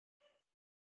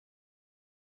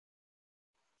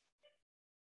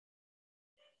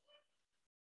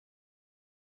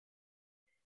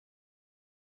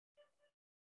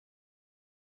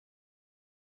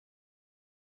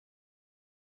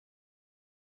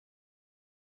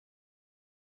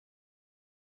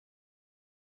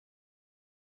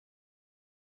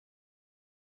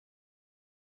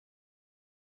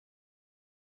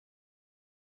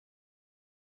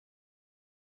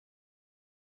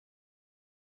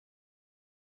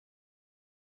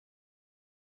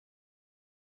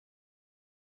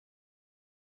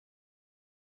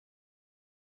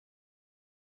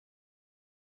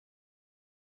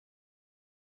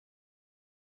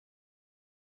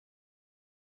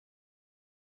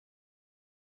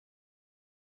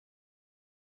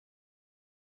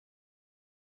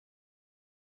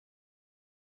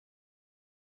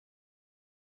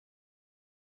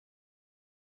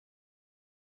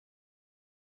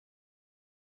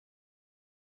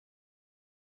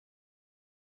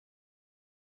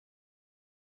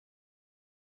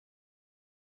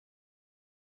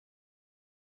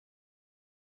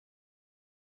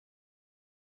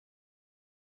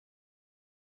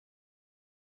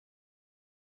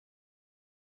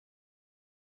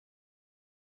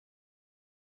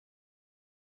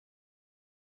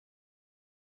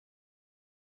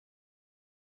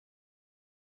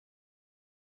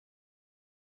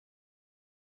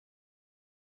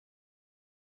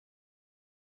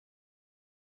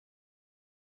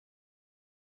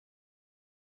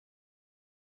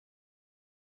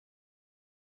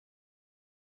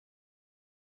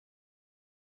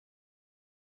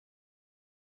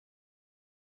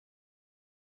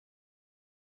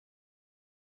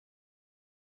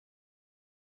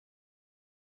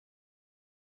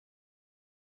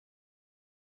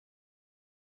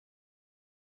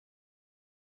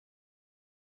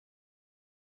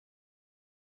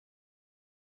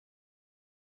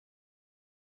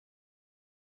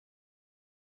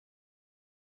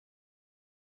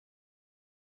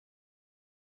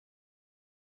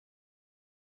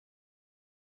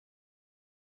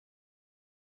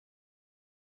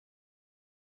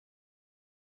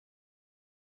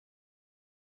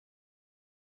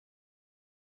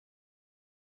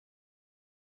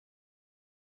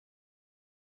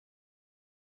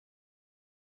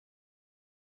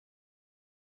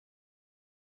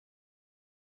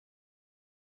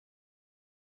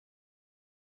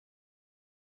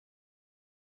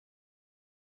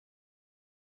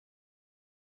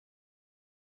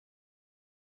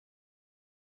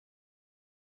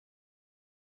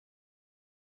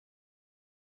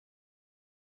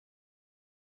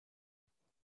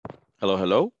Hello,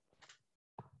 hello.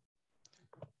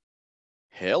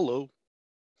 Hello.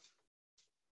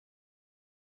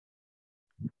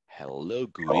 Hello,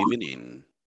 good evening.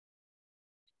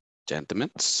 Gentlemen.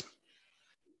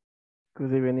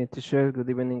 Good evening, teacher. Good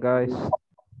evening, guys.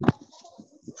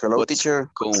 Hello, What's teacher.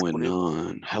 going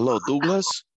on? Hello,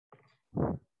 Douglas.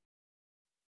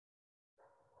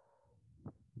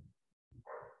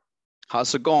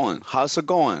 How's it going? How's it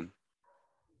going?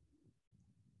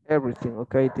 Everything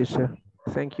okay, teacher.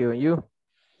 Thank you. And you?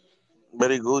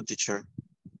 Very good, teacher.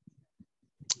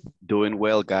 Doing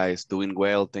well, guys. Doing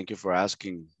well. Thank you for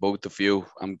asking, both of you.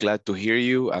 I'm glad to hear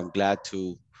you. I'm glad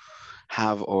to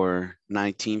have our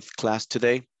 19th class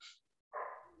today.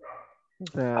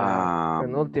 The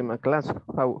penultimate class.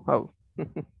 How?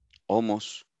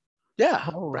 Almost. Yeah,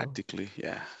 Oh, practically,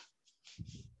 yeah.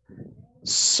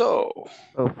 So,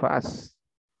 so fast.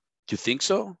 you think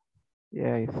so?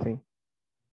 Yeah, I think.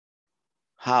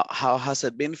 How has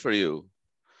it been for you?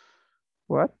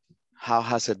 What? How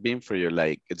has it been for you?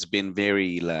 Like, it's been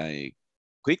very like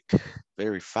quick,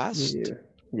 very fast.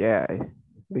 Yeah,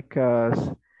 because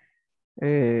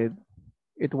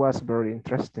it was very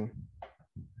interesting.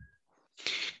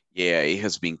 Yeah, it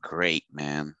has been great,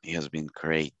 man. It has been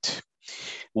great.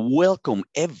 Welcome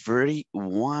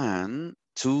everyone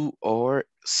to our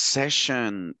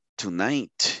session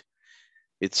tonight.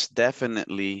 It's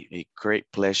definitely a great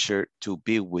pleasure to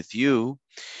be with you.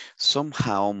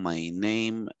 Somehow my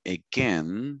name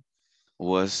again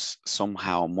was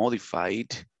somehow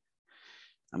modified.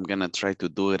 I'm gonna try to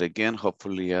do it again.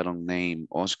 Hopefully I don't name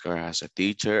Oscar as a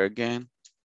teacher again.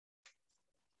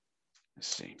 Let's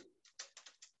see.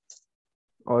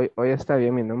 Hoy está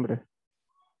bien mi nombre.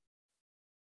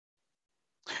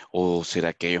 ¿O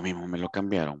será que ellos mismos me lo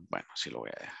cambiaron? Bueno, sí lo voy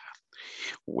a dejar.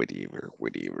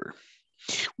 Whatever.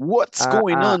 What's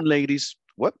going on, ladies?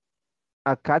 What?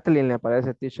 A Kathleen le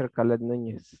aparece teacher Khaled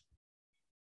Núñez.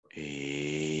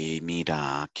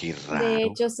 Mira, qué raro. De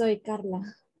hecho, soy Carla.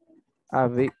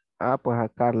 Pues a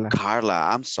Carla.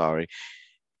 Carla, I'm sorry.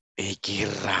 Qué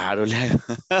raro.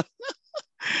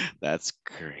 That's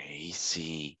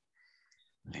crazy.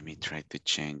 Let me try to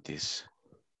change this.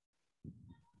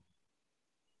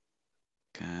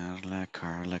 Carla.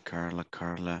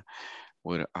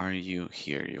 Where are you?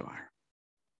 Here you are.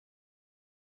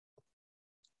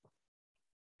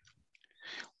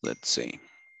 Let's see.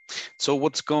 So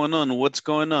what's going on? What's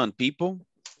going on, people?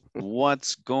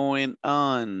 What's going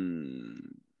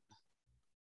on?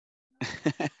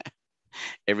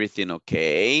 Everything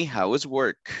okay? How is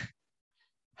work?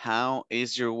 How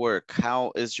is your work?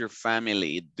 How is your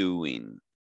family doing?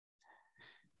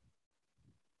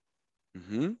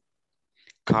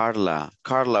 Carla,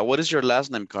 what is your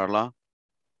last name, Carla?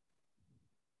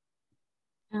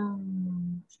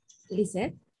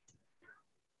 Lisette.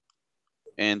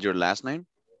 And your last name?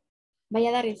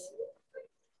 Valladares.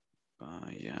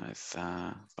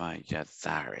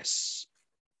 Valladares.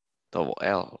 Double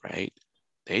L, right?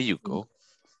 There you go.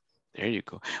 There you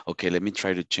go. Okay, let me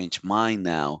try to change mine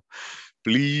now.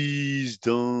 Please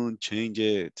don't change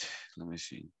it. Let me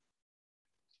see.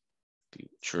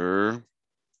 Teacher.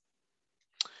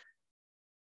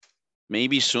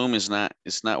 Maybe Zoom is not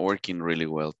working really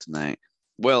well tonight.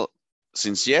 Well,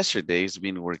 since yesterday it's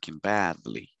been working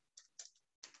badly.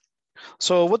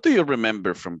 So what do you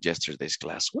remember from yesterday's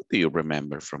class? What do you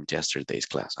remember from yesterday's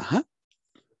class?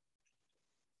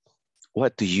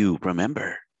 What do you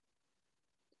remember?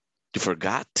 You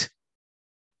forgot?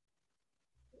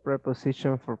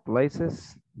 Preposition for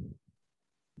places.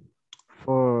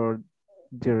 For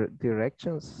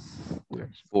directions.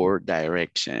 For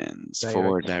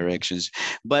directions.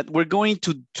 But we're going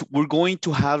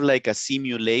to have like a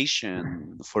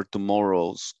simulation for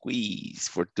tomorrow's quiz,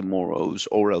 for tomorrow's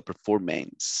oral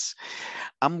performance.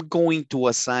 I'm going to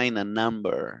assign a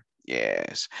number.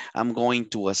 Yes, I'm going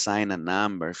to assign a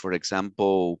number. For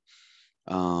example,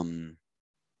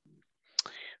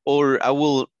 or I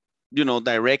will,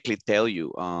 directly tell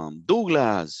you,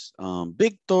 Douglas,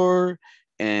 Victor,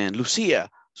 and Lucia.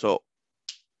 So,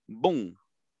 boom.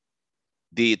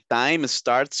 The time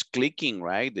starts clicking,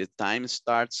 right? The time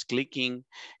starts clicking,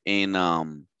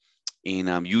 and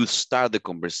you start the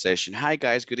conversation. Hi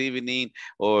guys, good evening.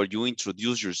 Or you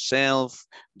introduce yourself,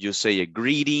 you say a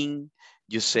greeting,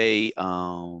 you say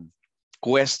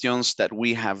questions that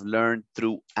we have learned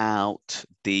throughout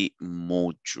the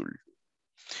module.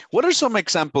 What are some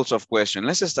examples of questions?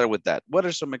 Let's start with that. What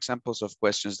are some examples of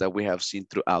questions that we have seen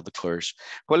throughout the course?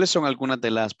 ¿Cuáles son algunas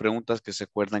de las preguntas que se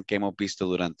acuerdan que hemos visto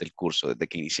durante el curso desde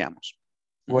que iniciamos?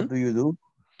 What do you do?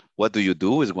 What do you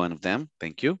do is one of them.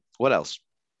 Thank you. What else?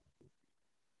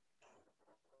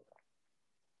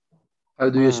 How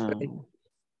do you spell?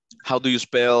 How do you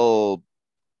spell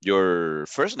your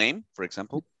first name, for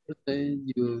example?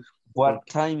 What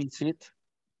time is it?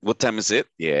 What time is it?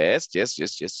 Yes.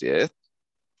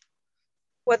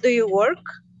 What do you work?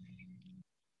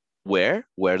 Where?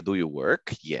 Where do you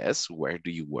work? Yes, where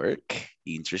do you work?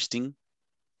 Interesting.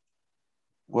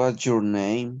 What's your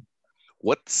name?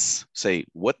 Say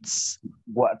what's.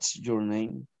 What's your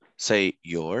name? Say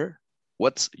your.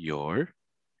 What's your?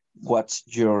 What's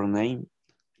your name?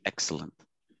 Excellent.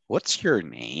 What's your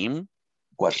name?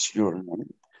 What's your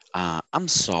name? I'm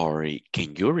sorry.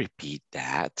 Can you repeat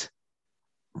that?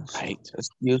 Right.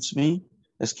 Excuse me.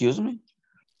 Excuse me.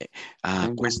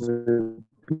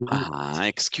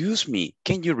 Excuse me.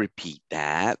 Can you repeat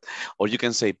that? Or you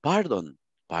can say pardon.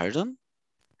 Pardon?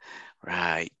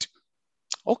 Right.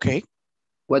 Okay.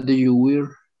 What do you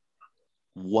wear?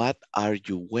 What are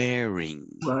you wearing?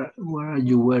 What are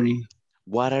you wearing?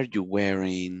 What are you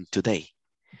wearing today?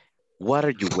 What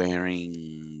are you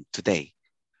wearing today?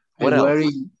 What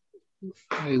else?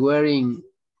 What are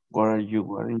you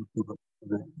wearing today?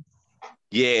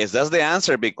 Yes, that's the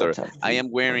answer, Victor. I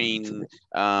am wearing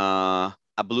a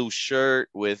blue shirt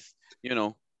with, you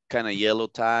know, kind of yellow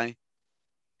tie,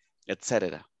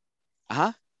 etc.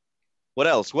 What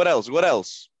else? What else? What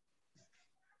else?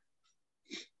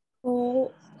 How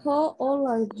old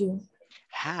are you?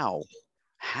 How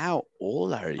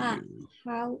old are you?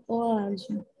 How old are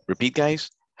you? Repeat,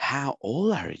 guys. How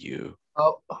old are you?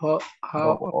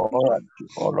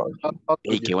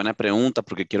 Hey, qué buena pregunta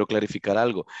porque quiero clarificar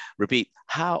algo. Repeat.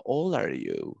 How old are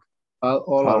you? How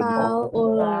old are you? How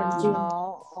old are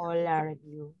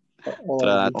you?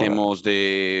 Tratemos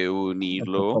de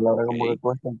unirlo. Palabra como Okay. que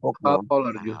cuesta un poco.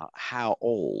 How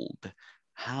old?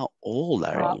 How old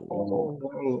are How you? old?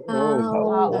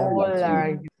 How old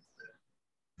are you?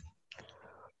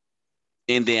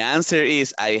 And the answer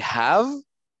is I have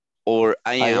or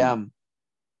I am.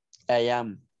 I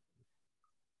am.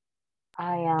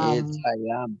 I am. It's I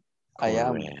am. I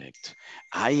am. Correct.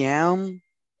 I am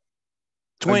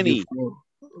 20.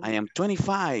 I am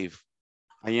 25.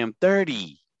 I am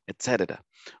 30, etc.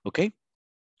 Okay.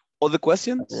 Other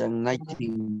questions? I am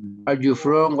 19. Are you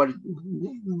from? What?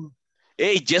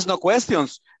 Hey, just no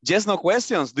questions. Just no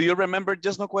questions. Do you remember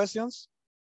just no questions?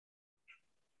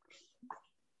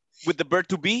 With the verb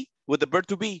to be? With the verb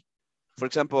to be. For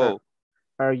example.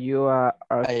 Are you a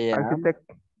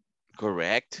architect?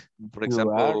 Correct. For You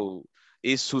example,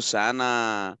 is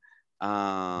Susana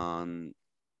a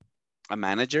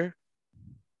manager?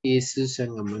 Is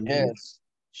Susan a manager? Yes,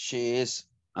 she is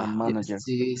a manager.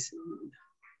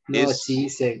 No, she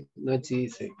isn't.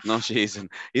 No, she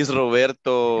isn't. Is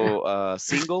Roberto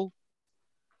single?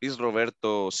 Is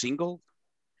Roberto single?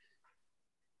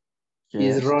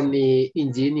 Yes. Is Ronnie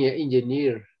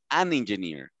engineer? An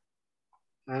engineer.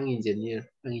 An engineer.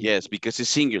 Yes, because it's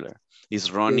singular.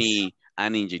 Is Ronnie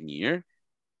an engineer?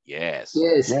 Yes.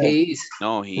 Yes, he is.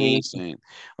 No, he isn't.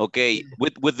 Okay,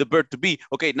 with the verb to be.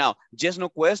 Okay, now, just no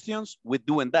questions with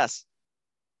do and does.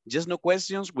 Just no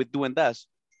questions with do and does.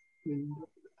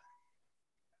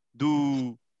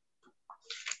 Do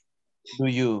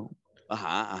you?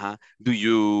 Do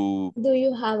you? Do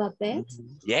you have a pet?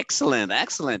 Excellent,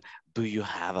 excellent. Do you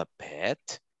have a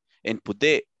pet? And put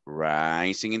the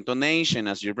rising intonation.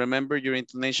 As you remember, your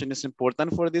intonation is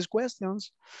important for these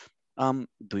questions.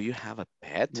 Do you have a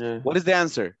pet? Yeah. What is the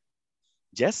answer?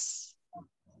 Yes?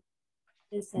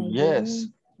 Yes, Yes.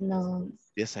 No.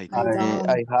 Yes, I do.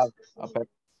 I have a pet.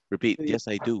 Repeat, yes,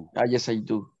 I do. Yes, I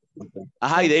do.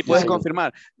 Ajá, y de ahí puedes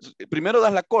confirmar. Primero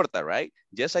das la corta, right?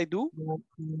 Yes, I do.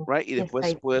 Right? Y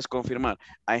después puedes confirmar.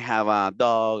 I have a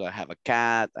dog, I have a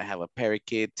cat, I have a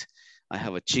parakeet, I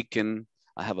have a chicken,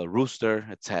 I have a rooster,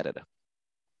 etc.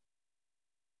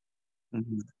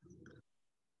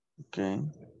 Okay.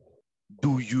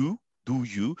 Do you?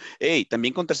 Hey,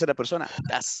 también con tercera persona.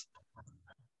 Does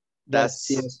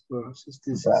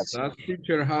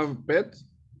teacher have pets?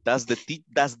 Does the.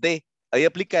 Ahí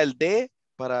aplica el de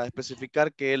para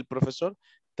especificar que el profesor.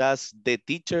 Does the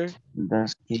teacher?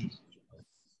 Does he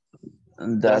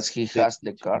has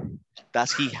the car?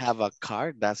 Does he have a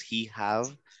car? Does he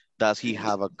have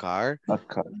a car? A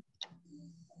car.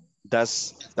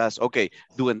 Does, okay,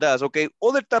 do and does, okay.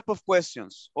 Other type of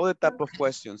questions.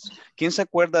 ¿Quién se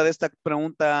acuerda de esta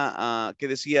pregunta que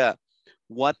decía,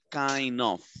 what kind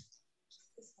of?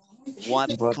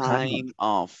 What kind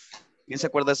of? ¿Quién se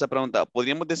acuerda de esa pregunta?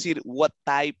 Podríamos decir what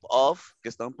type of, que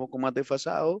está un poco más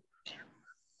desfasado,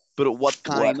 pero what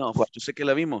kind of? Yo sé que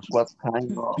la vimos. What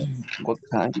kind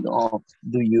of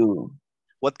do you?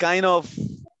 What kind of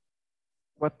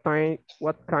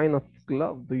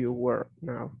glove do you wear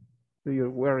now? Do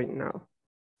you wearing now?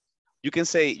 You can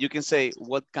say,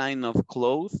 what kind of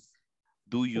clothes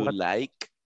do you What? like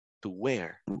to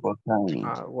wear? What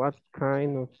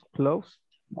kind of clothes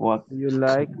What do you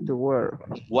like to wear?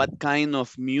 What kind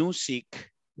of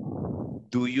music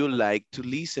do you like to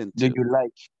listen do to? you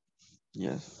like?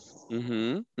 Yes.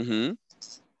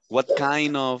 What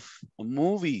kind of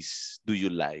movies do you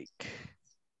like?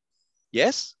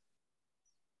 Yes?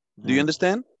 Do you Yes.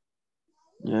 understand?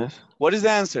 Yes. What is the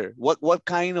answer? What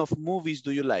kind of movies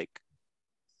do you like?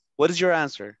 What is your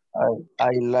answer?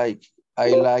 I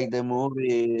like the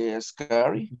movie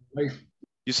Scary.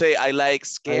 You say, I like I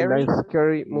scary like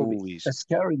scary movies. movies. A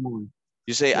scary movie.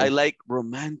 You say, I Yes. like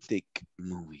romantic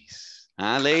movies.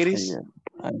 Huh, ladies? Yeah,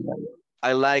 I like.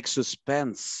 I like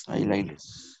suspense I like.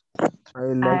 movies.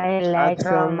 I like I like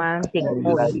action romantic I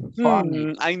movies. like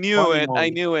funny. I knew Funny it. I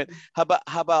movie. knew it. How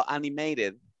about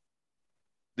animated?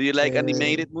 Do you like Uh,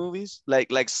 animated movies? Like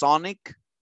Sonic?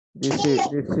 DC,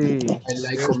 I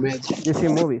like comedy. DC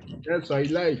movies. Yes, I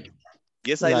like.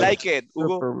 Yes, I Like like it.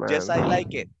 Hugo, yes, I Superman.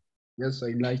 like it. Yes,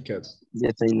 I like it.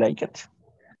 Yes, I like it.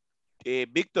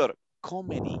 Victor,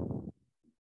 comedy.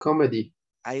 Comedy.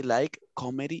 I like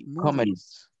comedy Comedy.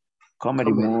 movies.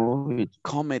 Comedy Comedy. movie.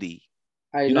 Comedy.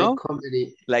 I You like know?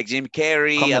 comedy. Like Jim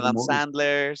Carrey, Comedy Adam movie.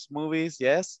 Sandler's movies,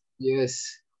 yes?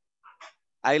 Yes.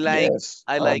 I like Yes.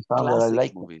 classic I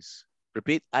like. movies.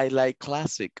 Repeat, I like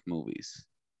classic movies.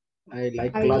 I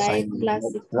like I classic. like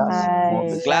classic Classic I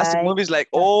movies. Classic like movies like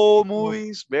old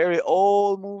movies, very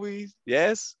old movies,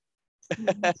 yes?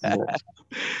 Yes.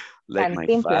 Like my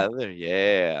Cantinflas. father,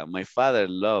 yeah. My father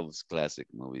loves classic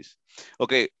movies.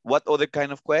 Okay, what other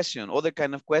kind of question? Other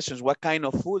kind of questions. What kind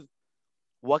of food?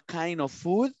 What kind of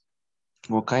food?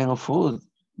 What kind of food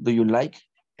do you like?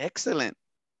 Excellent.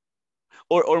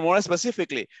 Or more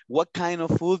specifically, what kind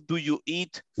of food do you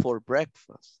eat for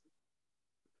breakfast?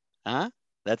 Huh?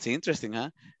 That's interesting,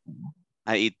 huh?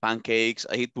 I eat pancakes.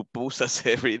 I eat pupusas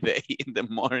every day in the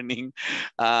morning.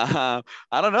 I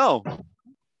don't know.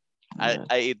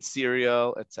 I eat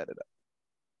cereal, etc.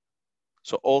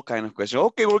 So all kind of questions.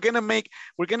 Okay, we're gonna make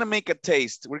a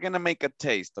taste. We're gonna make a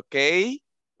taste, okay?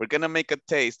 We're gonna make a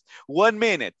taste. 1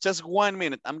 minute, just 1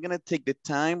 minute. I'm gonna take the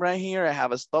time right here. I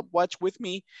have a stopwatch with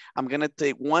me. I'm gonna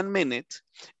take 1 minute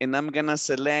and I'm gonna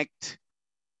select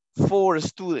 4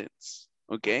 students,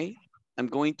 okay? I'm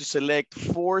going to select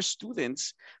 4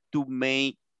 students to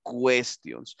make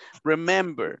questions.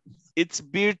 Remember, it's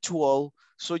virtual,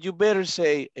 so you better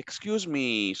say, excuse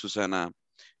me, Susana,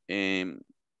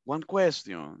 one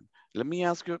question. Let me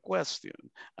ask you a question.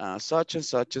 Such and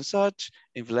such and such,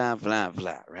 and blah, blah,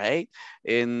 blah, right?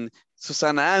 And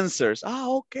Susana answers,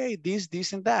 okay, this,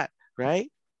 and that, right?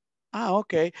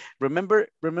 Okay. Remember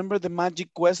the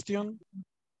magic question?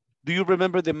 Do you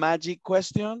remember the magic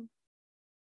question?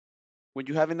 When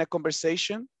you're having a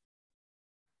conversation?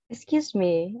 Excuse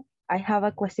me, I have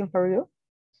a question for you.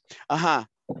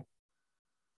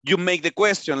 You make the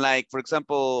question like, for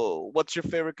example, what's your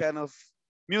favorite kind of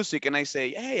music? And I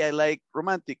say, hey, I like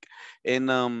romantic. And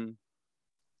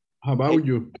How about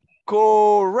you?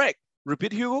 correct.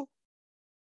 Repeat, Hugo.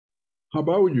 How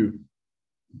about you?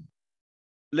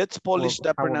 Let's polish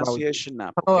that How about you? pronunciation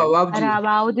up. How Okay? about How you?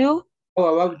 about you? How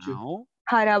about you? Now,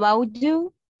 How about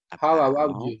you? How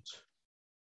about you?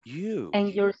 You.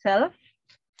 And yourself?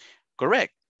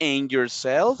 Correct. And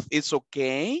yourself, it's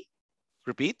okay.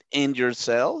 Repeat, and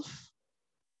yourself.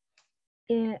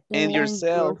 And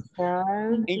yourself.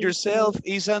 And yourself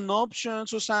is an option,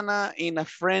 Susana, in a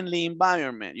friendly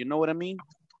environment. You know what I mean?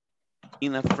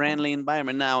 In a friendly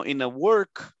environment. Now, in a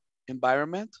work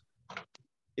environment,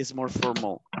 it's more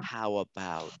formal. How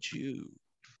about you?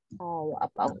 How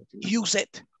about you? Use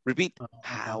it. Repeat.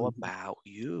 How about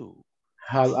you?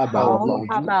 How about How you?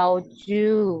 about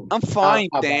you? I'm fine,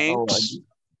 How about thanks. you?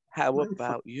 How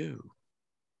about you?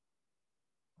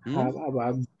 How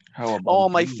about How about Oh,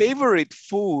 my you? favorite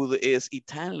food is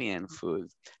Italian food.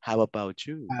 How about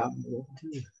you?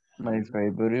 My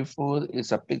favorite food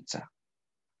is a pizza.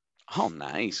 Oh,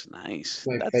 nice, nice.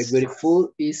 My That's favorite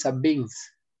food is a beans.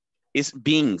 it's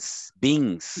beans.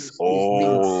 Beans. It's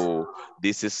Oh,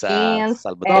 this is a Beans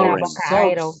and Salvadoran.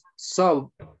 avocado.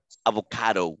 So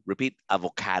Avocado. Repeat,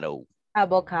 avocado.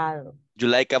 Avocado. You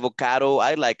like avocado?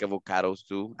 I like avocados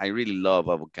too. I really love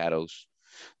avocados.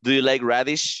 Do you like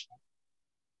radish?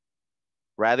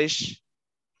 Radish?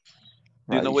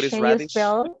 Do you know what is Can you radish?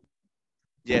 spell?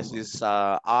 Yes, it's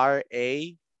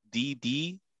R-A-D-D-I-S-H.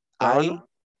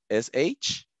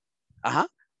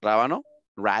 Rábano,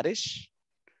 radish.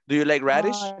 Do you like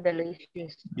radish? Oh,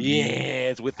 delicious.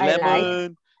 Yes, with I like.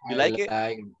 lemon. You like it?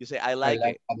 You say, I like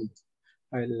it.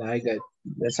 I like it.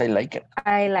 Yes, I like it.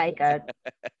 I like it.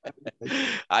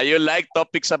 You like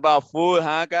topics about food,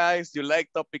 huh, guys? You like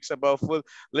topics about food?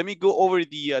 Let me go over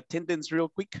the attendance real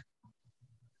quick.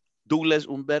 Douglas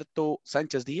Humberto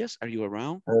Sanchez Diaz, are you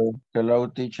around? Hello,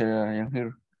 teacher. I am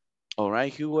here. All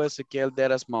right, Hugo Ezequiel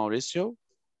Deras Mauricio.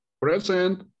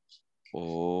 Present.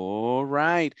 All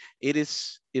right, it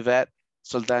is Yvette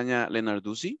Saldaña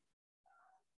Lenarduzzi.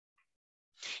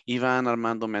 Iván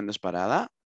Armando Méndez Parada.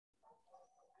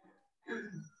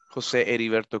 José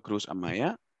Heriberto Cruz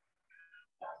Amaya.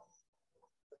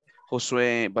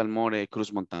 Josué Balmore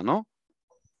Cruz Montano.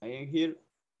 I am here.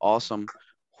 Awesome.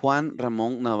 Juan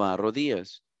Ramón Navarro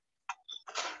Díaz.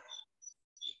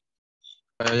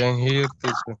 I am here,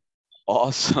 teacher.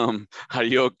 Awesome. Are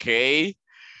you okay?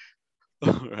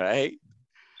 All right.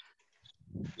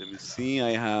 Let me see.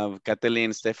 I have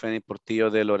Kathleen Stephanie Portillo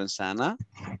de Lorenzana.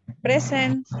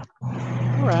 Present.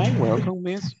 All right. Welcome,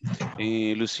 Miss.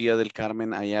 Lucía del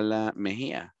Carmen Ayala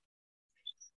Mejía.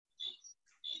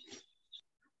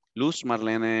 Luz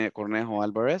Marlene Cornejo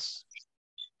Álvarez.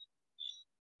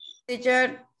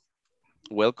 Teacher.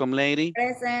 Welcome, lady.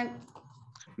 Present.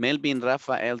 Melvin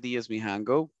Rafael Díaz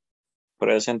Mijango.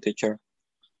 Present, teacher.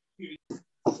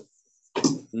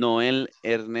 Noel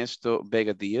Ernesto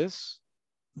Vega Díaz.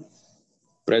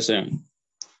 Present.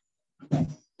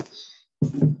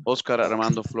 Oscar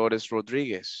Armando Flores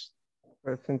Rodríguez.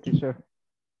 Present, teacher.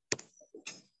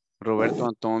 Roberto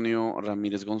Antonio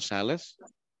Ramírez González.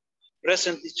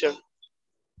 Present, teacher.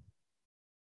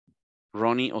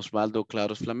 Ronnie Osvaldo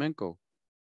Claros Flamenco.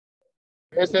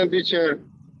 Present, teacher.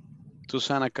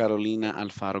 Susana Carolina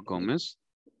Alfaro Gómez.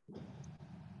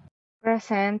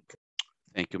 Present.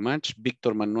 Thank you much.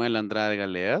 Víctor Manuel Andrade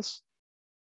Galeas.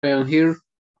 I am here.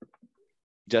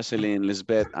 Jocelyn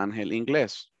Lisbeth Ángel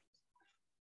Inglés.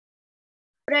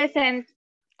 Present.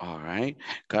 All right.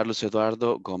 Carlos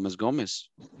Eduardo Gómez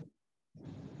Gómez.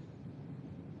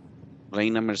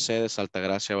 Reina Mercedes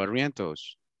Altagracia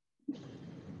Barrientos.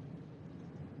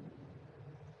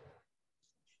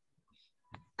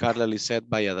 Carla Lisette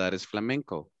Valladares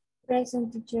Flamenco.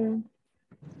 Present, teacher.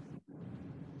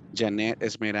 Janet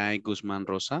Esmeray Guzmán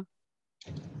Rosa.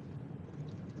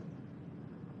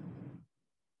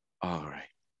 All right.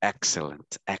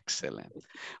 Excellent. Excellent.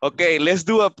 Okay, let's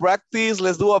do a practice.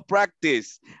 Let's do a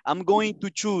practice. I'm going to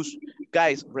choose.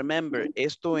 Guys, remember,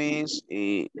 esto es,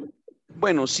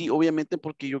 bueno, sí, obviamente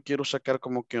porque yo quiero sacar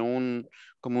como que un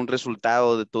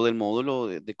resultado de todo el módulo,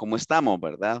 de cómo estamos,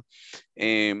 ¿verdad?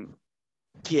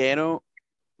 Quiero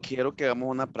que hagamos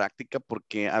una práctica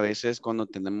porque a veces cuando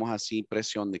tenemos así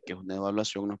presión de que es una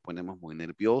evaluación nos ponemos muy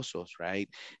nerviosos, right?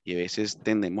 Y a veces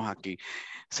tendemos a que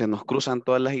se nos cruzan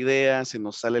todas las ideas, se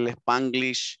nos sale el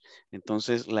Spanglish.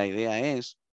 Entonces la idea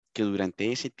es que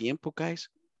durante ese tiempo, guys,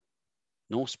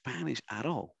 no Spanish at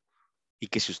all. Y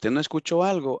que si usted no escuchó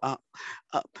algo,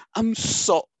 I'm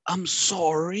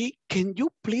sorry, can you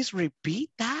please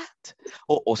repeat that?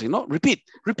 O si no, repeat,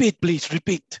 please,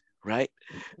 repeat, right?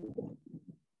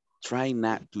 Try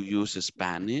not to use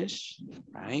Spanish,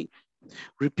 right?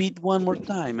 Repeat one more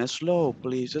time, slow,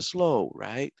 please, slow,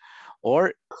 right?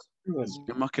 Or,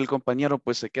 vemos que el compañero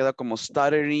pues se queda como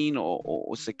stuttering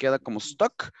o se queda como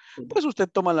stuck, pues usted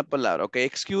toma la palabra, okay?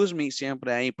 Excuse me,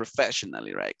 siempre ahí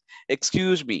professionally, right?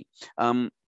 Excuse me,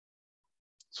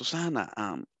 Susana,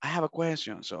 I have a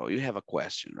question. So you have a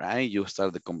question, right? You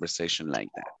start the conversation like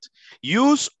that.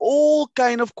 Use all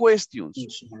kind of questions.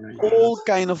 All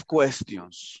kind of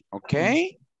questions,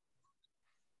 okay?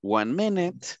 1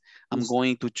 minute. I'm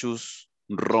going to choose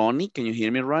Ronnie. Can you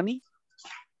hear me, Ronnie?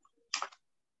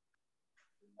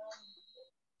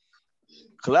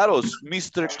 Claros,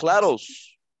 Mr.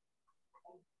 Claros.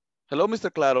 Hello,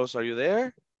 Mr. Claros, are you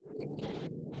there?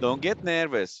 Don't get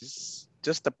nervous. It's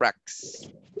just a practice.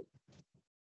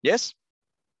 Yes?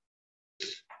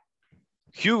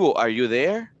 Hugo, are you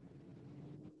there?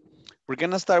 We're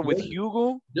gonna start with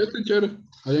Hugo. Yes, teacher.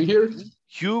 I am here.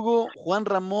 Hugo, Juan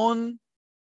Ramon.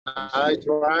 I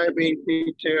driving,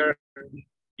 teacher.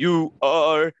 You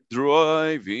are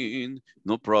driving.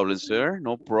 No problem, sir.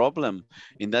 No problem.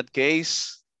 In that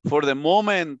case, for the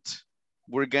moment,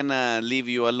 we're gonna leave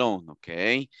you alone,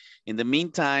 okay? In the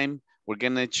meantime, we're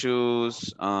gonna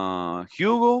choose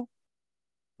Hugo.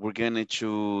 We're gonna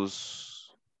choose,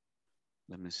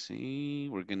 let me see.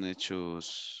 We're gonna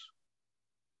choose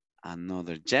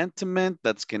another gentleman.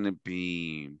 That's gonna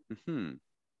be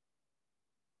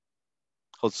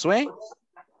Josué.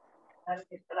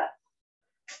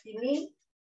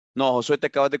 No, Josué, te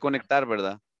acabas de conectar,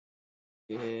 ¿verdad?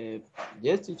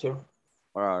 Yes, teacher.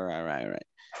 All right.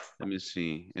 Let me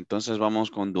see. Entonces vamos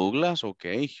con Douglas, ok.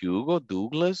 Hugo,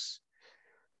 Douglas.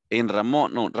 En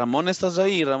Ramón, no, Ramón, ¿estás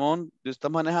ahí? Ramón, ¿estás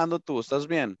manejando tú? ¿Estás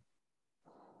bien?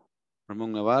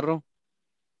 Ramón Navarro.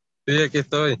 Sí, aquí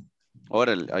estoy.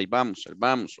 Órale, ahí vamos, ahí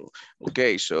vamos.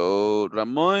 Okay, so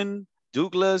Ramón,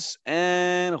 Douglas,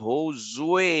 and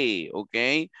Josue.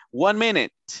 Okay, 1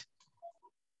 minute.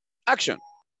 Action.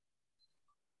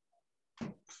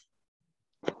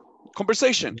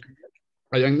 Conversation.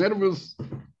 I am nervous.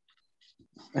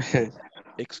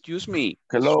 Excuse me.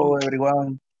 Hello,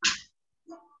 everyone.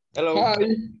 Hello. Hi.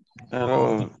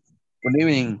 Hello. Good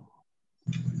evening.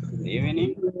 Good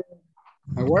evening.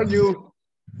 How are you?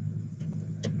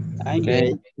 I'm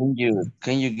great.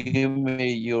 Can you give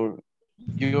me your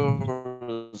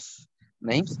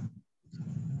names?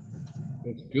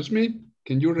 Excuse me.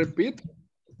 Can you repeat?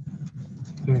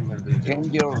 Can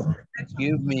you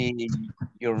give me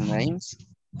your names?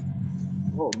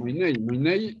 Oh, my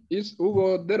name is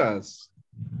Hugo Deras.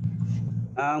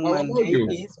 How My about name you?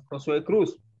 is Josué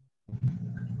Cruz.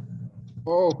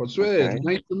 Oh, Josue, Okay.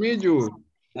 nice to meet you.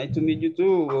 Nice to meet you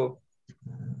too, Hugo.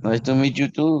 Nice to meet you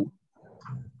too.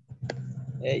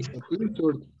 Hey, A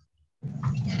pleasure.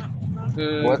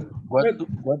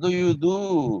 What do you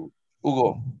do,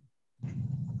 Hugo?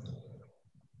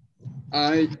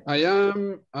 I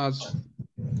am a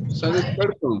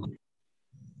salesperson.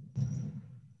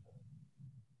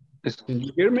 Can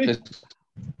you hear me?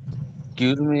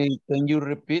 Excuse me, can you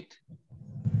repeat?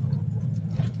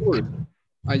 Sure.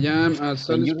 I am a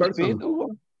Can you repeat, salesperson. Hugo?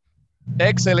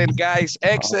 Excellent, guys.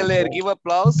 Excellent. Okay. Give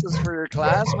applauses for your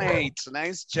classmates.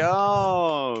 Nice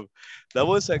job. That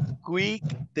was a quick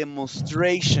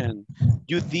demonstration.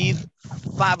 You did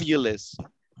fabulous.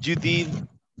 You did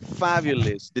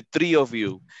fabulous, the three of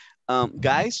you.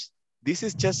 Guys, this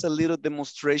is just a little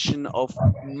demonstration of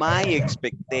my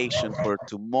expectation for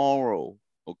tomorrow,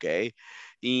 okay?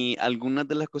 Y algunas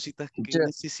de las cositas que Teacher,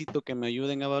 necesito que me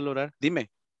ayuden a valorar. Dime.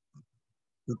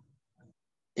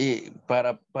 y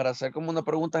para hacer como una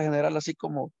pregunta general, así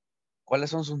como, ¿cuáles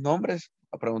son sus nombres?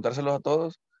 A preguntárselos a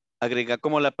todos. Agrega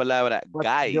como la palabra What's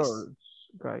guys. yours,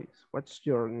 guys? What's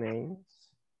your names?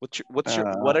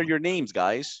 What are your names,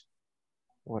 guys?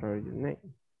 What are your names?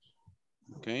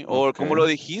 Okay. Or Okay. como lo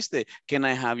dijiste, can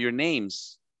I have your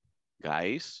names,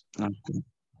 guys? Okay.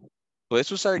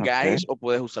 Puedes usar Okay. guys o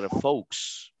puedes usar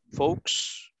folks.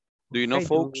 Folks. Do you know I do.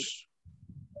 folks?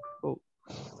 Oh,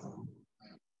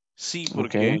 Sí,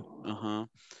 porque. Okay.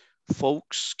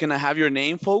 Folks. Can I have your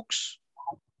name, folks?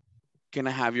 Can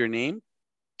I have your name?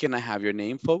 Can I have your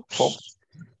name, folks? Folks.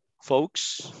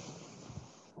 Folks.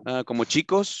 Como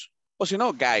chicos. O si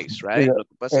no, guys, right? Lo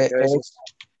que pasa es que a veces.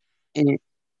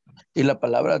 Y la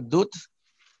palabra dude.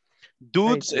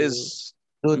 Dudes I do. es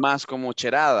Dude. más como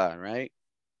cherada, right?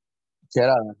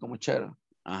 Cherada, como chero.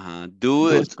 Ajá.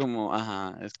 Dude es como,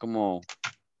 ajá, es como.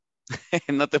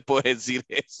 No te puedo decir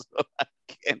eso.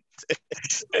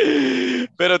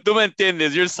 Pero tú me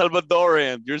entiendes. You're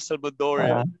Salvadorian. You're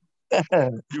Salvadorian.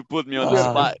 You put me on the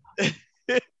spot.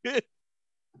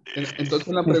 Entonces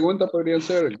la pregunta podría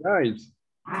ser, guys,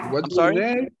 what's I'm your sorry?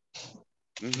 name?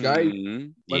 Guys,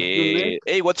 what's your Yeah. name?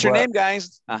 Hey, what's your name,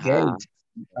 guys? Ajá.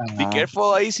 Be Ajá.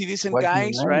 careful ahí si dicen What's your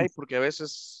guys, name? right? Porque a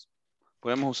veces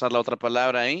podemos usar la otra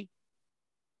palabra ahí.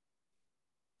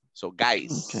 So,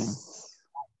 guys. Okay.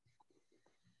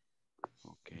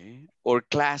 Okay. Or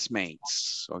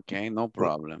classmates. Okay, no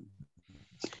problem.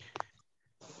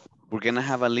 We're gonna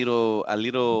have a little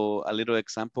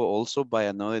example also by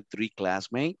another 3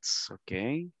 classmates.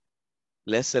 Okay.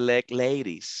 Let's select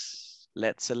ladies.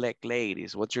 Let's select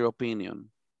ladies. What's your opinion?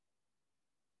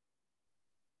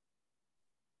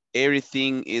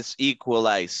 Everything is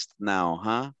equalized now,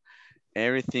 huh?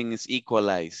 Everything is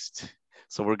equalized.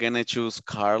 So we're gonna choose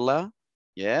Carla.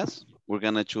 Yes. We're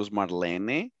gonna choose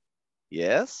Marlene.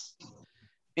 Yes.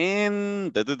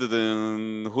 And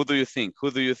who do you think? Who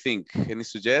do you think? Any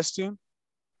suggestion?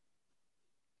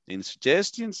 Any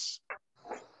suggestions?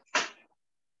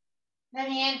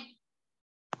 Daniel.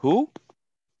 Who?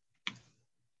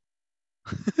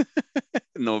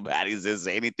 Nobody says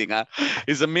anything. Huh?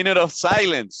 It's a minute of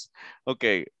silence.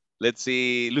 Okay, let's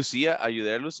see. Lucia, are you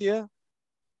there, Lucia?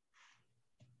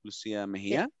 Lucia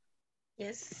Mejia?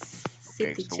 Yes.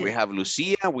 Okay, so we have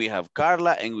Lucia, we have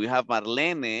Carla, and we have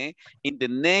Marlene. In the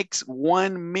next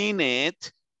 1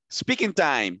 minute, speaking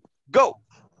time. Go.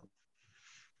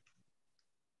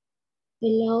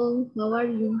 Hello, how are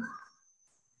you?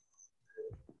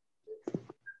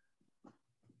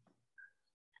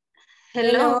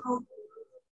 Hello,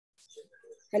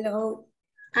 Hello.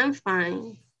 I'm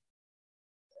fine.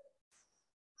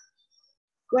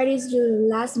 What is your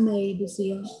last name,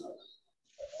 Lucia?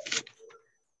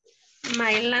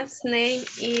 My last name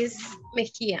is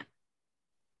Mejia.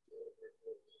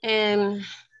 And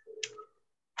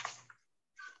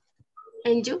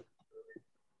you?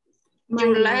 My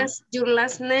Your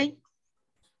last name?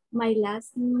 My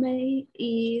last name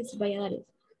is Valladares.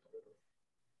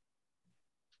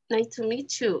 Nice to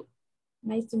meet you.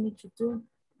 Nice to meet you too.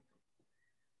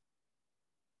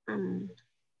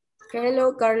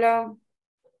 Hello, Carla.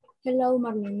 Hello,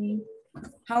 Marlene.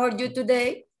 How are you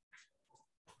today?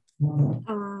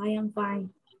 I am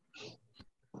fine.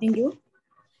 And you?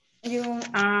 I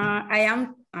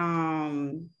am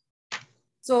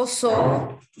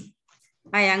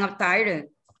I am tired.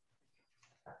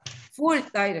 Full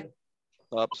tired.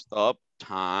 Stop.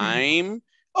 Time.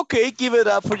 Okay, give it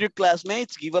up for your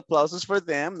classmates. Give applauses for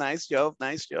them. Nice job.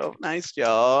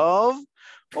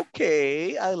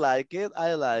 Okay, I like it.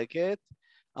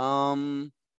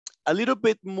 A little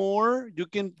bit more, you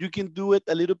can do it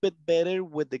a little bit better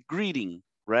with the greeting,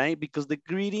 right? Because the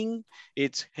greeting,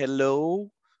 it's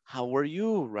hello, how are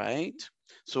you, right?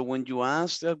 So when you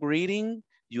ask a greeting,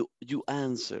 you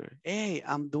answer, hey,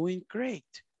 I'm doing great.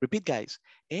 Repeat, guys.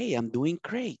 Hey, I'm doing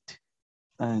great.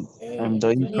 I'm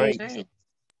doing great.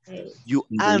 You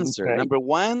I'm doing answer. great. Number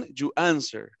one, you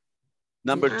answer.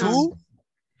 Number two,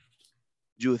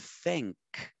 you thank.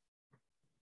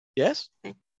 Yes?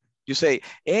 You say,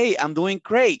 hey, I'm doing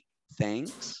great.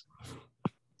 Thanks.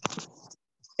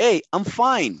 Hey, I'm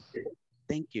fine.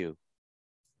 Thank you.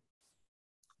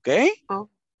 Okay? Oh.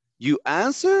 You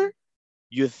answer,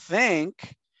 you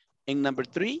thank, and number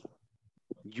three,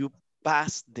 you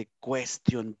pass the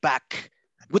question back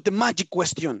with the magic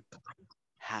question.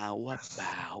 How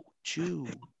about you?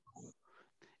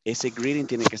 Ese greeting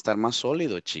tiene que estar más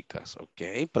sólido, chicas,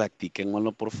 ¿ok?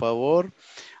 Practíquenlo, por favor.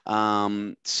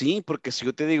 Sí, porque si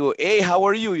yo te digo, hey, how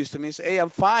are you? Y usted me dice, hey,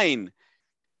 I'm fine.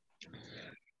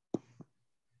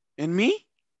 And me?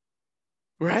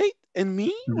 Right? And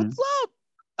me? What's up?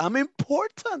 I'm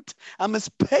important. I'm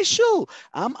special.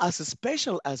 I'm as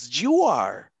special as you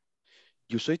are.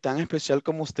 Yo soy tan especial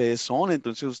como ustedes son,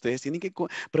 entonces ustedes tienen que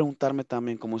preguntarme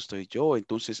también cómo estoy yo.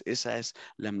 Entonces esa es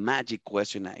la magic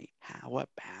question ahí. How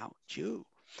about you?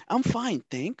 I'm fine,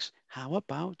 thanks. How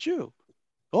about you?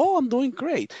 Oh, I'm doing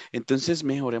great. Entonces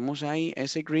mejoremos ahí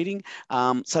ese greeting.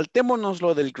 Saltémonos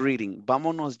lo del greeting.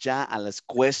 Vámonos ya a las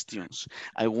questions.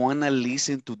 I want to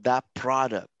listen to that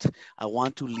product. I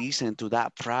want to listen to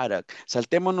that product.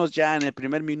 Saltémonos ya en el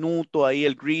primer minuto ahí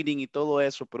el greeting y todo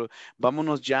eso, pero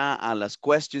vámonos ya a las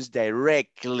questions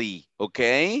directly,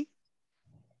 okay?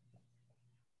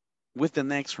 With the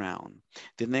next round.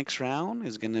 The next round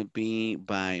is going to be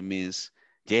by Miss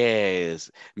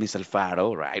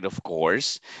Alfaro, right? Of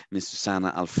course. Miss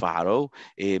Susana Alfaro.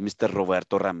 Mr.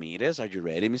 Roberto Ramirez. Are you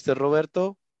ready, Mr.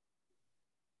 Roberto?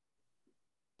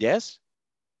 Yes?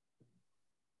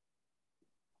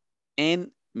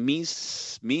 And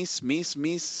Miss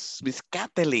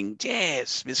Kathleen.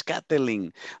 Yes, Miss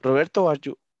Kathleen. Roberto, are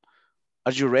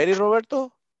you ready,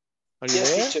 Roberto? Are you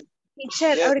there? Teacher.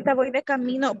 Teacher, ahorita voy de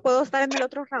camino. ¿Puedo estar en el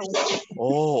otro round?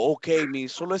 Oh, ok,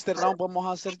 Miss. Solo este round vamos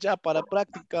a hacer ya para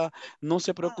práctica. No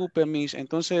se preocupe, Miss.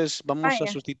 Entonces vamos a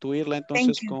sustituirla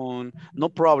entonces con... No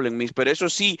problem, Miss. Pero eso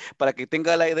sí, para que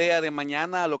tenga la idea de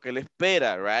mañana a lo que le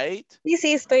espera, right?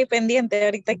 Sí, estoy pendiente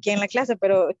ahorita aquí en la clase,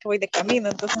 pero es que voy de camino,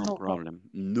 entonces no problem.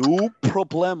 No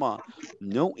problema.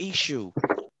 No issue.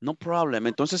 No problem.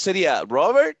 Entonces sería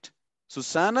Robert,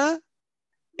 Susana,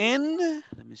 and...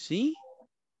 Let me see.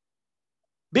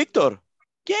 Víctor.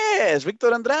 Yes,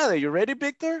 Víctor Andrade. You ready,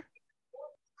 Víctor?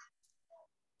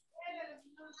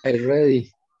 I'm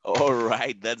ready. All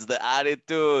right, that's the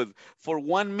attitude. For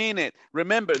 1 minute.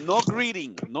 Remember, no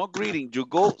greeting, no greeting. You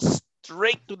go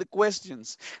straight to the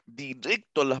questions.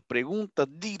 Directo a las preguntas,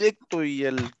 directo y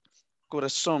el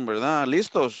corazón, ¿verdad?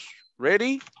 ¿Listos?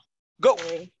 Ready? Go.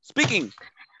 Speaking.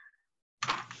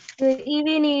 Good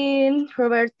evening,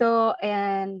 Roberto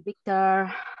and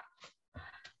Victor.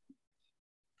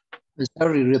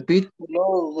 Sorry, repeat.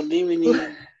 Hello, good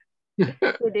evening.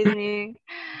 Good evening.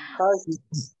 Hi,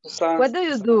 Susan. What do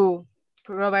you do,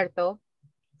 Roberto?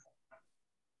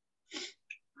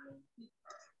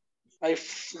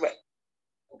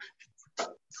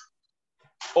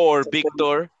 Or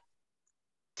Victor.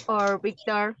 Or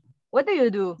Victor, what do you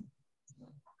do?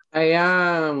 I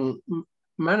am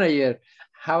manager.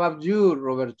 How about you,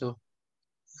 Roberto?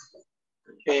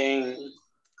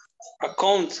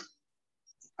 Account.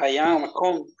 I am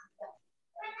account.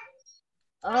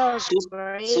 Oh,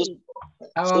 great.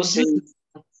 How about you?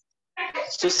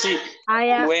 Susie, I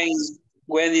am.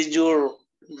 when is your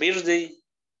birthday?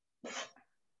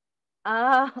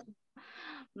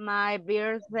 My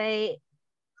birthday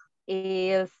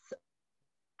is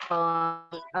on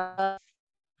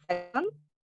 2nd.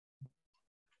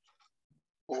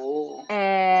 Oh.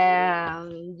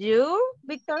 You,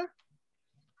 Victor?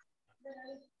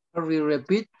 Sorry,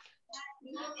 repeat.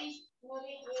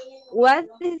 When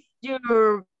is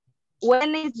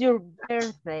your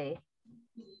birthday?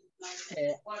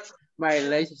 My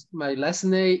last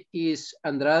name is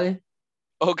Andrade.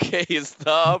 Okay,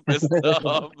 stop.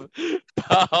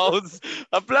 Pause.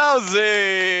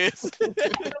 Aplausos.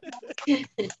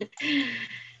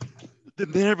 The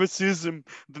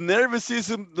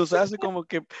nervosism nos hace como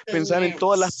que pensar en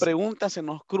todas las preguntas, se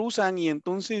nos cruzan y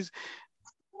entonces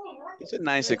it's a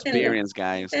nice experience,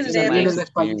 guys. It's a nice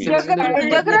experience. Yo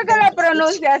creo que la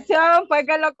pronunciación fue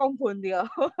que lo confundió.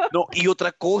 No, y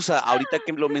otra cosa, ahorita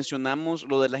que lo mencionamos,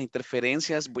 lo de las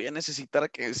interferencias, voy a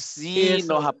necesitar que sí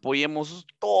nos apoyemos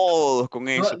todos con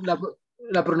eso.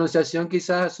 La pronunciación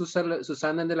quizás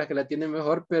Susana es de las que la tiene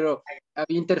mejor, pero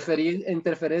había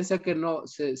interferencia que no,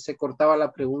 se cortaba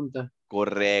la pregunta.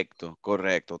 Correcto,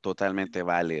 totalmente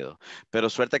válido. Pero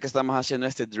suerte que estamos haciendo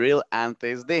este drill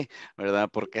antes de, ¿verdad?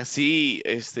 Porque así,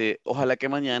 ojalá que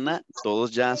mañana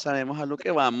todos ya sabemos a lo que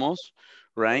vamos,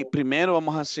 right? Primero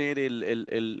vamos a hacer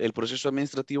el proceso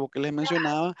administrativo que les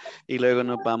mencionaba y luego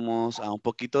nos vamos a un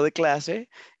poquito de clase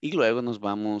y luego nos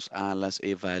vamos a las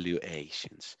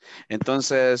evaluations.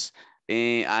 Entonces,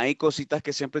 hay cositas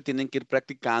que siempre tienen que ir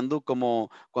practicando, como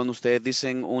cuando ustedes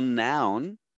dicen un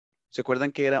noun. ¿Se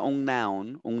acuerdan que era un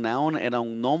noun? Un noun era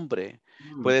un nombre.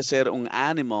 Puede ser un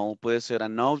animal, puede ser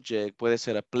an object, puede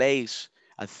ser a place,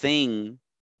 a thing,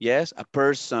 yes, a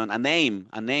person, a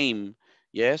name,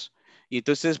 yes. Y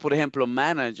entonces, por ejemplo,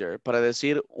 manager, para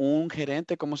decir un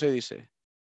gerente, ¿cómo se dice?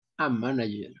 A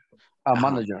manager. A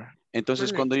manager.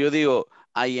 Entonces, cuando yo digo,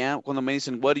 I am, cuando me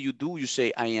dicen, what do? You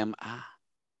say, I am a.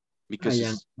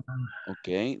 Because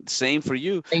okay, same for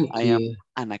you. I am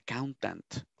an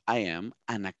accountant. I am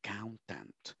an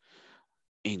accountant.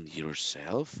 And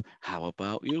yourself, how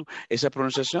about you? Esa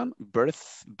pronunciación,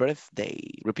 birthday.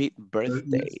 Repeat,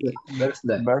 birthday. No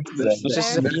sé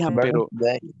si se fijan, pero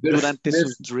durante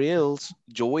sus drills,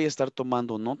 yo voy a estar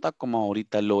tomando nota como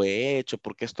ahorita lo he hecho,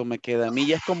 porque esto me queda a mí,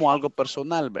 ya es como algo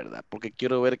personal, ¿verdad? Porque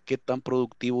quiero ver qué tan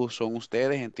productivos son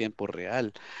ustedes en tiempo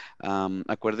real.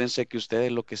 Acuérdense que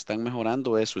ustedes lo que están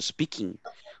mejorando es su speaking,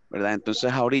 ¿verdad?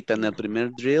 Entonces ahorita en el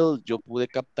primer drill yo pude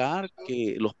captar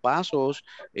que los pasos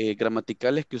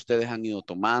gramaticales que ustedes han ido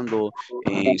tomando,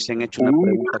 se han hecho una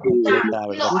pregunta completa,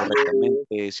 ¿verdad?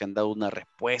 Correctamente, se han dado una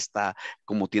respuesta,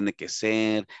 cómo tiene que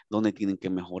ser, dónde tienen que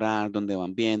mejorar, dónde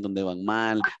van bien, dónde van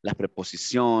mal, las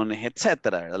preposiciones,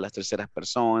 etcétera, ¿verdad? Las terceras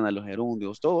personas, los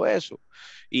gerundios, todo eso.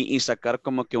 Y sacar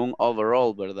como que un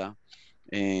overall, ¿verdad?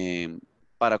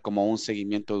 Para como un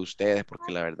seguimiento de ustedes,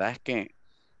 porque la verdad es que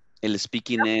el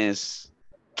speaking es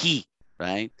key,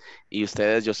 right? Y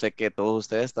ustedes, yo sé que todos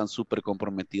ustedes están súper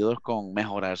comprometidos con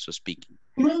mejorar su speaking,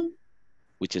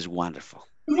 which is wonderful.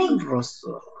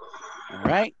 All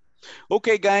right.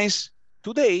 Okay, guys,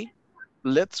 today,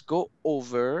 let's go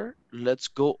over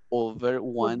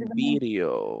one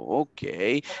video.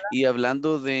 Okay. Y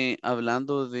hablando de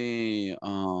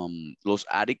los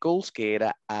articles, que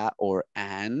era a or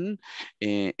an,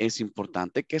 es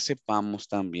importante que sepamos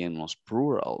también los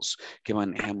plurals, que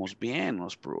manejemos bien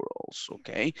los plurals.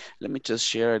 Okay. Let me just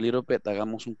share a little bit.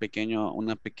 Hagamos una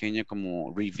pequeña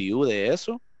como review de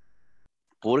eso.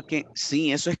 Porque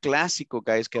sí, eso es clásico,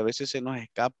 guys, que a veces se nos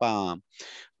escapa,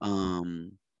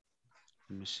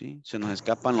 se nos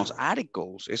escapan los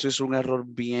articles. Eso es un error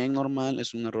bien normal,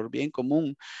 es un error bien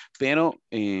común, pero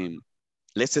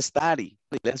let's study,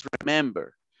 let's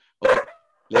remember. Okay.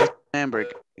 Let's remember,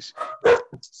 guys,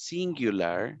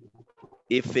 singular,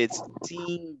 if it's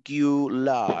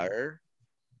singular,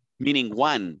 meaning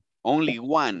one, only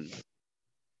one,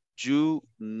 you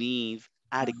need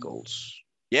articles.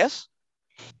 Yes?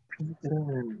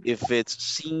 If it's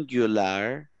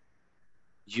singular,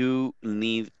 you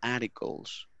need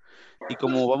articles. Y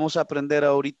como vamos a aprender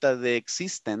ahorita de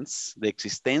existence, de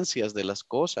existencias de las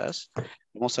cosas,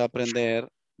 vamos a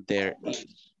aprender there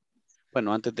is.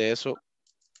 Bueno, antes de eso,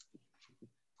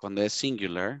 cuando es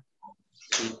singular,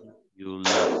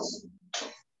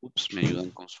 ups, me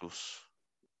ayudan con sus.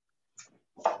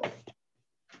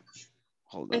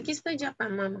 Aquí estoy ya para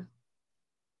mamá.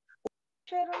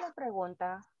 Quiero una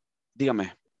pregunta.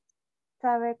 Dígame.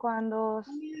 ¿Sabe cuándo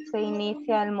se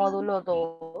inicia el módulo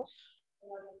 2?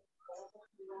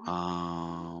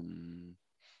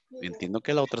 Entiendo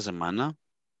que la otra semana.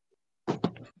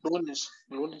 Lunes.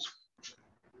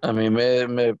 A mí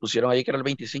me pusieron ahí que era el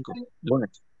 25,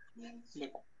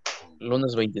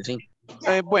 lunes 25.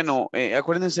 Bueno,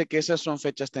 acuérdense que esas son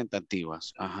fechas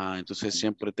tentativas. Ajá, entonces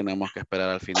siempre tenemos que esperar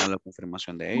al final la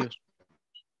confirmación de ellos,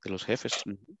 de los jefes.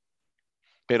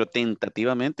 Pero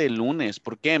tentativamente el lunes.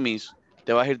 ¿Por qué, Miss?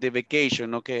 ¿Te vas a ir de vacation,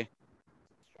 no qué?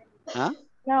 ¿Ah?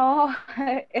 No,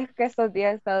 es que estos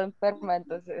días he estado enferma,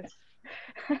 entonces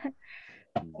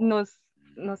nos,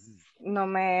 nos, no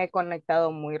me he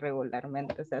conectado muy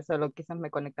regularmente, o sea, solo quizás me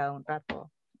he conectado un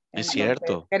rato. Es Entonces,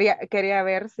 cierto. quería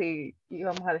ver si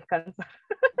íbamos a descansar.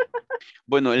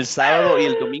 Bueno, el sábado y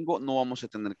el domingo no vamos a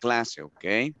tener clase, ¿ok?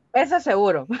 Eso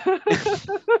seguro.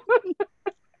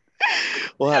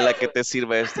 Ojalá que te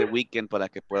sirva este weekend para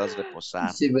que puedas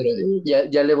reposar. Sí, pero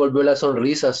ya le volvió la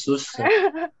sonrisa a Sus.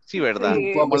 Sí, ¿verdad?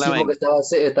 Sí. ¿Cómo la Sí, ven? porque estaba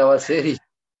serio.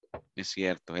 Es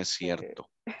cierto, es cierto.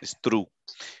 It's true.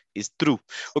 It's true.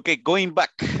 Okay, going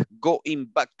back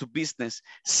to business.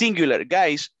 Singular,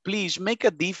 guys, please make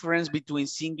a difference between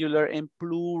singular and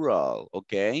plural,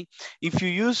 okay? If you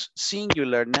use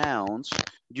singular nouns,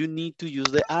 you need to use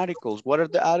the articles. What are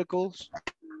the articles?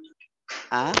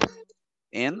 A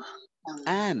and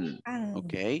an,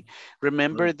 okay?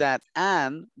 Remember that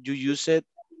an, you use it,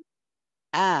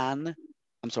 an,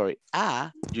 I'm sorry,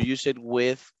 a, you use it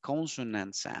with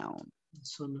consonant sound.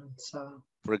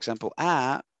 For example,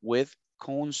 a with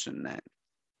consonant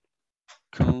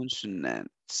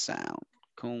sound,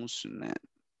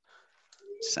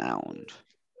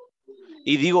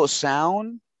 Y digo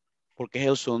sound porque es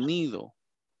el sonido,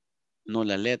 no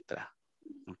la letra,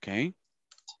 okay?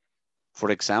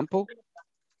 For example,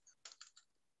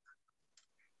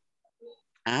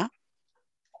 a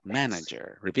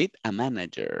manager. Repeat, a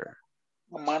manager.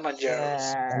 Manager.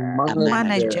 A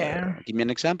manager. Give me an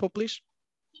example, please.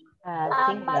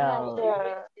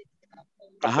 Single.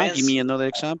 Give me another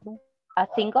example. A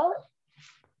single?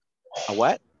 A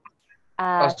what?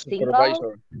 A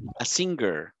supervisor. A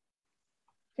singer.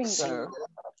 Single.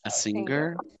 A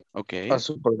singer. Okay. A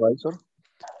supervisor.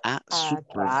 A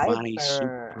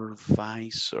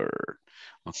supervisor.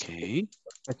 Okay.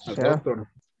 A doctor.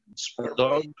 A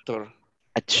doctor.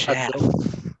 A chef.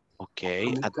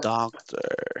 Okay. A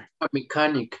doctor. A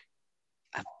mechanic.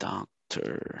 A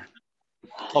doctor.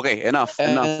 Okay, enough.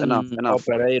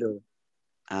 Operator.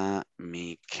 A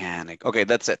mechanic. Okay,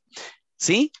 that's it.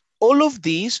 See, all of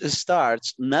these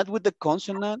starts not with the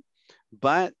consonant,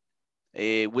 but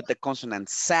with the consonant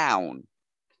sound.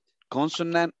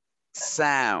 Consonant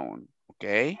sound,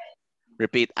 okay?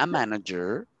 Repeat, a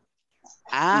manager,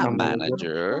 a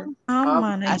manager,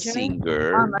 a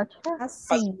singer.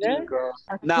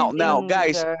 Now,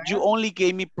 guys, you only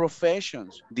gave me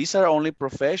professions. These are only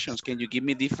professions. Can you give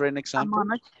me different examples?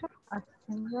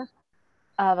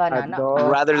 A banana.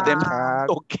 Rather than,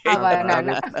 okay. A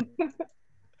banana.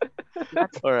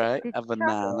 All right, a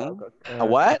banana. A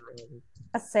what?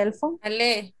 A cell phone.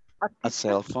 A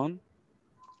cell phone.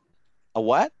 A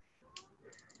what?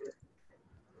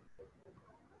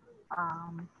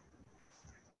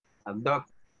 A dog.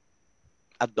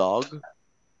 A dog.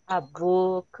 A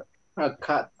book. A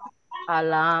cat. A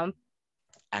lamp.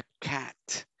 A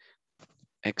cat.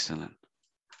 Excellent.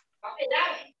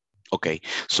 Okay,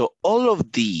 so all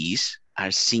of these are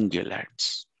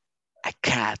singulars. A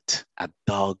cat, a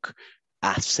dog,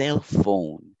 a cell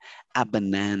phone, a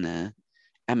banana,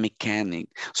 a mechanic.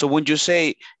 So when you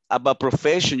say about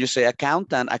profession, you say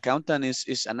accountant. Accountant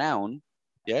is a noun,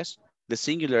 yes? The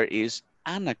singular is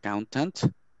an accountant.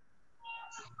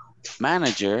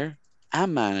 Manager, a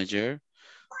manager.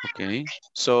 Okay,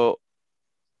 so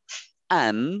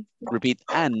an, repeat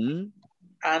an.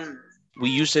 We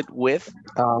use it with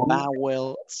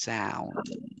vowel sound.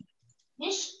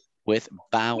 With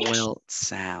vowel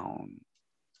sound.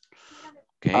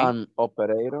 Okay. An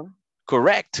operator.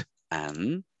 Correct.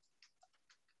 An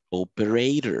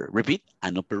operator. Repeat,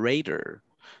 an operator.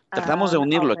 Tratamos de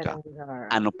unirlo acá.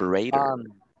 An operator.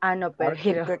 An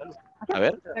operator. A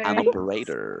ver, an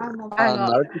operator. An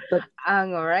architect.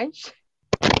 An orange.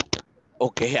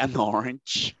 Okay, an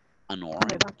orange. An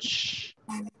orange.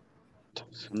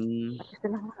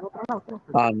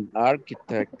 An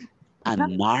architect.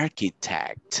 An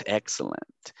architect.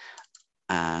 Excellent.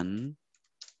 An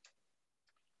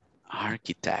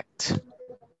architect.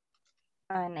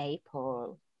 An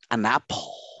apple. An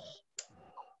apple.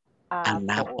 An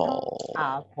apple.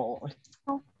 Apple.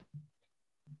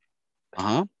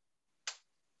 Uh-huh.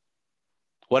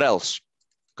 What else?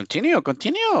 Continue. An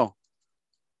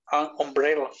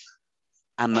umbrella.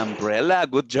 An umbrella.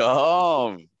 Good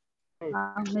job.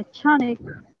 A mechanic.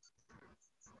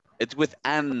 It's with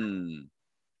an.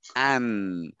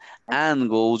 An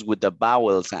goes with the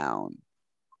vowel sound.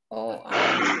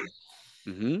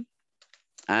 Mm-hmm.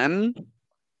 An.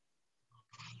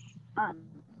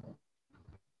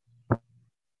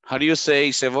 How do you say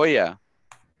cebolla?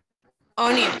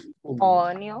 Onion.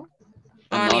 Onion.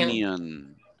 An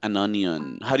onion. An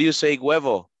onion. How do you say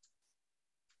huevo?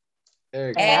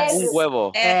 Egg. Un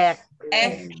huevo. Egg.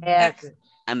 An egg.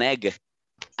 An egg.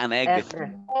 An egg.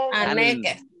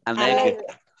 An egg.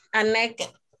 An egg.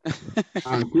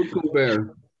 And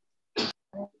cucumber.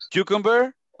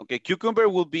 Cucumber. Okay, cucumber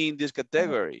will be in this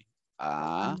category.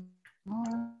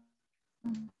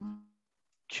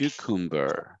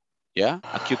 Cucumber. Yeah,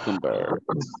 a cucumber.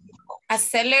 A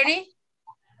celery.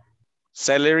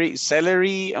 Celery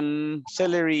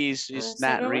is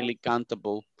not really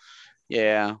countable.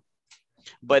 Yeah.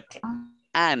 But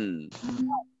an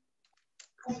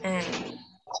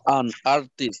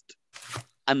artist.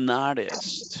 An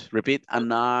artist. Repeat,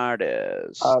 an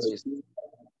artist. Artist.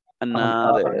 An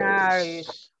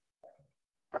artist.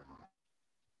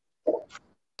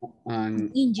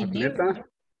 An engineer. atleta.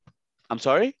 I'm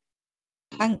sorry?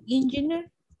 An engineer.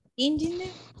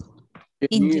 Engineer.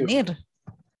 Engineer.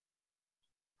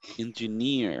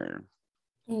 Engineer.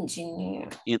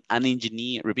 An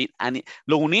engineer. Repeat.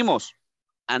 Lo unimos.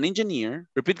 An engineer.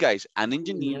 Repeat, guys. An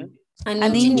engineer. An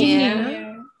engineer.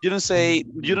 You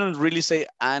don't really say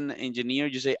an engineer.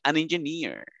 You say an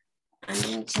engineer. An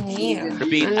engineer.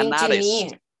 Repeat. An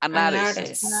artist. An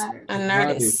artist. An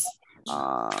artist.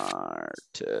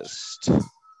 Artist.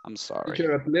 I'm sorry.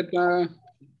 Teacher, atleta.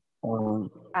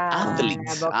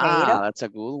 Athlete. That's a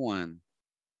good one.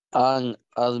 An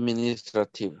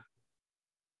administrative.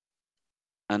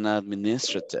 An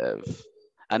administrative.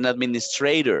 An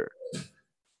administrator.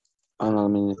 An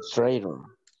administrator.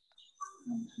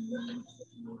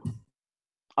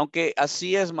 Aunque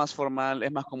así es más formal,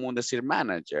 es más común decir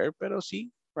manager, pero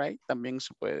sí, right, también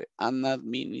se puede. An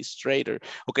administrator.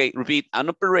 Okay, repeat. An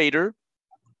operator.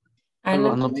 An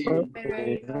orange.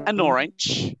 An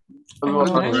orange.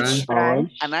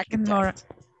 An architect.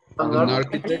 An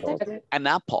architect. An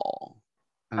apple.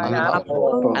 An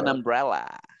apple. An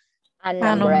umbrella. An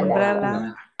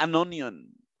umbrella. An onion.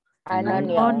 An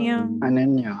onion. An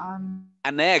onion.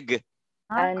 An egg.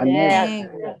 An egg.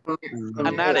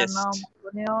 An artist.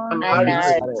 An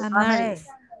artist.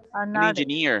 An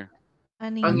engineer.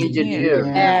 An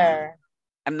engineer.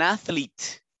 An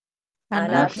athlete.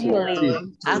 An athlete.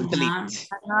 Athlete.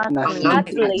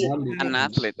 An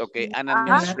athlete. Okay. An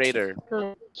administrator.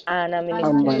 An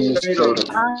administrator.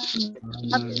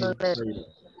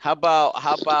 How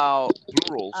about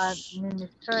plurals?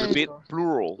 Repeat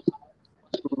plural.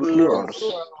 Plural.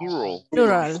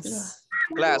 Plurals.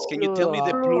 Class, can you tell me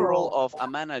the plural of a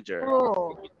manager?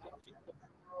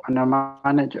 And a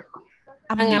manager.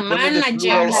 A manager. A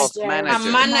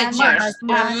manager. A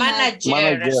manager.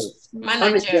 Managers.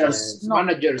 Managers.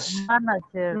 Managers.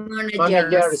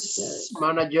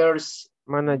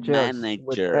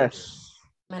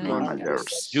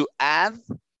 Managers. You add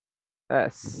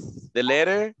S. the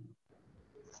letter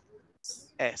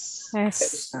S.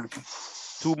 Yes.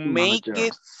 To make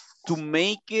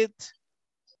it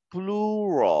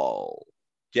plural.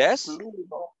 Yes?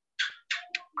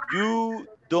 You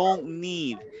don't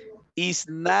need. It's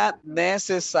not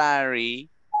necessary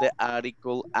the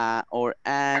article a or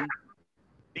an,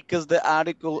 because the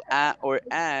article a or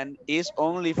an is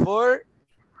only for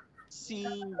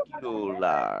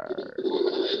singular.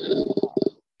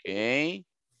 Okay?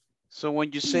 So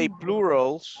when you say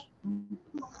plurals,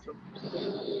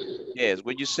 yes,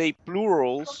 when you say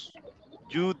plurals,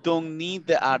 you don't need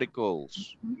the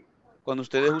articles. Cuando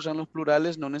ustedes usan los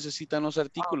plurales, no necesitan los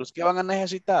artículos. ¿Qué van a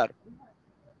necesitar?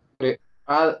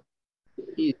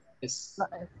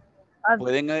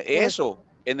 Pueden eso.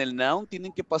 En el noun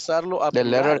tienen que pasarlo a The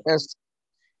plural. letter S.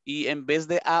 Y en vez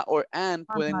de a or an,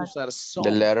 pueden usar some.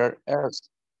 The letter S.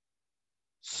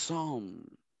 Some.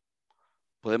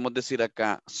 Podemos decir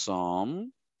acá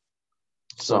some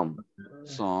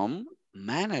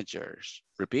managers.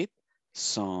 Repeat.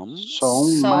 Some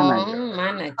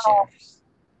managers.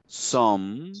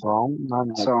 Some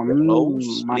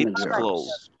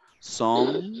managers.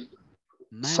 Some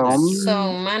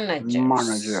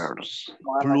managers.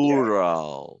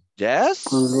 Plural. Yes?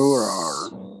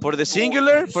 Plural. For the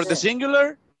singular?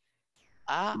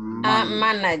 A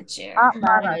manager.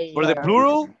 For the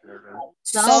plural?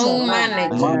 Some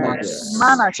managers.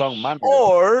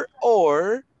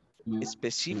 Or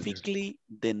specifically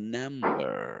the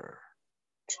number.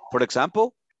 For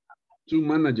example? 2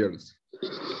 managers.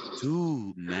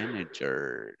 2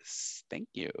 managers. Thank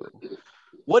you.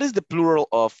 What is the plural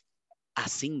of a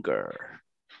singer?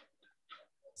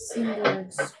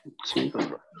 Singers.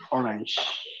 Orange.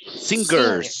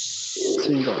 Singers.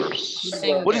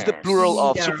 What is the plural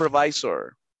of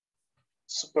supervisor?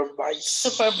 Supervisors.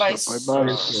 Supervisors.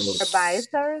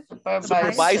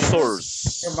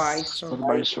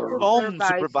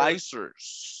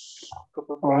 Supervisors.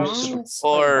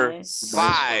 Or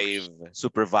 5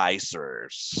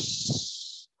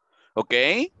 supervisors.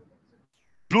 Okay?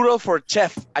 Plural for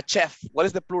chef. A chef. What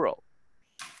is the plural?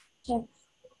 Chef.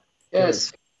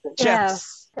 Yes.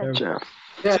 Chefs. Chef.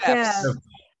 Chefs.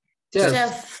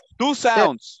 Chef. Two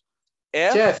sounds.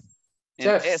 F Chef. and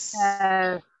Chef. S.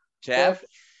 Chef. Chef.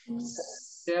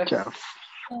 Chef.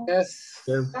 Yes.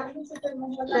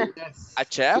 A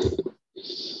chef.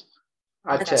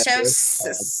 A chef.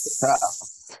 Chefs.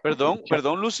 Perdón,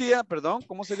 Lucía, perdón.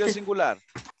 ¿Cómo sería el singular?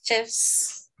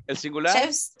 Chefs. ¿El singular?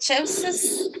 Chefs.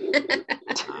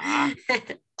 Ah,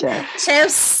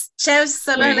 Chefs. Chefs.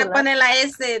 Solo le pone la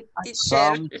S, teacher.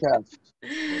 Some chefs.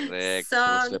 correcto.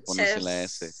 Some Se le pone así la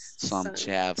S. chefs. Some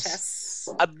chefs. Chefs.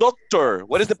 A doctor.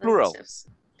 What is the plural? Doctors.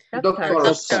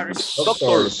 Doctors.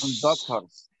 Doctors. Some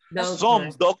doctors.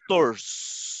 Some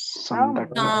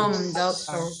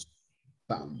Doctors.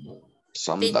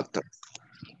 Some Te- doctors.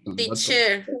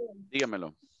 Teacher.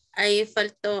 Dígamelo. Ahí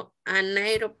faltó an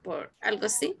airport. Algo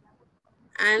así.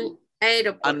 An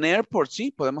airport. An airport,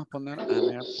 sí, podemos poner an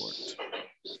airport.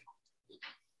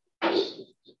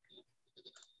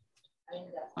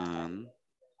 An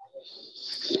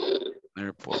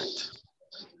airport.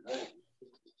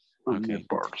 Okay.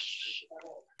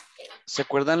 ¿Se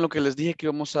acuerdan lo que les dije que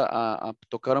íbamos a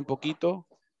tocar un poquito?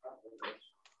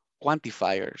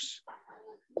 Quantifiers.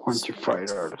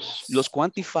 Quantifiers. Los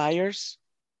quantifiers.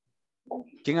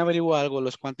 ¿Quién averigua algo de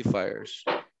los quantifiers?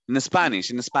 En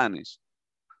Spanish.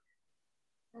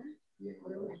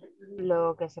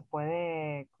 Lo que se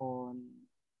puede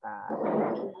contar.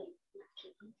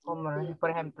 Como por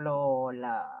ejemplo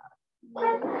la...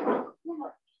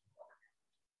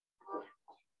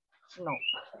 No.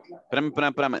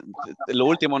 Espérame. Lo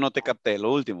último no te capté,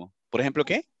 lo último. ¿Por ejemplo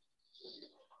qué?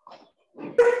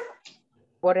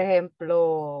 Por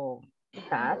ejemplo,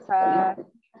 taza,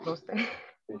 no sé.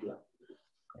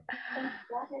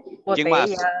 ¿Quién más?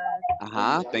 Botellas.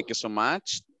 Ajá, thank you so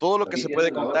much. Todo lo que se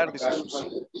puede contar, dice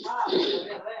Susi.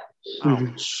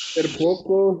 Ser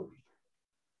poco.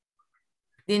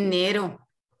 Dinero.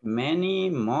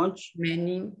 Many, much.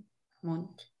 Many.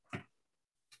 Much.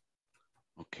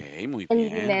 Ok, muy El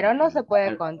bien. dinero no se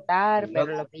puede contar, pero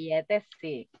los billetes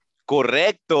sí.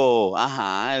 Correcto.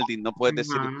 Ajá, no puedes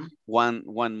decir one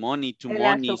money, two El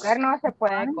monies. azúcar no se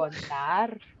puede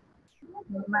contar.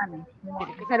 Tiene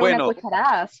que ser Bueno. una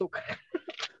cucharada de azúcar.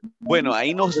 Bueno,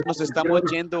 ahí nos estamos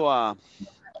yendo a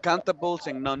countables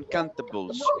and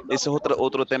non-countables. Ese es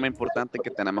otro tema importante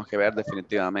que tenemos que ver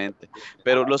definitivamente.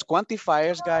 Pero los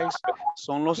quantifiers, guys,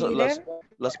 son las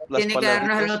Tiene que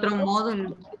darnos el palabritas. otro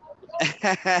módulo.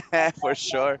 For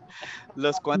sure.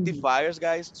 Los quantifiers,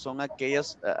 guys, son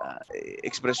aquellas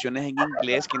expresiones en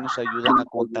inglés que nos ayudan a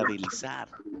contabilizar.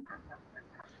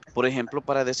 Por ejemplo,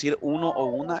 para decir uno o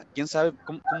una, ¿quién sabe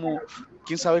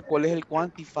quién sabe cuál es el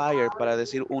quantifier para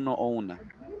decir uno o una?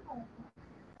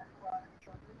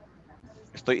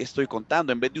 Estoy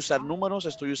contando. En vez de usar números,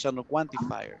 estoy usando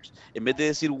quantifiers. En vez de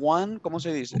decir one, ¿cómo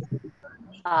se dice?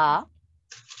 A.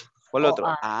 ¿Cuál otro?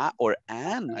 An. A or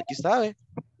an. Aquí está, ¿ve?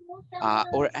 A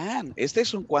or an. Este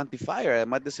es un quantifier,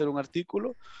 además de ser un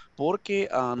artículo, porque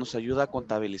nos ayuda a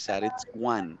contabilizar. It's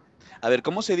one. A ver,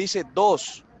 ¿cómo se dice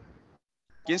dos?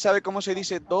 ¿Quién sabe cómo se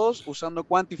dice dos usando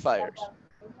quantifiers?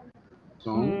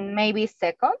 Maybe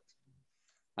second.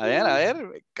 A ver,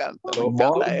 me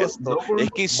encanta esto.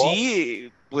 Es que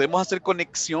sí, podemos hacer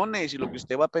conexiones y lo que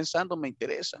usted va pensando me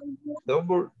interesa.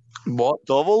 Double,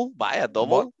 vaya,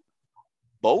 double.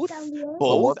 Both,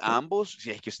 ambos.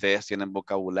 Si es que ustedes tienen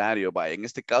vocabulario, vaya. En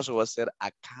este caso va a ser a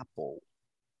couple.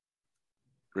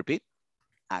 Repeat.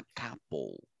 A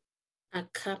couple. A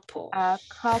couple. A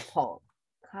couple.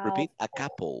 Repeat. A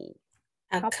couple.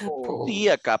 A couple. Sí,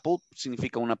 a couple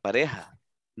significa una pareja.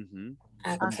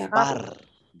 A couple. Par,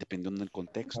 dependiendo del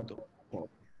contexto.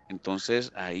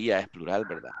 Entonces, ahí ya es plural,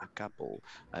 ¿verdad? A couple.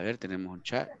 A ver, tenemos un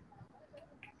chat.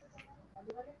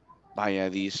 Vaya,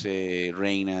 dice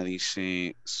Reina,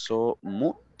 dice so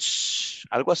much.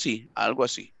 Algo así.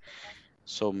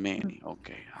 So many. Ok,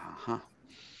 ajá.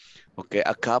 Ok,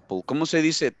 a couple. ¿Cómo se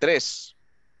dice tres?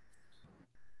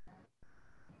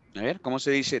 A ver, ¿cómo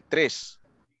se dice tres?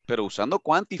 Pero usando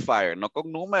quantifier, no con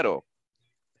número.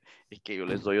 Es que yo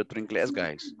les doy otro inglés,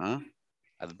 guys.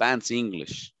 Advanced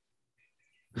English.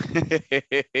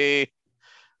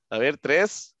 A ver,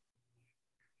 tres.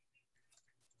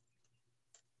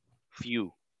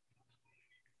 Few.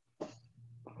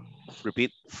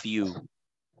 Repeat, few.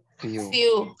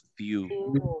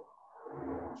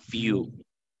 Few.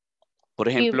 Por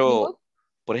ejemplo,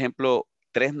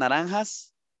 tres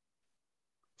naranjas.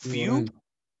 Few.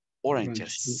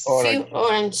 Oranges. Few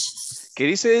oranges. ¿Qué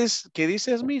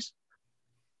dices, Miss?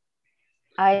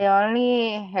 I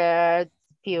only heard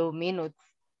few minutes.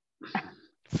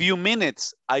 Few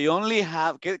minutes. I only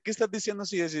have, ¿qué estás diciendo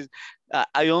si decís?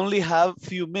 I only have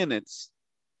few minutes.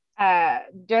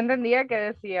 Yo entendía que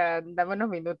decía, dame unos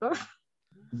minutos.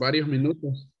 Varios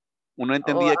minutos. Uno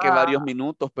entendía que varios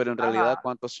minutos, pero en realidad,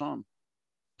 ¿cuántos son?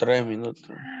 3 minutos.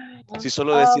 Si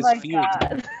solo decís my few.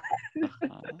 God.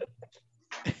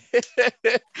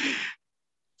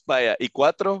 Vaya, ¿y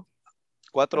 4?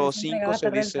 4 o Siempre 5 va a se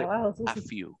perder el dice trabajo, a Susi.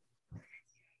 few.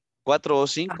 4 o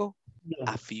 5,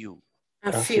 a few.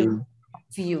 A few.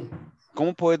 Few.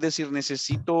 ¿Cómo puedes decir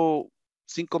necesito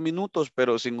 5 minutos,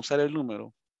 pero sin usar el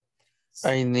número?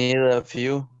 I need a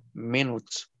few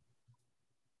minutes.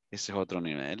 Ese es otro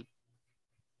nivel.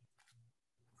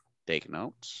 Take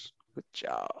notes. Good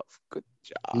job. Good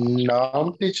job.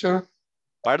 No, teacher.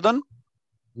 Pardon?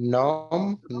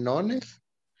 No, none.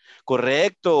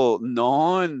 Correcto.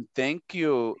 None. Thank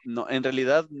you. No, en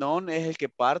realidad, none es el que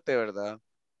parte, ¿verdad?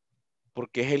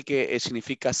 Porque es el que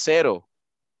significa cero.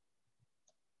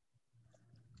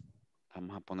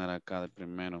 Vamos a poner acá de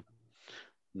primero.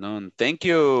 None. Thank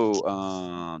you,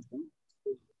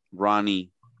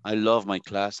 Ronnie. I love my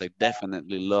class. I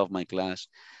definitely love my class.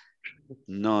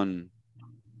 None.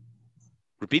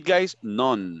 Repeat, guys.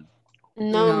 None.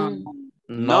 None.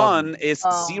 None is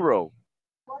zero.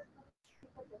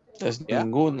 Es Yeah?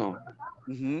 ninguno.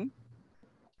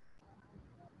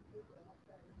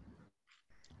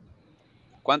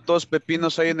 ¿Cuántos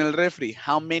pepinos hay en el refri?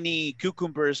 How many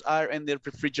cucumbers are in the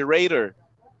refrigerator?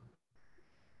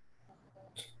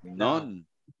 None.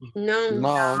 None.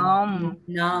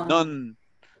 None.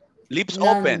 Lips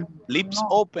open. Lips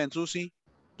open, Susie.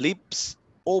 Lips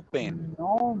open.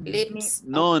 Lips.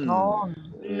 None.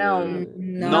 None.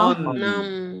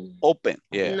 Open.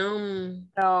 Yeah. None.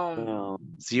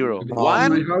 Zero. It is in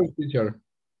One. my house, teacher.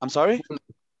 I'm sorry?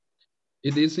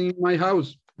 It is in my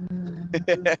house.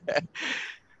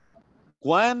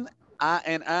 One,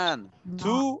 and an.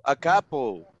 Two, a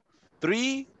couple.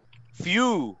 Three,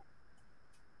 few.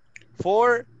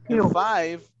 4 and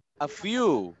 5, a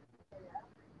few.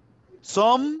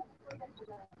 Some,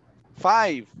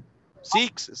 5,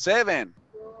 6, 7.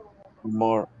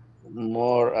 More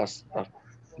as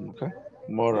okay.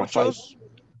 More as 5. Muchos.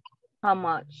 How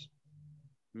much?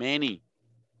 Many.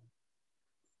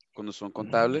 Cuando son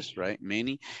contables, right?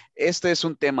 Many. Este es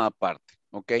un tema aparte,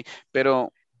 ¿ok?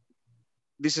 Pero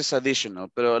this is additional,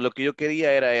 pero lo que yo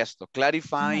quería era esto,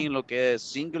 clarifying lo que es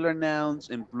singular nouns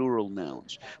and plural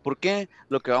nouns. ¿Por qué?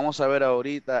 Lo que vamos a ver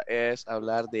ahorita es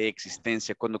hablar de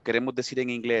existencia. Cuando queremos decir en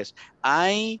inglés,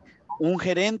 hay un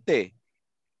gerente.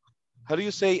 How do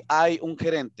you say hay un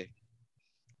gerente?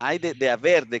 Hay de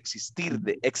haber, de existir,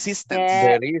 de existence.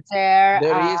 There is a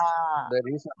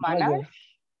manager.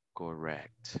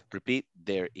 Correct. Repeat,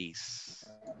 there is.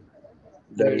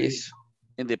 There is.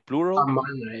 In the plural?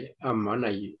 A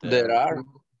manager. There are.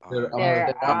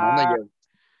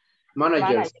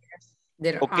 Managers.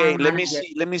 Okay, let me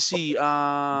see.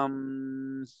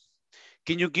 Can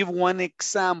you give one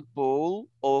example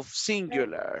of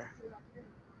singular?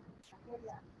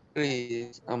 There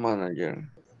is a manager.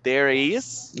 There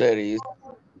is? There is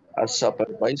a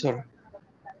supervisor.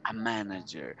 A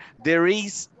manager. There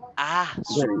is a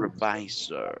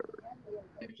supervisor.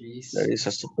 There is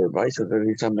a supervisor. There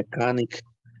is a mechanic.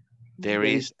 There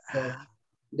is a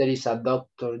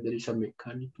doctor. There is a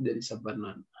mechanic. There is a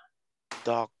banana.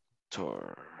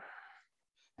 Doctor.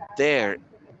 There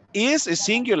is a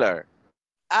singular.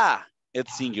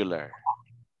 It's singular.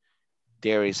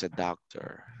 There is a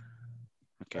doctor.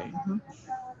 Okay.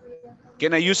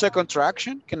 Can I use a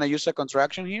contraction? Can I use a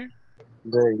contraction here?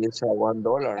 There is a $1.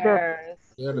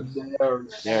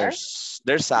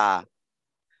 There's a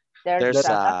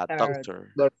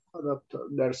doctor.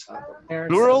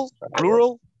 Plural?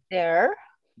 Plural? There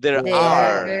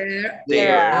are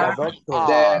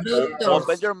doctors.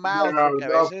 Open your mouth, porque a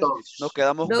veces nos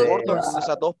quedamos cortos con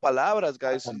esas dos palabras,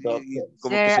 guys. Y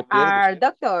como que se pierde.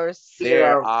 Doctors.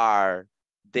 There are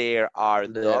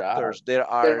doctors. There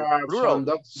are plural.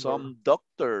 Some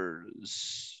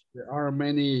doctors. There are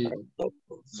many.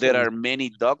 There are many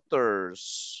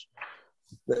doctors.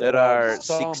 There are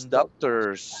 6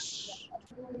 doctors.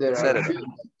 There are a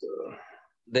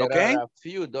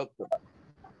few doctors.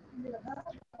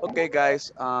 Okay,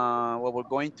 guys. What we're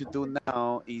going to do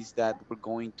now is that we're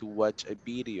going to watch a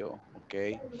video.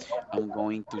 Okay, I'm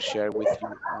going to share with you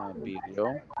a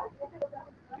video,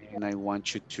 and I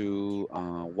want you to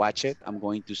watch it. I'm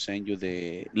going to send you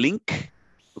the link.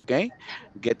 Okay,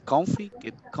 get comfy,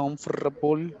 get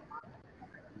comfortable,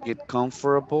 get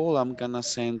comfortable. I'm gonna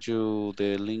send you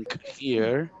the link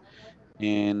here,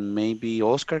 and maybe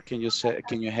Oscar, can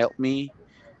you help me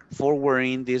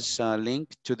forwarding this link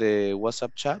to the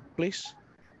WhatsApp chat, please?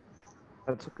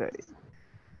 That's okay.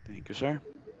 Thank you, sir.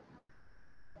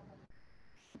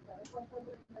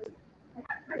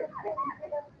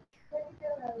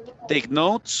 Take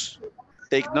notes.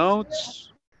 Take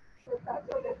notes.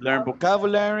 Learn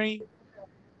vocabulary.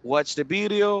 Watch the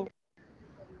video.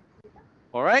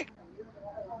 All right.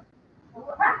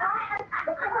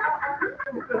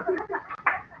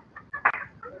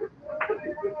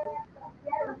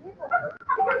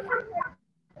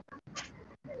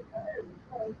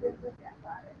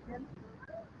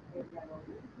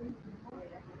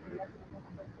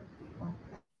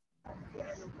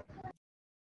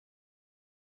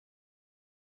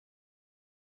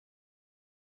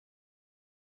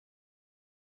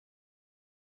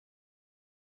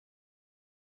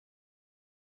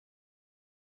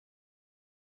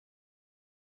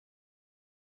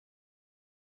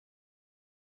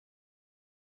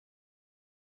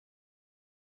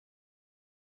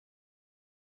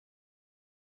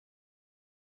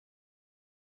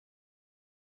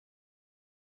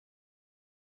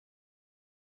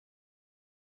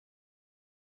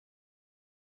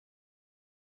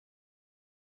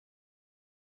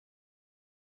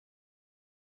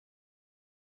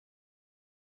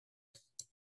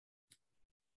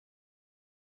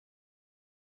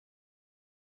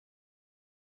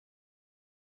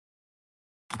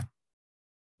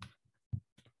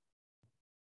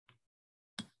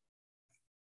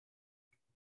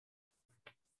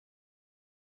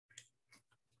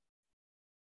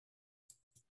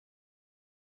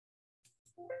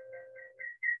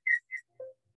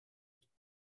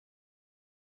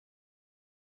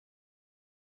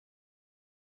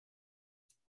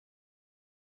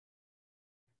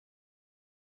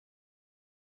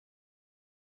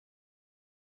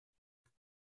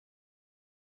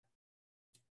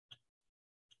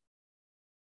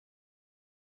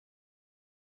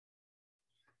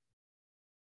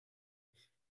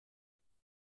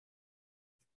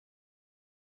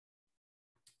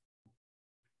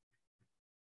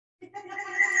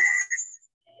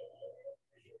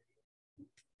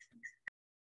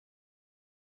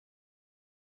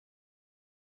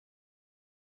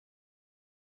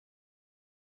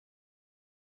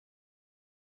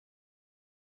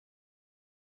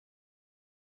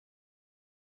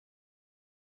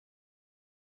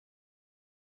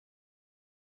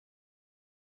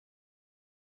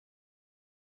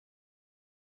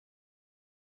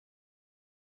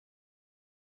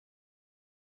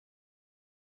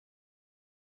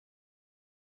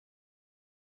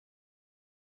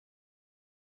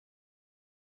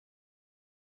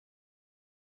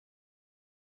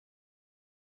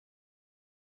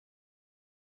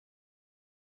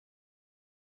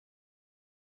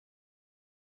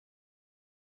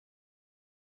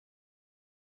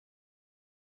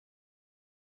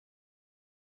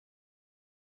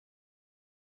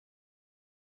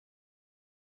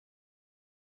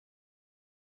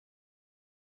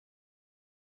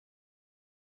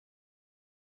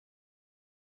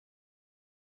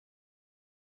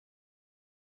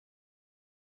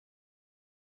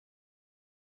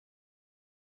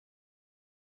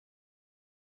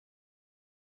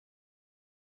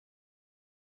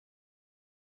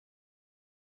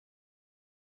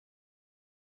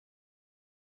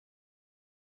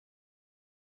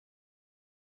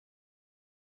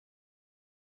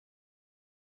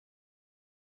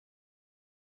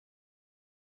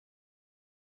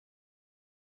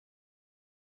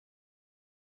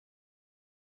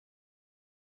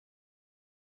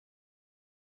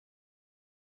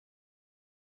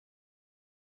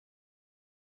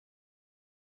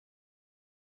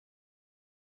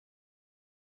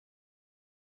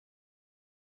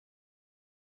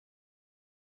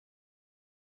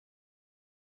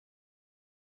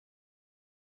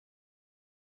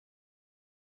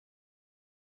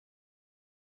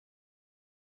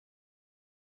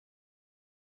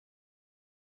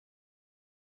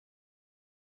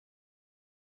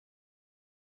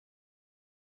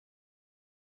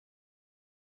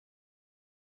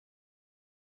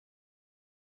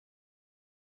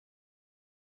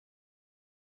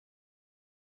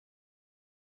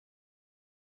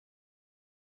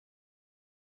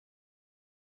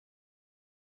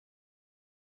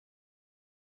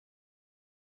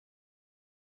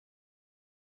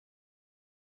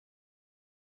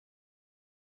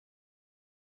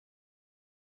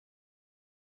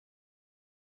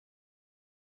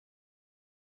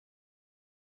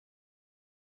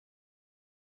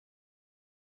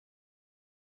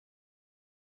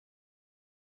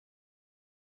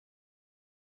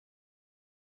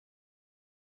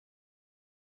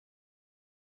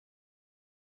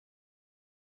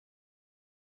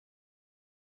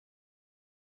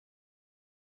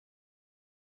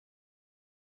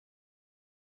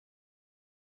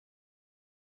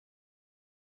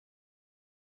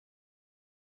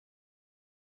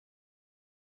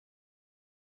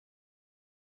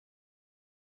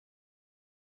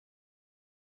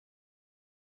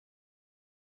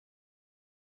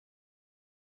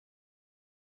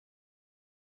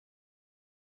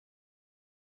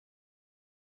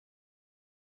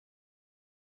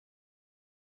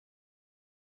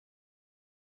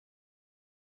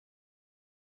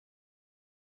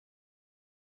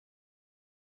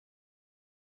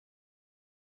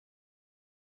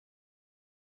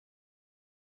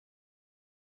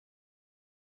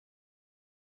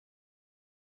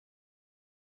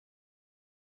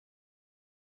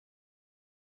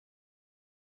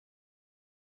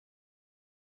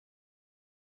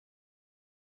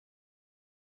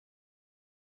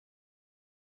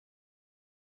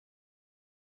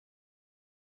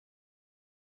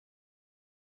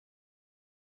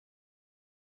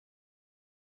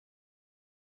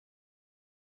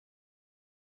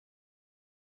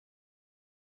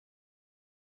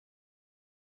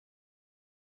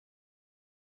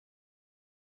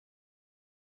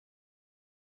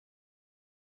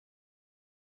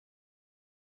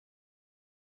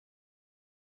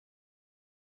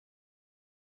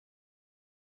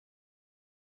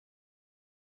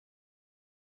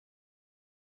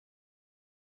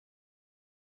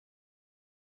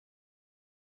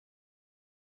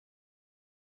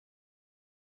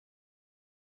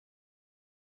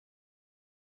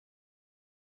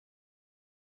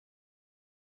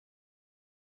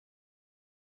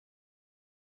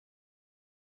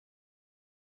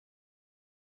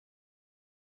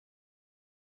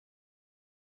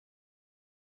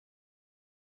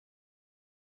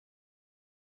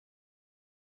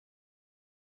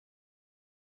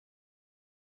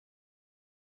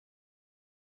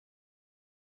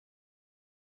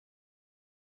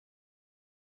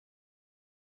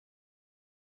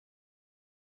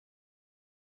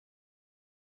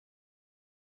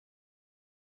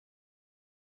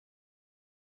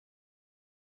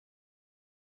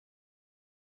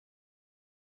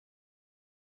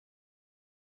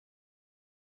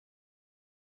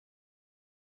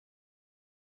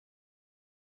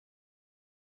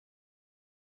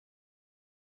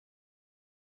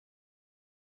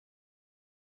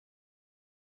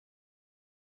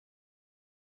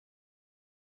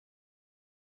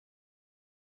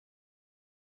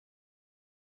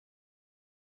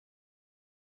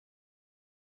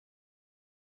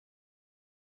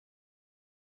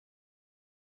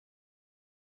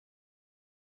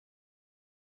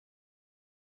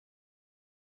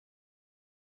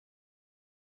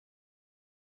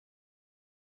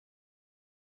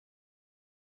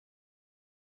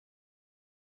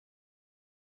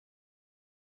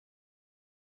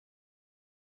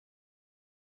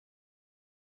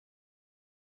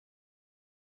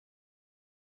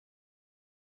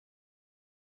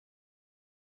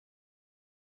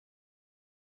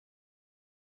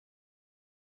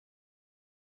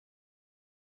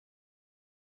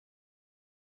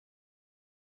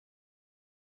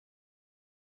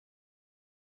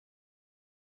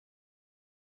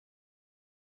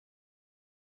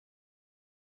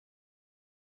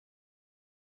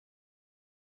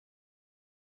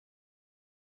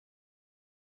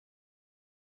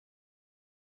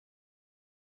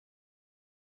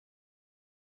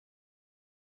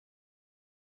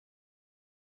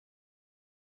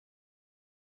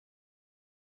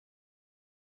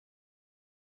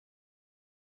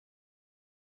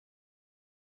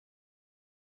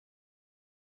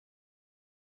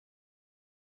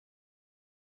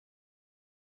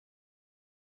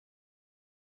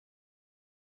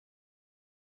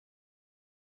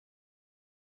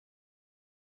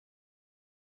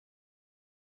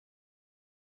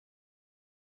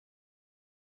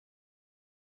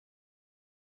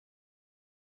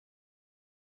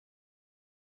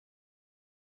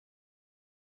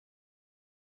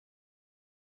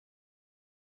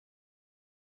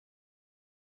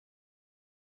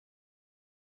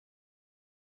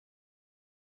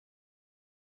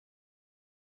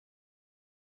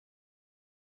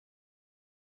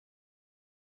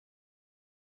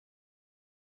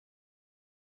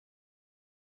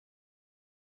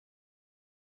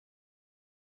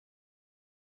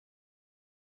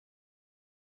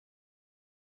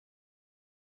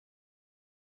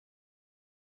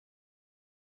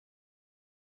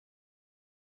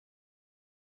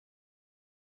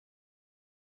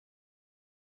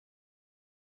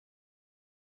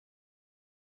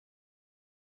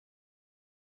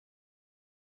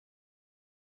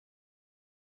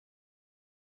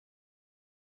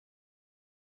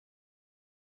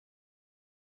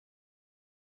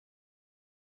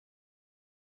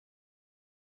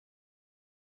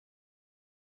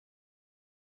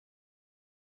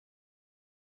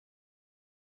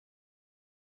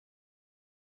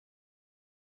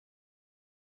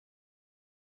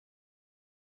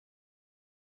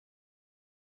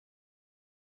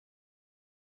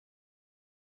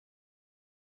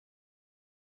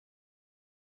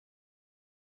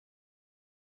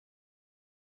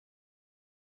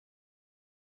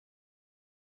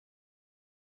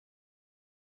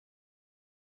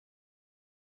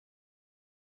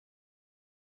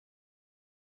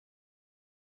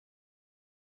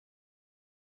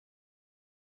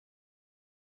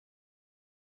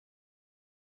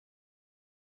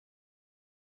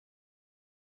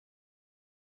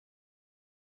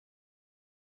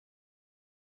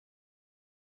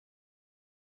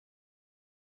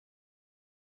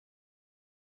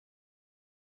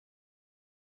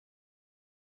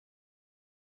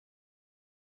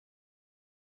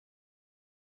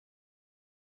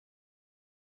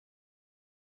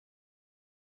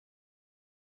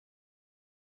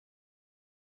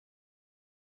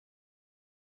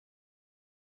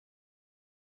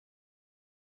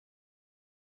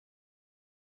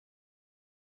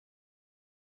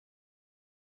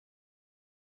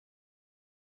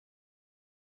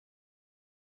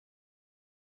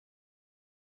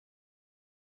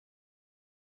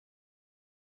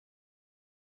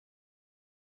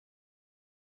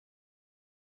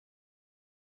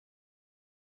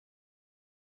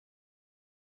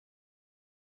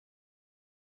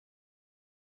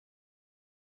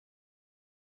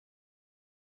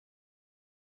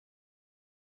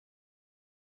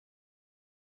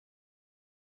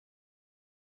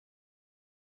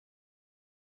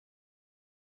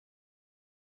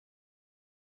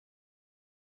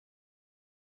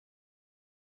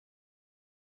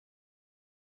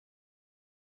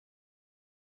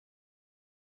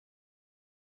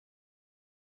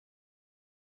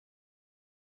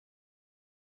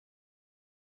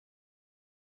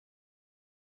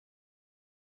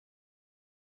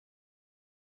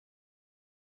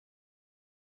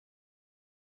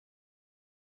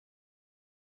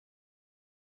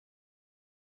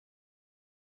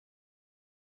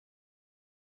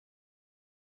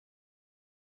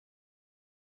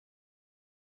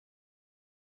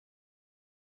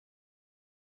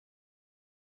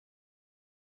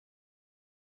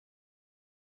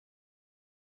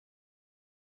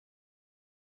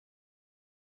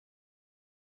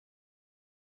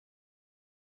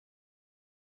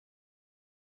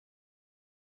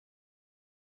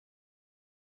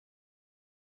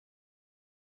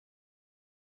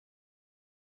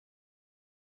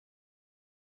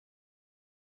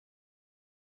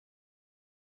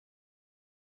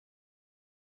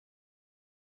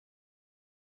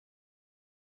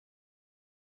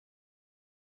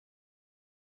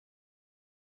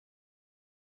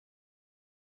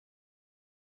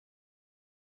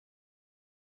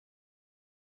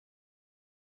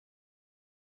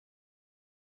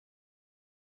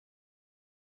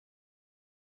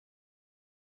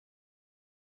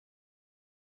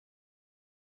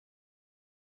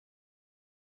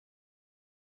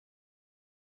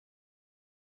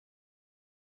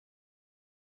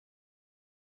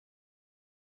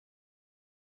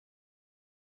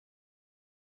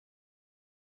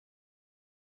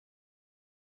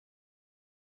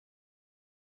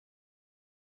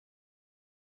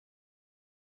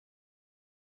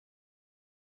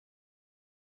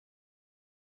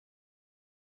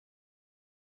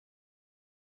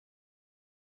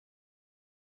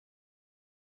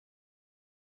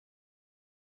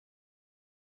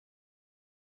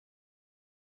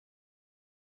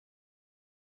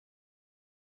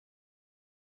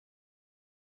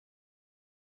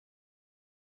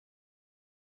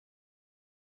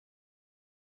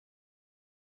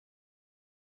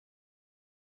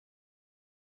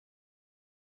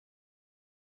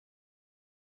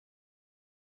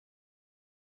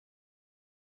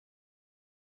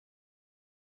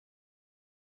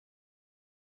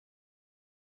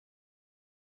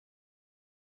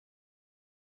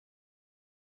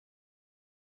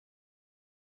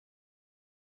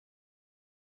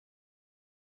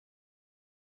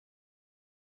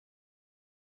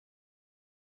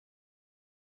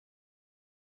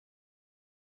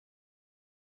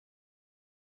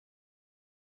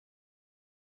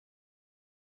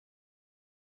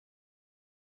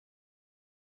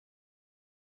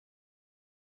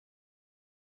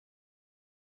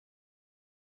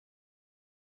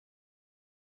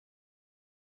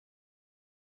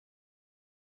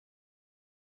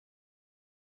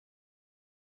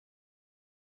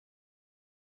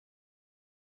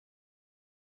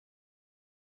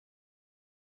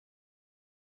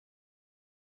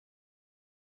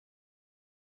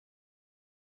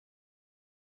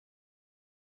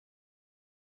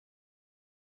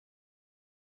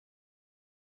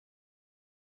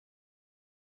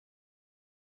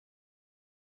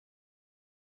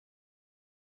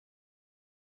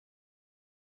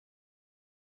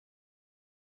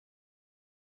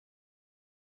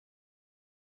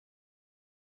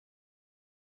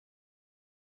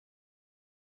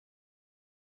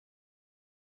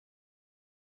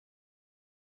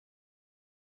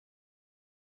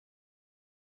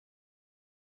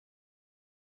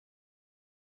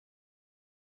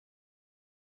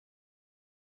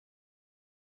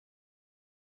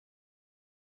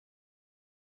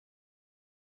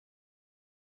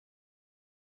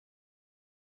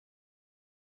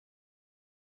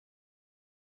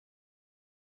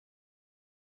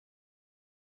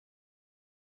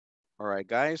 All right,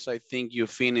 guys, I think you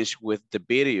finished with the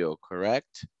video,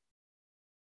 correct?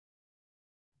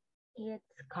 It's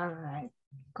correct.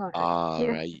 Correct. All Yes.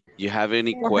 right. You have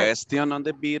any Yes. question on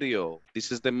the video?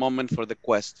 This is the moment for the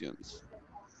questions.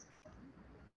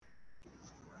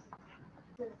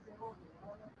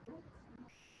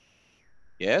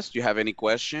 Yes, you have any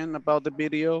question about the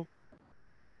video?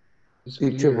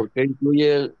 Teacher, ¿por qué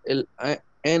incluye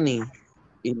any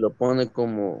y lo pone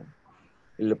como,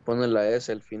 y le pone la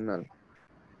S al final?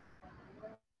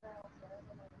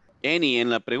 Any en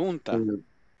la pregunta.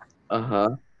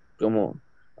 Ajá, como,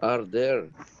 are there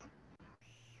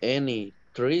any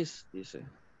trees? Dice.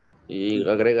 Y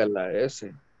agrega la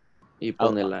S y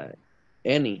pone la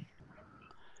any.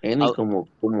 Any como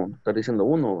está diciendo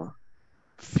uno, ¿va?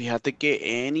 Fíjate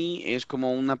que any es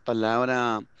como una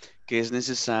palabra que es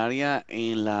necesaria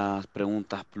en las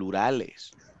preguntas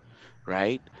plurales,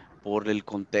 right? Por el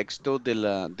contexto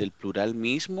del plural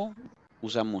mismo,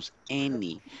 usamos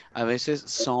any. A veces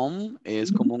some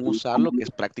es común usarlo, que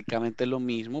es prácticamente lo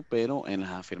mismo, pero en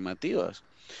las afirmativas.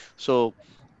 So,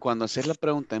 cuando haces la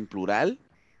pregunta en plural,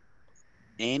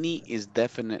 any is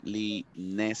definitely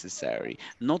necessary.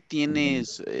 No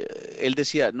tienes, él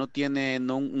decía, no tiene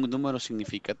un número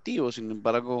significativo, sin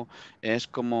embargo, es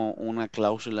como una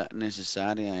cláusula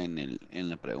necesaria en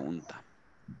la pregunta.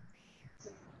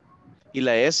 ¿Y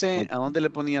la S? ¿A dónde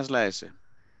le ponías la S?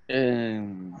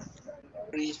 En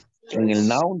el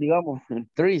noun, digamos, en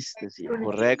trees, decía.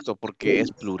 Correcto, porque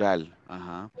es plural.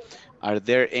 Ajá. Are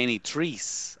there any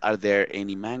trees? Are there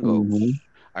any mangoes?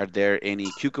 Are there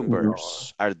any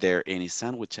cucumbers? Are there any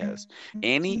sandwiches?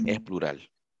 Any es plural.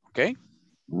 ¿Ok?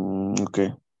 Ok.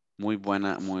 Muy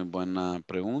buena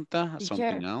pregunta.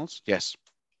 Something else? Yes.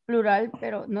 Plural,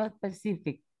 pero no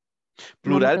específico.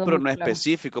 Plural, pero no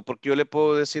específico, porque yo le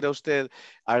puedo decir a usted,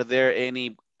 are there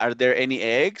any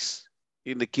eggs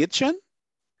in the kitchen?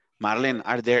 Marlene,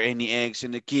 are there any eggs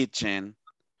in the kitchen?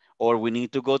 Or we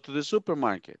need to go to the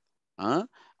supermarket. ¿Ah?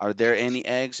 Are there any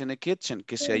eggs in the kitchen?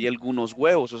 Que si hay algunos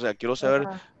huevos, o sea, quiero saber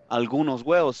algunos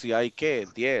huevos, si hay ¿qué?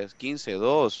 10, 15,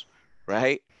 2,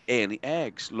 right? Any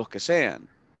eggs, los que sean.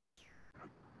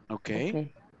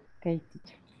 Okay. Okay,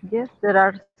 teacher. Yes, there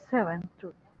are 7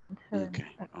 too. Okay.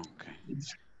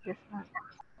 Yes,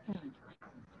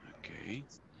 Okay.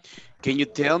 Can you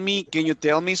tell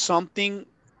me something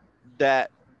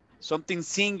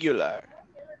singular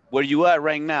where you are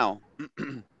right now?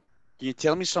 Can you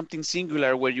tell me something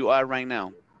singular where you are right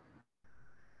now?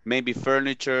 Maybe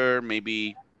furniture,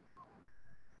 maybe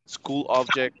school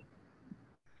object.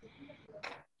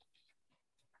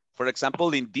 For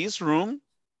example, in this room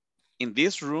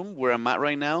where I'm at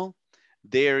right now,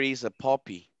 there is a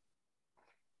puppy.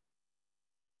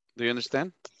 Do you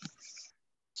understand?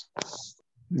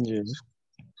 Yes.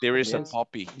 There is a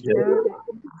puppy. Yes.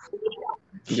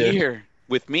 Here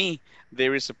with me,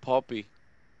 there is a puppy.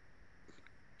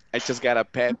 I just got a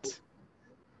pet.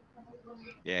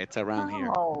 Yeah, it's around here.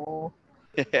 Oh.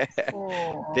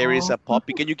 There is a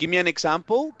puppy. Can you give me an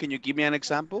example?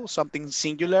 Something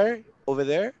singular over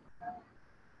there?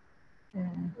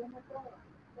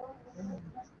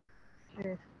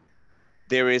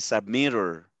 There is a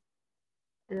mirror.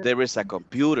 There is a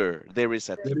computer. There is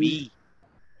a TV.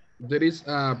 There is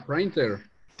a printer.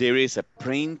 There is a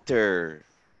printer.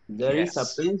 There is a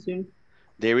pencil.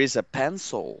 There is a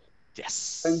pencil.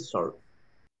 Yes. Pencil.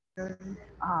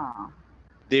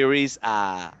 There is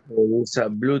a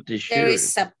blue t-shirt. There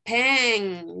is a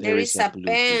pen. There is a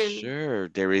pen.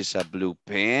 There is a blue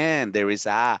pen. There is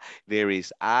a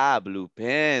blue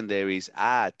pen. There is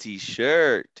a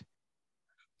t-shirt.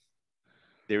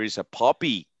 There is a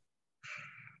puppy.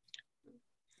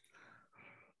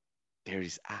 There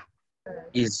is a.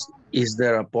 Is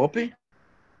there a puppy?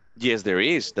 Yes, there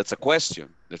is. That's a question.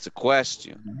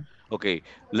 Okay,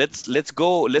 let's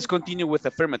go. Let's continue with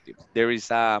affirmative. There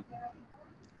is a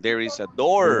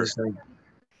door.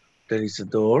 There is a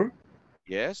door.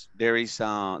 Yes, there is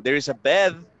a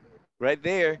bed right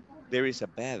there. There is a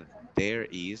bed. There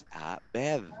is a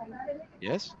bed.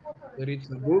 Yes. There is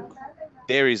a book.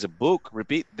 There is a book.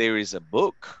 Repeat. There is a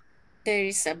book. There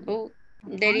is a book.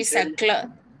 There is a cloth.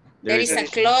 There is a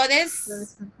clothes.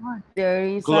 There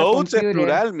is Clothes a es computer.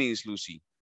 plural, Miss Lucy.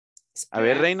 A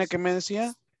ver, Reina, ¿qué me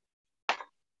decía?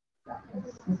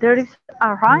 There is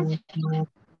a ranch.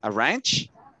 A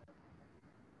ranch?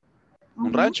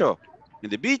 Un rancho. In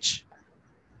the beach.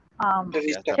 Ya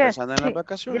está pensando en las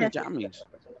vacaciones, ya, Miss.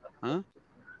 ¿Ah?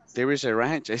 There is a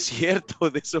ranch. Es cierto,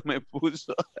 de eso me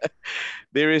puso.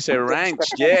 There is a ranch,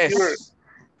 yes.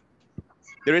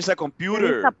 There is a computer.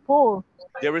 There is a pool.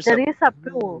 There is a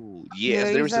pool.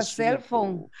 Yes, There is a cell swimming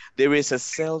phone. pool. There is a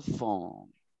cell phone.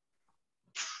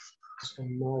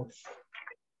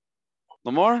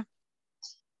 No more?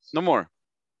 No more.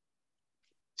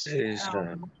 There is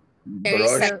a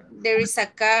There is a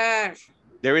car.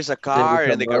 There is a There car is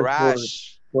a in the brush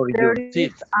garage. for your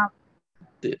teeth.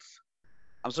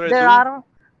 I'm sorry, There dude. are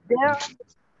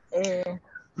there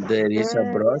There is a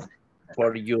brush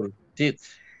for your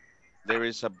teeth. There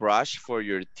is a brush for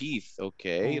your teeth.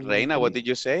 Okay. Reina, what did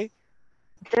you say?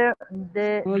 there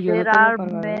No, yo no there tengo are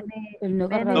cargador. Él no ha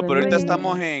many No, cargado pero ahorita el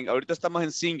trees. mío. estamos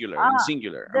en singular, Ah, en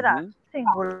singular. there are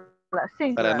Ujú. Para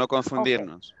singular. no Okay.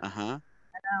 confundirnos. Ajá.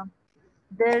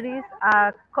 There is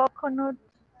a coconut.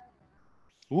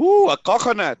 A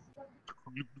coconut.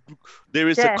 There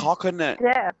is a Yes. coconut.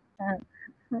 Yes.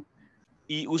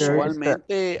 Y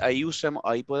usualmente ahí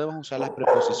podemos usar las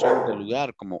preposiciones del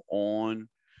lugar como on,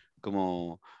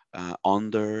 como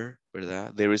under,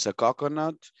 ¿verdad? There is a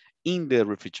coconut in the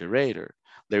refrigerator.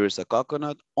 There is a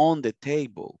coconut on the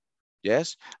table.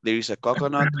 Yes, there is a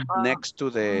coconut next to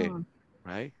the,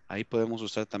 right? Ahí podemos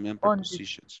usar también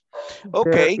prepositions.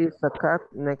 Okay. There is a cat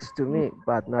next to me,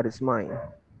 but not is mine.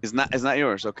 It's not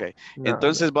yours, okay. No,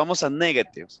 Entonces vamos a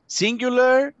negatives.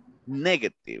 Singular,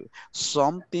 negative.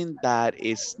 Something that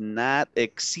is not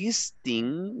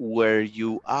existing where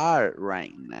you are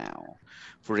right now.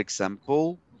 For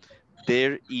example,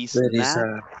 there is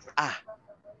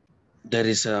There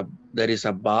is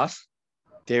a bus.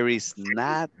 There is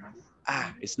not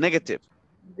it's negative.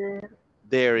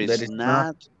 There is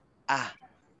not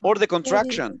or the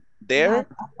contraction. There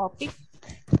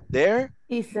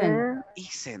Isn't.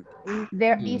 isn't.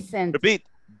 There isn't. Repeat.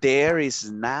 There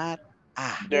is not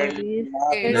There is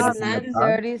not.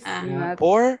 There is not.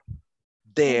 or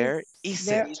there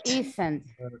isn't. There isn't.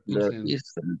 There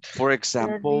isn't. For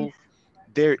example,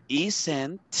 there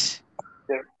isn't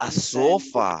a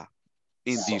sofa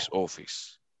in this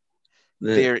office.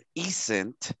 There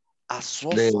isn't a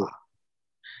sofa.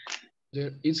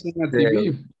 There isn't a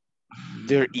TV.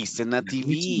 There isn't a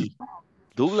TV.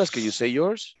 Douglas, can you say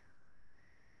yours?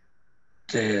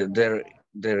 There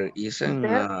isn't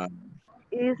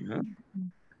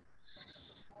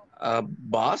a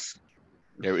bus.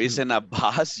 There isn't a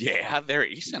bus. Yeah, there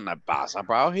isn't a bus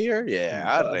about here.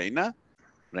 Yeah, Reina.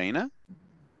 Reina.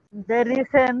 There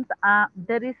isn't a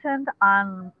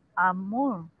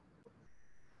moon.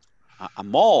 A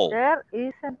mall. There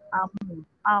isn't a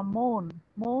moon.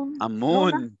 A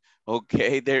moon.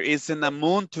 Okay, there isn't a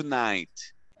moon tonight.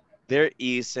 There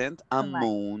isn't a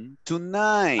moon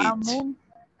tonight. A moon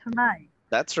tonight.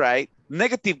 That's right.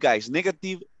 Negative, guys.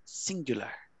 Negative, singular.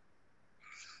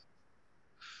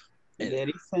 There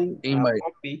isn't a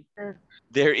puppy.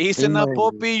 There isn't a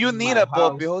puppy. You need a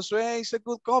puppy, house. Josue. It's a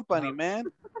good company, man.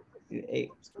 A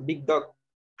big dog.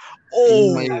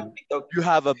 Oh, Big you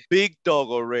have a big dog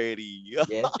already.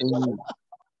 Yes.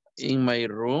 In my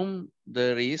room,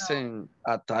 there isn't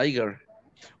a tiger.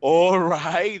 All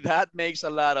right, that makes a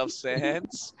lot of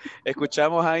sense.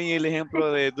 Escuchamos ahí el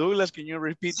ejemplo de Douglas. Can you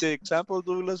repeat the example,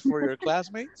 Douglas, for your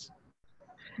classmates?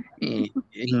 In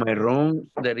my room,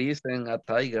 there isn't a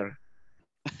tiger.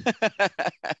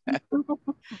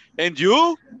 And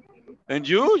you? And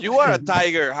you? You are a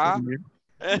tiger, huh?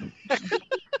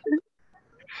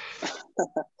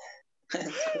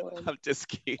 I'm just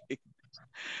kidding.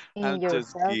 I'm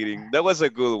just kidding. That was a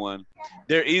good one.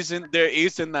 There isn't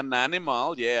an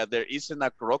animal. Yeah, there isn't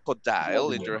a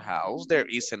crocodile in your house. There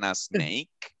isn't a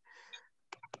snake.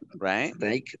 Right?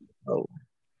 Snake. Oh.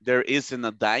 There isn't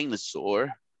a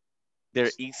dinosaur. There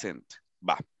isn't.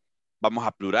 Vamos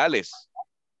a plurales.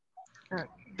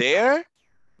 There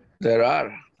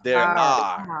are.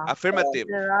 Affirmative.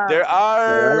 There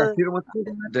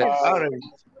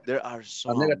are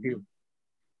some. Negative.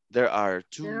 There are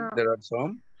two. There are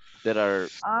some. There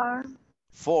are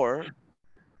four.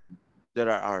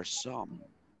 There are some.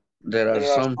 There are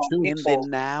some too. In the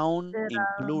noun in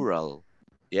plural.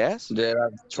 Yes? There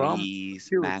are some. Trees,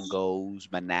 mangoes,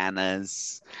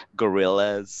 bananas,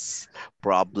 gorillas,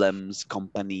 problems,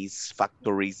 companies,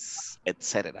 factories,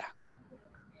 etc.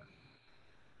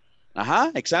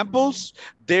 Examples.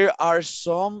 There are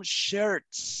some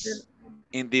shirts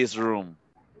in this room.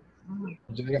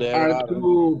 There are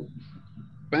two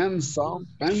pants.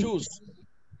 Shoes.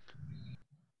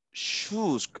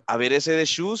 Shoes. A ver, ese de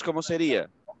shoes, ¿cómo sería?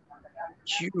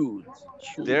 Shoes.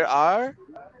 There are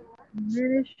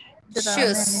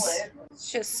Shoes.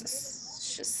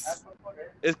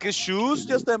 Es que shoes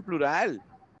ya está en plural.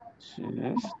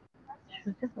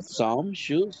 Some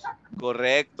shoes.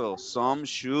 Correcto, some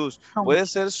shoes. Puede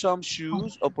ser some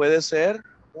shoes o puede ser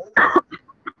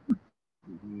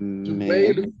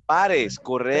pares,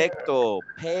 correcto.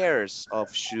 Pairs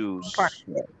of shoes.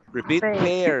 Repeat,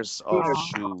 pairs of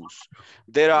shoes.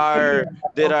 There are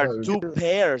two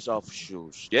pairs of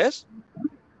shoes. Yes?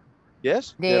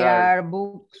 Yes? There are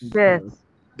books. Yes.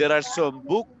 There are some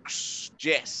books.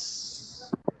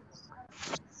 Yes.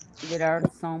 There are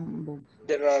some books.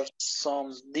 There are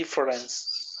some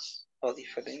difference or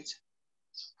difference.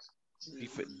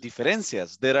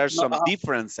 Differencias. There are some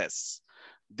differences.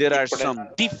 There are some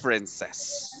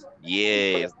differences.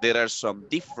 Yes, there are some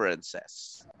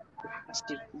differences.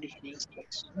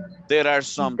 There are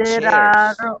some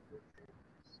chairs.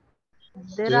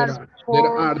 There are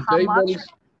tables.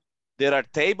 There are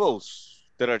tables.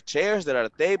 There are chairs. There are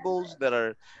tables. There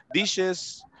are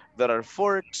dishes. There are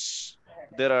forks.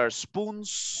 There are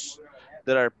spoons.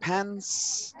 There are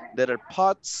pans. There are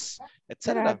pots,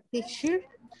 etc.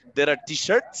 There are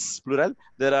t-shirts, plural.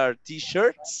 There are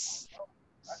t-shirts.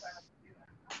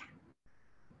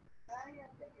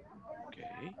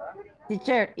 Okay.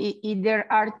 Teacher, there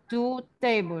are two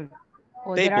tables.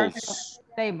 Or Tables.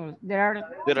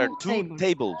 There are two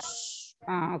tables.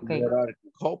 Ah, okay. There are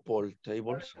couple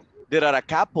tables. There are a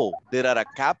couple. There are a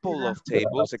couple of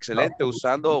tables. Excelente.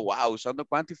 Usando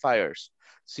quantifiers.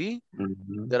 ¿Sí?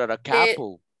 There are a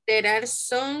couple. There are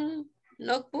some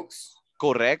notebooks.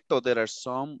 Correcto. There are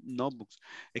some notebooks.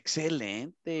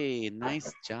 Excelente.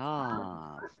 Nice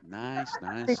job. Nice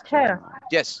Teacher. job.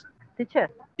 Yes. Teacher.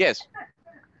 Yes.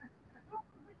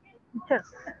 Teacher.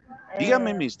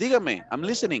 Dígame, miss. Dígame. I'm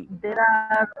listening.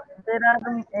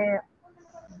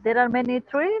 There are many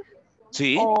trees.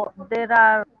 Sí. Or there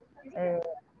are.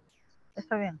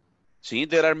 Está bien. Sí,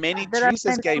 there are many trees.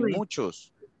 Es que hay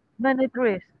muchos. Many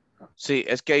trees. Sí,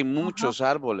 es que hay muchos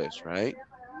árboles, right?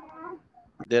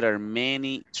 There are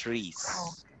many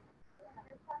trees.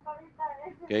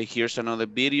 Okay, here's another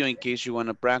video in case you want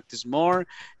to practice more.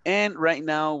 And right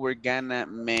now we're gonna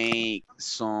make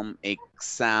some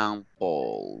examples,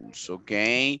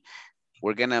 okay?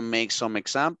 We're gonna make some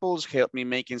examples. Help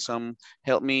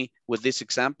me with these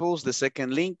examples. The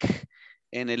second link,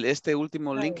 en este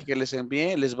último link que les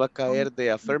envié, les va a caer de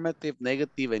affirmative,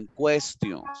 negative, and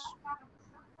questions.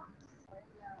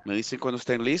 Me dicen cuando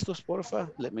estén listos,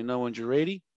 porfa. Let me know when you're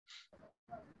ready.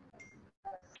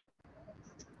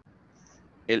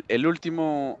 El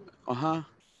último,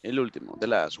 el último, the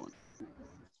last one.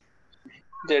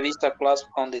 There is a class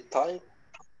on the type.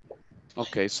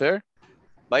 Okay, sir.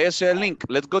 Váyase al link.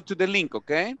 Let's go to the link,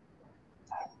 okay?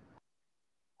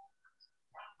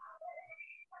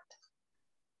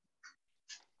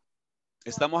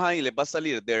 Estamos ahí, les va a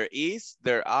salir.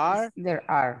 There are.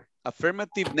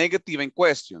 Affirmative, negative, and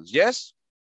questions. Yes?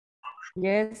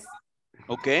 Yes.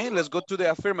 Okay, let's go to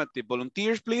the affirmative.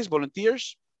 Volunteers, please.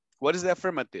 Volunteers. What is the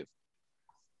affirmative?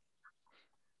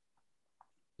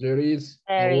 There is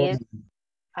a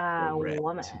Correct.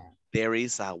 woman. There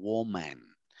is a woman.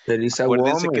 There is a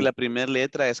Acuérdense woman. que la primera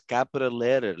letra es capital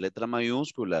letter, letra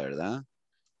mayúscula, ¿verdad?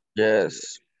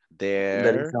 Yes.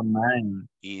 There is a man.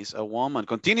 is a woman.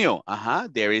 Continue.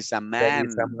 There is a man. There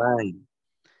is a man.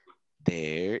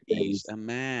 There is a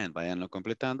man. Váyanlo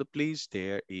completando, please.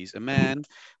 There is a man.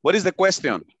 What is the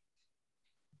question?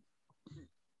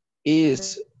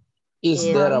 Is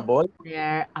there a boy?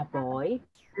 There a boy?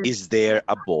 Is there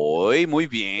a boy? Muy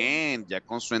bien, ya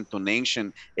con su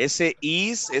intonation. Ese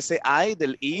I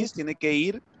del is tiene que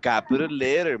ir capital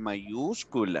letter,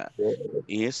 mayúscula.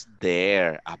 Is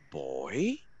there a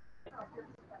boy?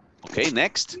 Okay,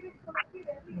 next.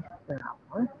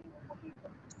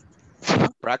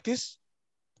 Practice.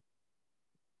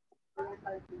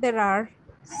 There are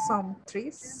some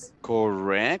trees.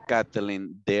 Correct,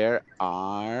 Kathleen. There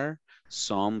are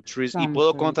some trees. Y Some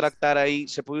puedo trees. contractar ahí,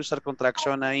 se puede usar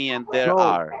contracción ahí and there No.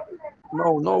 are.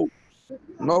 No.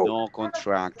 No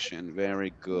contraction.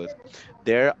 Very good.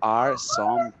 There are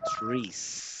some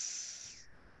trees.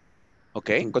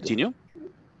 Okay, continue.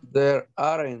 There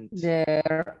aren't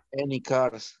There any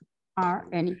cars. are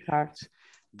any cards.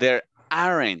 There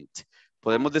aren't.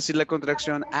 Podemos decir la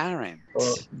contracción aren't.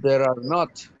 Or there are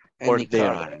not Or any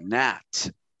there cars. are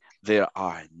not. There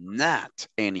are not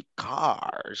any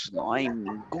cars. No hay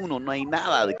ninguno, no hay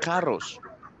nada de carros.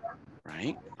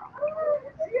 Right?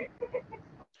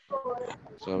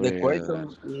 So The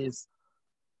question is,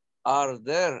 are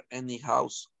there any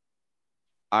houses?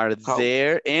 Are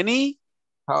there any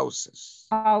Houses.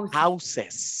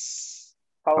 houses?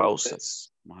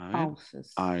 Right?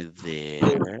 Houses. Are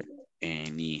there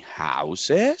any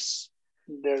houses?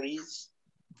 There is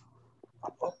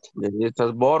a pot. There is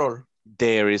a bottle.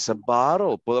 There is a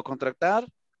bottle. ¿Puedo contractar?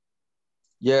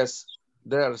 Yes,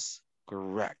 there's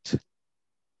Correct.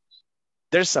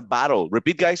 There's a bottle.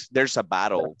 Repeat, guys. There's a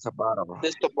bottle. a bottle.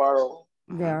 There's a barrel.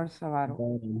 There's a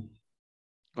bottle.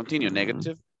 Continue,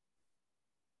 negative.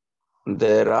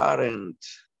 There aren't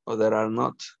or there are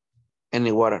not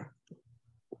any water.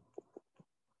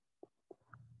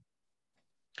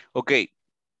 Ok.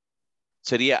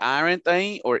 ¿Sería aren't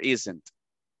ahí or isn't?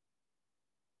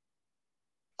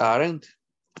 Aren't.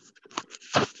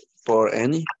 For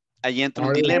any. Ahí entra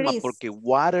un dilema porque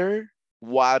water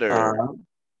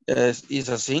is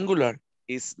a singular.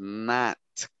 Is not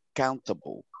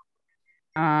countable.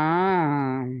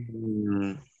 Ah.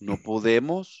 No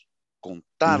podemos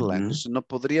contarla, entonces no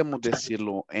podríamos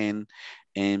decirlo en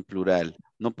plural.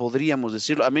 No podríamos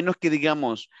decirlo, a menos que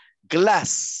digamos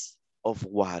glass of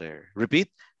water.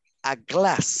 Repeat, a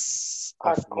glass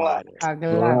of water. A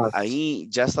glass. Ahí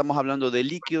ya estamos hablando de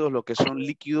líquidos, lo que son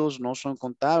líquidos no son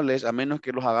contables, a menos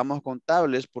que los hagamos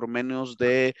contables por medio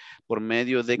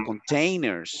de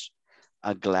containers.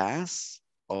 A glass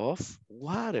of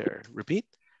water. Repeat,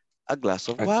 a glass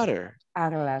of water. A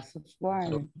glass of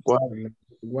water.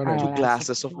 Two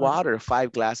glasses of water,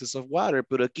 5 glasses of water.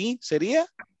 Pero aquí sería,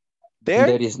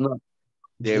 there is not.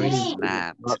 There is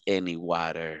not any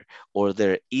water, or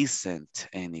there isn't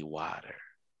any water.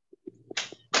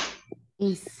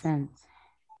 Isn't.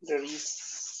 There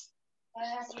is.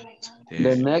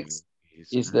 The next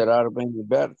is there are many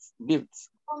birds.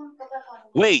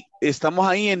 Wait, estamos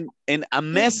ahí en a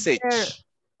message.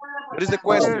 What is the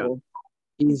question?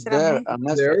 Is there a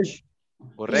message?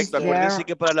 Correcto, acuérdense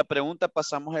que para la pregunta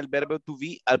pasamos el verbo to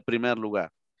be al primer lugar.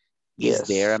 Yes. Is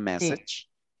there a message?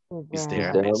 Is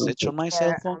there a message on my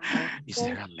cell phone? Is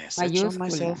there a message on my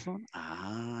cell phone?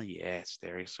 Ah, yes,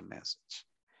 there is a message.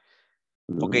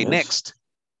 Okay, next.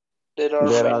 There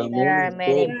are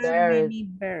many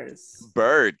birds.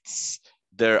 Birds.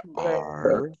 There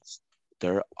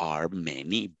are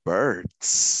many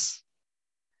birds.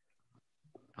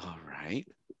 All right.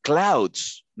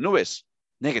 Clouds. Nubes.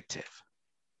 Negative.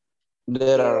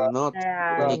 There are not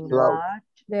any clouds.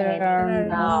 There are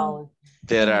not.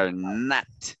 There are not.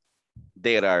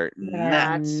 There are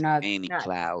not any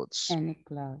clouds. Any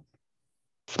clouds.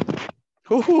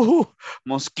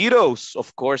 Mosquitoes.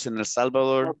 Of course, in El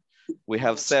Salvador, we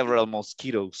have several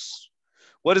mosquitoes.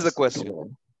 What is the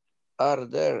question? Are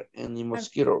there any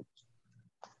mosquitoes?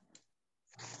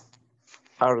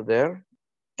 Are there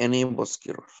any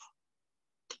mosquitoes?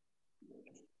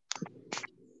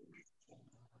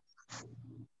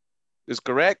 Is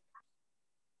correct?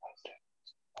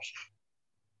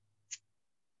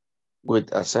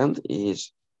 With accent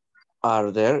is,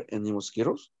 are there any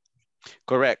mosquitoes?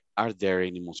 Correct. Are there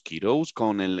any mosquitoes?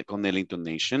 Con el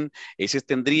intonation. Ese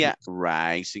tendría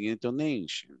rising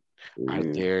intonation. Are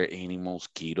there any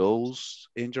mosquitoes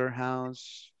in your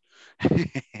house?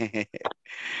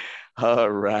 All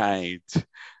right.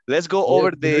 Let's go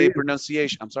over the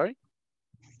pronunciation. I'm sorry?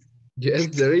 Yes,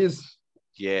 there is.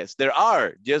 Yes, there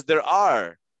are. Yes, there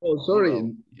are. Oh,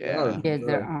 sorry. Yeah. Yes,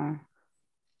 there are.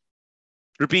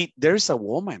 Repeat, there's a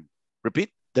woman.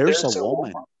 Repeat, there's a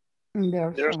woman.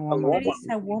 There's a woman. There is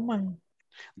a woman.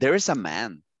 There is a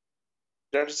man.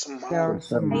 There's a man.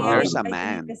 There's a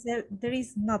man. There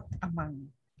is not a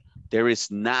man. There is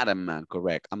not a man,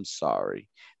 correct. I'm sorry.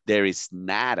 There is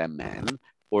not a man,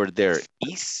 or there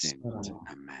isn't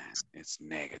a man. It's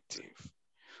negative.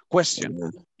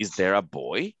 Question, is there a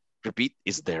boy? Repeat,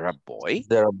 is there a boy?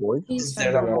 There a boy? Is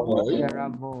there a boy? There are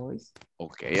boys.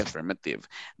 Okay, affirmative.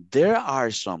 There are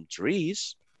some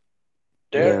trees.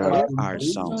 There are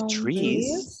some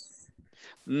trees.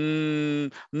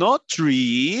 No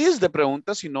trees de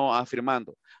pregunta, sino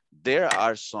afirmando. There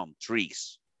are some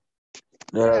trees.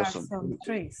 There are some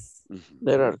trees.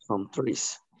 There are some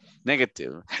trees.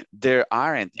 Negative. There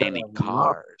aren't any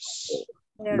cars.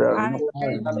 There aren't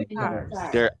any cars.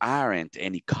 There aren't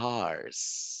any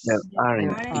cars. There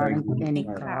aren't Any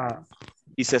cars.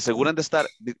 Y se aseguran de estar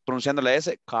pronunciando la S.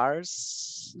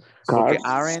 Cars. Cars. Okay,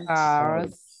 aren't.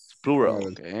 Cars. Plural,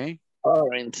 okay.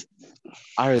 Aren't.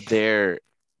 Are there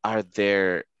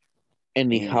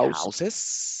Any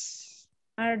houses?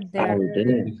 Are there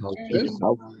any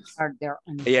Are there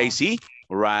any AIC,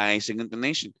 rising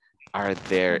intonation. Are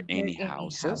there any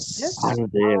houses? Are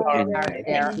there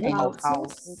any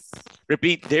houses?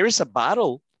 Repeat, there is a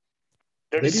bottle.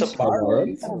 There is a bar.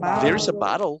 There is a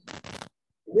bottle.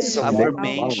 It's an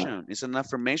affirmation. It's an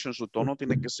affirmation. Su tono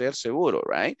tiene que ser seguro,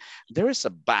 right? There is a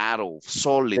bottle,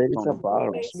 solid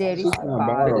tono. There is a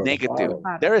bar. Negative.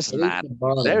 There is not.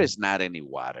 There is not any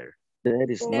water. There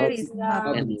is not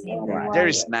any water. There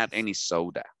is not any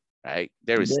soda, right?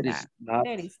 There is not.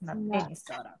 There is not any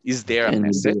soda. Is there a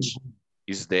message?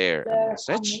 Is there a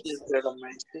message? Is there a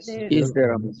message? Is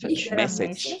there a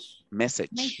message?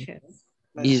 Message.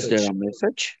 Is there a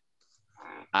message?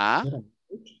 A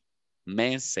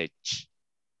Message.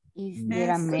 Is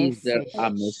there a Is there message? a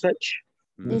message?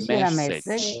 Is there a Message.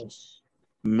 message?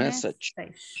 Message.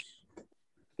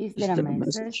 Is Is there a there a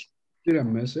message? message? Get a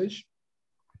message.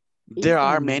 There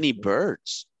are many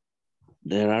birds.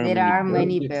 There are There many are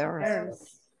many birds.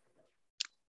 birds.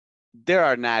 There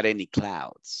are not any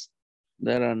clouds.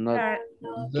 There are not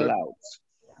clouds.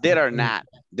 There are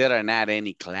not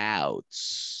any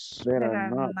clouds. There are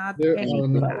not There any are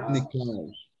not clouds. any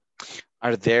clouds.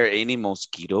 Are there any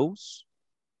mosquitoes?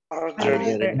 Are Are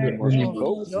there there any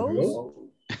mosquitoes? No.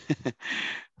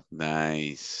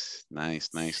 Nice.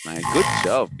 Good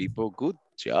job, people. Good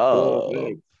job.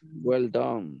 Correct. Well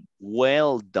done.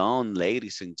 Well done,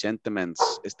 ladies and gentlemen.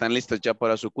 ¿Están listos ya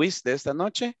para su quiz de esta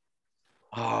noche?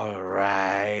 All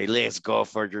right, let's go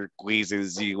for your quiz and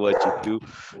see what you do,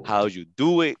 how you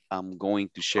do it. I'm going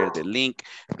to share the link.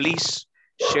 Please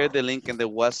share the link in the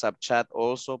WhatsApp chat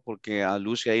also, porque a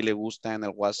Lucy ahí le gusta en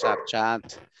el WhatsApp chat,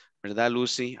 ¿verdad,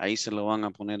 Lucy? Ahí se lo van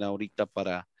a poner ahorita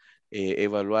para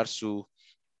evaluar su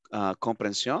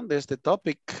comprensión de este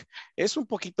topic. Es un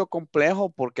poquito complejo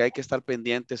porque hay que estar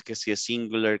pendientes que si es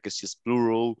singular, que si es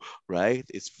plural, right?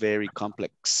 It's very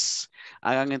complex.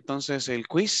 Hagan entonces el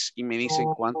quiz y me dicen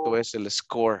cuánto es el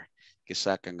score que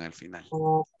sacan al final.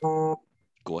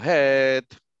 Go ahead.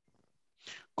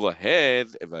 Go ahead.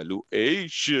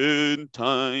 Evaluation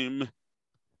time.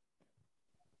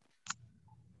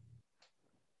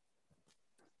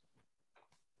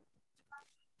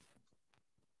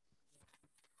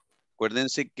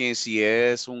 Acuérdense que si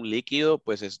es un líquido,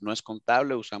 pues no es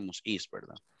contable, usamos is,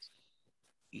 ¿verdad?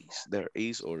 Is there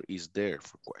is or is there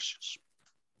for questions.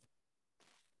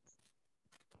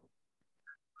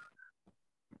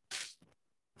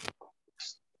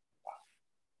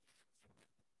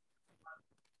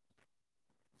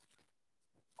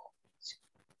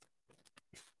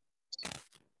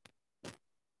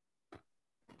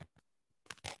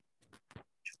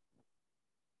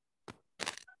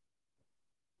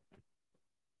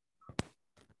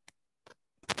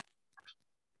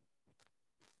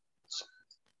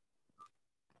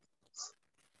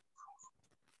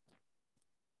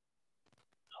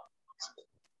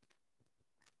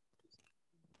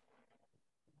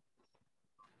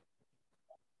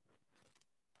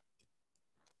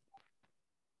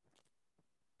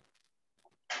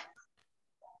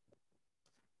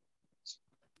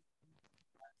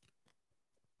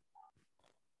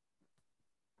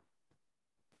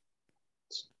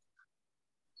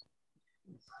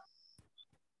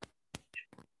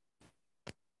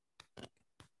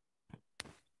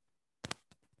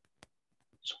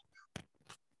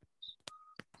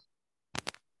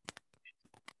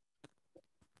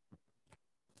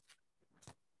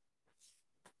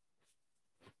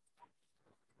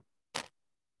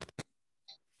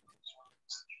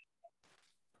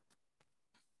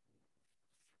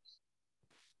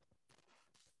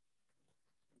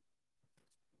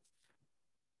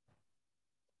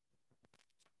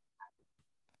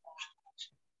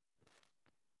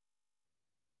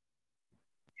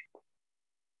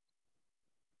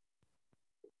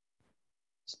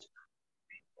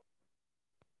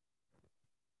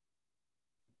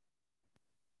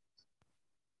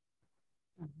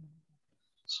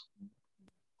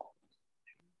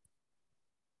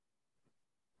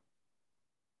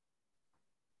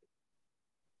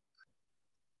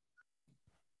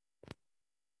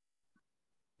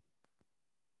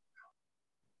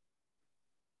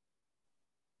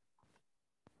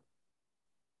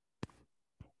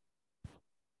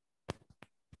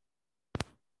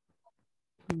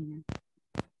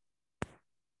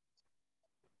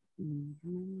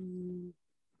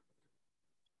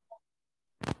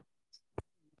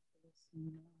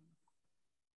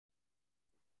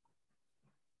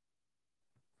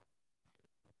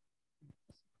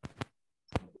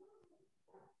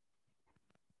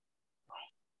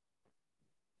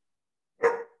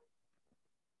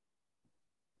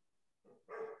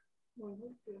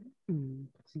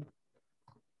 Sí.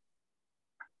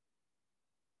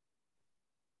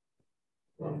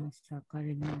 Vamos a sacar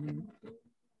el número.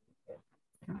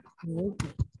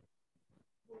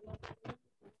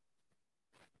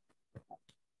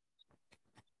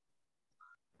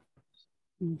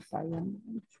 Me falla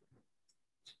mucho.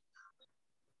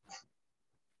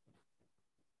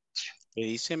 ¿Qué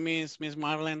dice Miss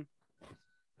Marlene?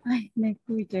 Ay, me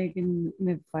escucha que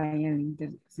me falla el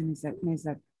internet. Me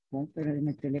sacó, pero en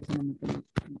el teléfono me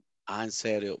conectó. Ah, en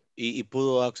serio. ¿Y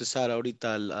pudo accesar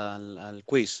ahorita al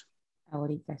quiz?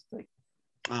 Ahorita estoy,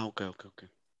 Ah, ok.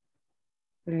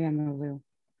 pero ya no veo.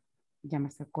 Ya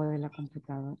me sacó de la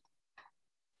computadora.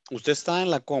 ¿Usted está en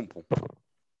la compu?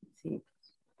 Sí,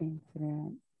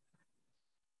 entré.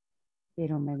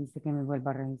 Pero me dice que me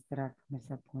vuelva a registrar. Me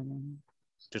sacó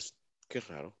Qué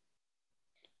raro.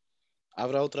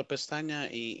 Abra otra pestaña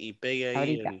y pegue ahí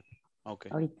ahorita, el... Ok.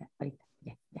 ahorita,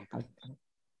 ya, ahorita.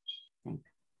 Venga.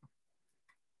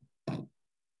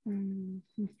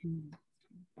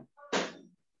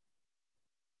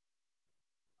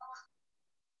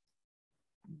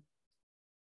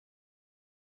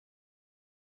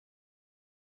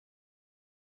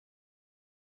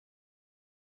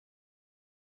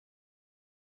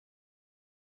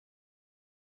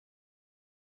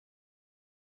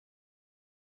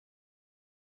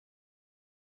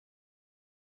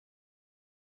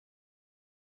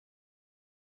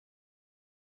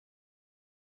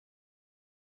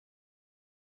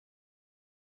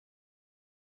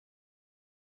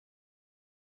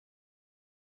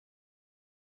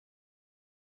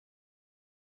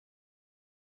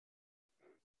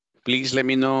 Please let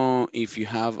me know if you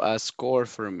have a score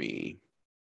for me.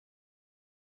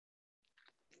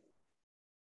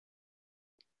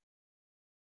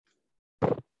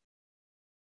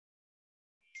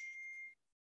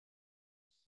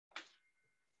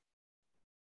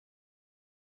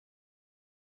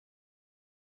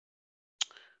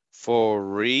 For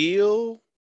real?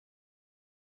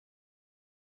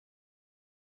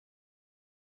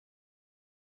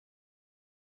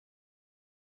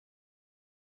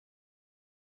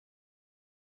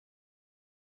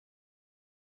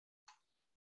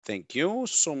 Thank you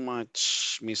so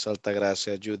much, Miss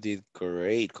Altagracia. You did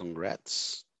great.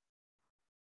 Congrats.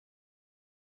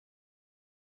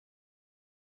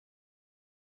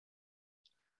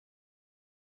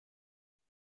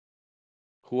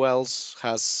 Who else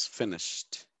has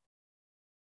finished?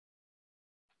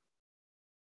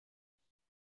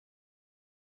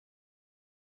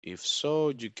 If so,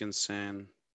 you can send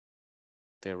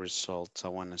the results. I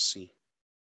want to see.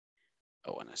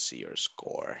 I want to see your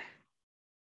score.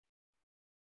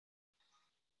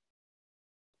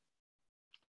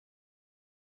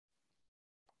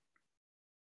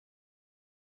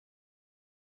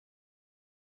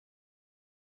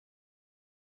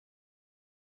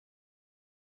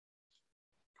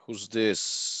 Who's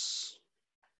this?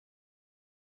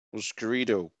 Who's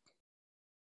Greedo?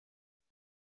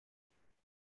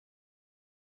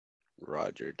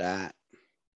 Roger that.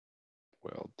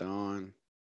 Well done.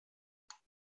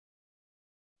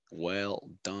 Well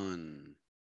done.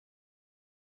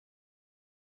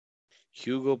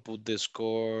 Hugo put the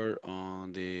score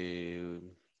on the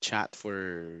chat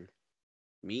for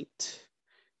Meet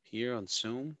here on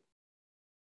Zoom.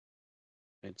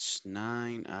 It's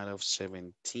 9 out of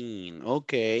 17.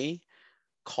 Okay.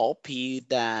 Copy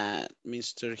that,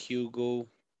 Mr. Hugo.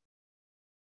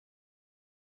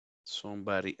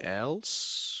 Somebody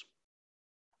else.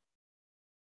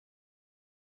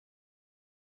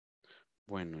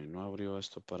 Bueno, y no abrió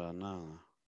esto para nada.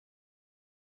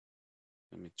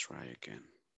 Let me try again.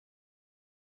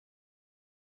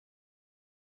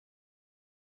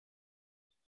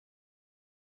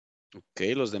 Ok,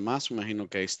 los demás imagino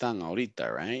que ahí están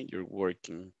ahorita, right? You're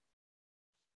working.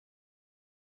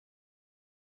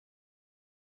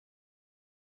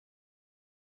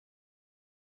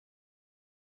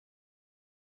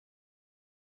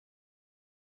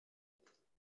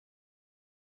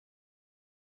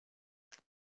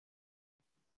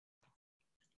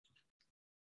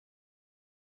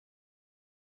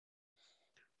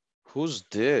 Who's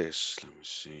this? Let me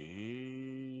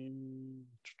see.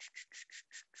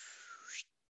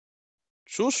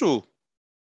 Susu.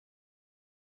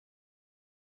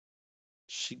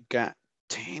 She got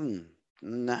 10.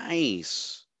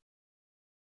 Nice.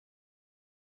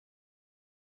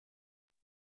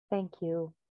 Thank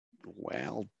you.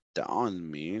 Well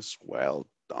done, miss. Well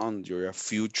done. You're a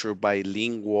future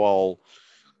bilingual.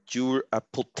 You're a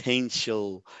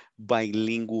potential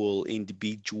bilingual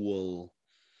individual.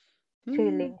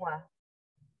 Trilingua.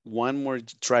 One more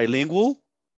trilingual?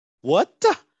 What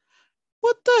the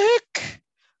heck?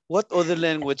 What other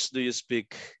language do you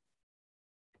speak?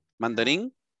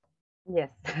 Mandarin? Yes.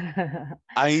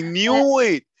 I knew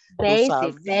it. Lo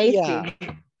sabía.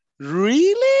 Basic.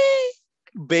 Really?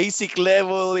 Basic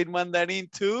level in Mandarin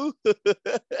too?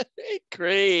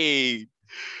 Great.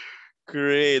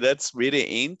 Great. That's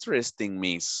really interesting,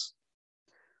 miss.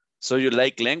 So you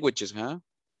like languages, huh?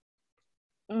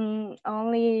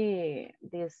 Only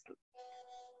this.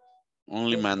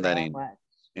 Only this Mandarin language.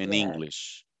 and Yes.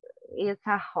 English. It's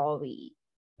a hobby.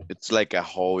 It's like a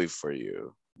hobby for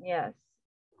you. Yes.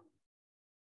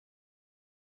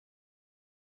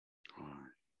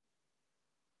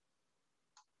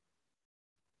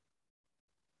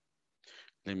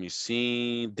 Let me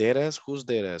see. Deras, who's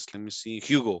Deras? Let me see.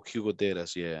 Hugo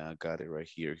Deras. Yeah, I got it right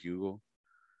here. Hugo.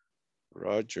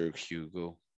 Roger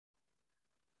Hugo.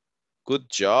 Good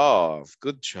job.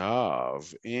 Good job.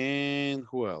 And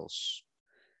who else?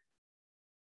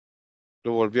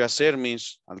 Lo volvió a hacer,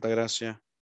 Miss. Alta gracia.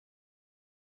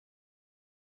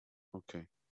 Ok.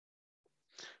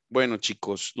 Bueno,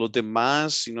 chicos, los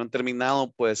demás, si no han terminado,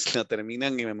 pues la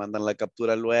terminan y me mandan la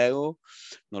captura luego.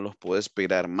 No los puedo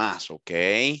esperar más, ok?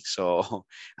 So,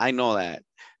 I know that.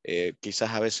 Quizás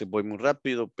a veces voy muy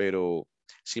rápido, pero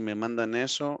si me mandan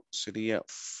eso, sería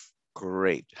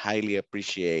great, highly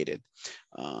appreciated.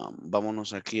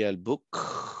 Vámonos aquí al book,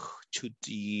 to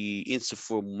the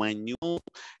INSAFORP manual.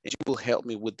 And you will help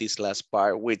me with this last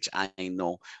part, which I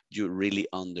know you really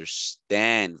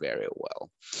understand very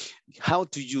well. How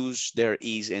to use there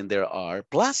is and there are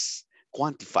plus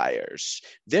quantifiers.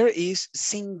 There is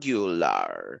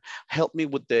singular. Help me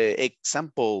with the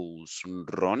examples.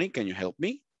 Ronnie, can you help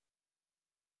me?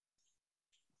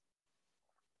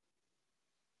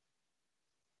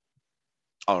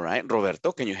 All right,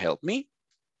 Roberto, can you help me?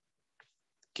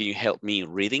 Can you help me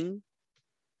reading?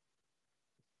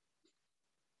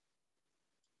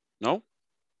 No?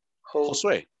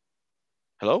 Josue,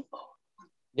 hello?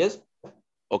 Yes.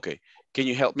 Okay, can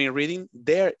you help me reading?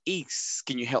 There is.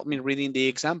 Can you help me reading the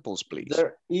examples, please?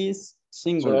 There is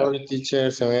singular. Sorry,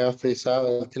 teacher, se me había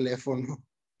frizado el teléfono.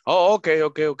 Oh, okay.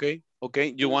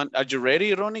 You want, are you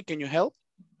ready, Ronnie? Can you help?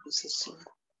 Sí.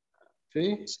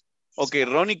 Okay,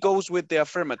 Ronnie goes with the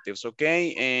affirmatives,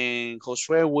 okay? And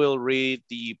Josue will read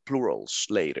the plurals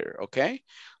later, okay?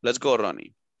 Let's go,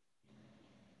 Ronnie.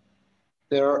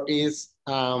 There is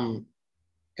ATM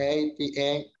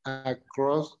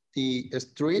across the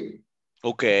street.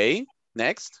 Okay,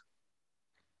 next.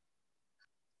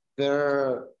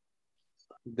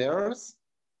 There's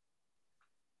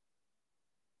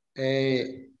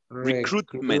a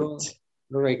recruitment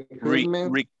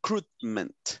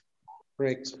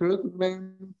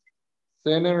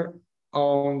center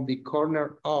on the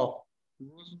corner of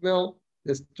Roosevelt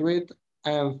Street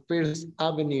and First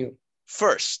Avenue.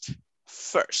 First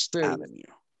Avenue.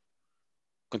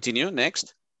 Continue,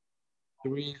 next.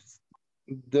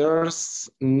 There's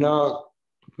no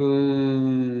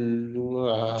clothing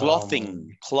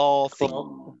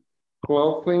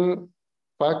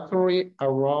factory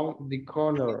around the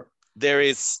corner. There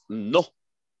is no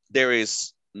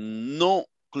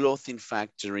clothing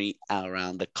factory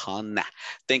around the corner.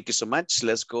 Thank you so much.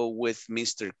 Let's go with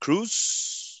Mr.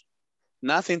 Cruz.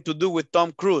 Nothing to do with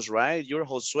Tom Cruise, right? You're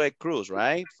Josue Cruz,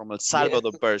 right? From El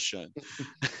Salvador version.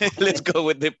 Let's go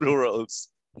with the plurals.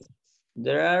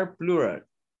 There are plural.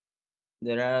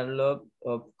 There are a lot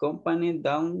of companies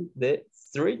down the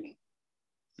street.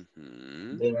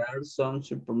 There are some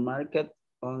supermarkets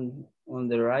on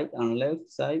the right and left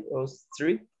side of the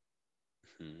street.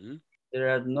 There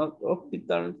are not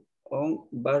hospitals on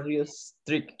various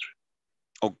streets.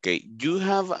 Okay,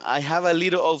 I have a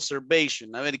little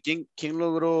observation. A ver, ¿quién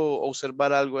logró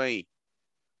observar algo ahí?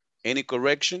 Any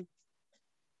correction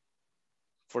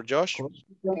for Josh?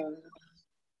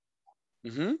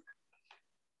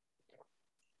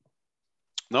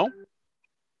 No?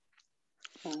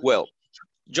 Well,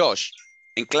 Josh,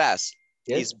 in class,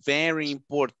 it's very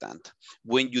important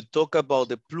when you talk about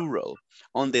the plural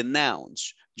on the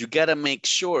nouns, you gotta make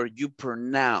sure you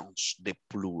pronounce the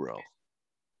plural.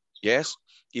 Yes?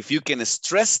 If you can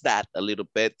stress that a little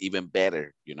bit, even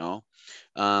better, you know.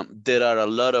 There are a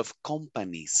lot of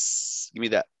companies. Give me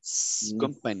that.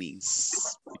 Companies,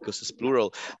 because it's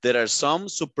plural. There are some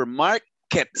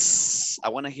supermarkets. I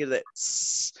want to hear that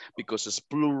because it's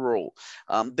plural.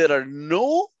 There are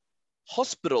no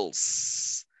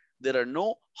hospitals. There are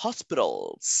no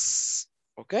hospitals.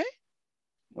 Okay?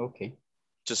 Okay.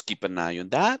 Just keep an eye on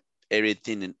that.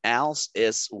 Everything else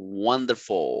is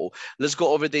wonderful. Let's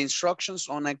go over the instructions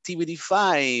on activity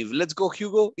 5. Let's go,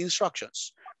 Hugo.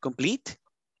 Instructions. Complete.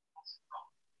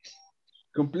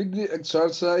 Complete the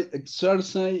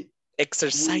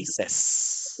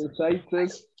exercises.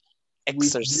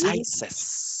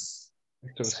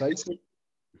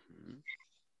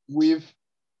 With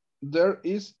there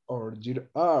is or there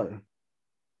are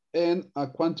and a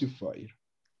quantifier.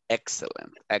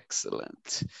 Excellent.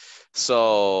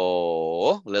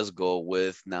 So let's go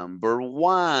with number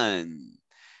 1.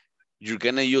 You're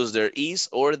gonna use there is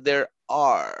or there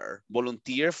are.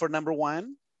 Volunteer for number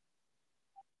 1?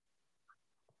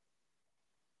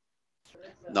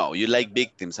 No, you like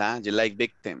victims, huh? You like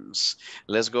victims.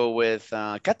 Let's go with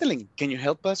Kathleen. Can you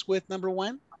help us with number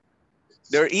 1?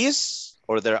 There is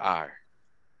or there are?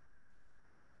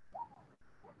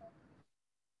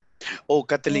 Oh,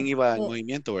 Kathleen iba en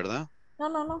movimiento, ¿verdad?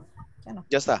 No, ya no.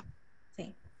 Ya está.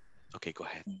 Sí. Ok, go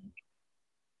ahead.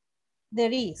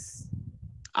 There is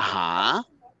Ajá.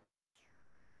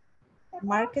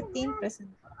 marketing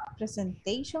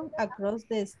presentation across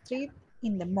the street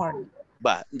in the morning.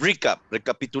 Va,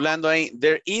 recapitulando ahí.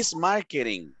 There is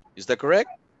marketing. Is that correct?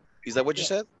 Is that what you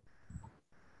said?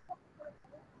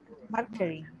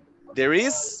 Marketing. There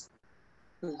is.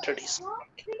 There is.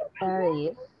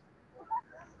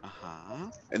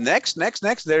 Uh-huh. And next.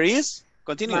 There is.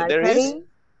 Continue. Marketing.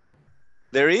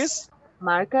 There is.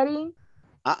 Marketing.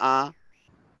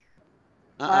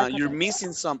 You're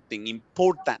missing something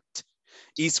important.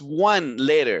 It's one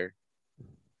letter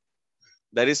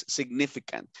that is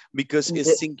significant because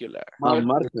it's singular.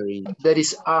 Marketing. There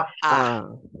is a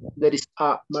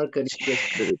marketing.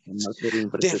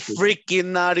 The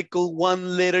freaking article,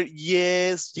 one letter.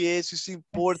 Yes, it's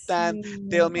important.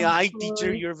 Tell me, hi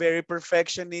teacher, you're very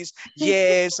perfectionist.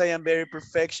 Yes, I am very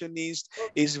perfectionist.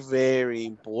 It's very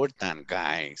important,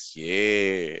 guys.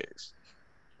 Yes.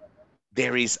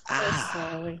 There is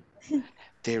Sorry.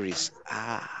 There is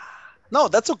No,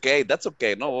 that's okay. That's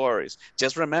okay. No worries.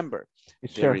 Just remember,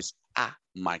 there is a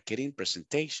marketing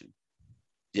presentation.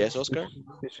 Yes, Oscar?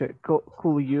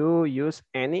 Could you use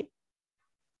any?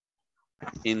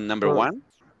 In number one?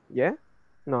 Yeah?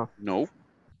 No. No.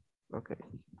 Okay.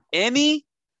 Any,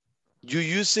 you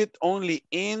use it only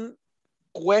in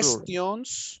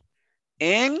questions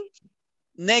and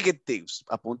negatives.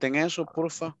 Apunten eso,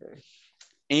 porfa.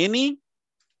 Any,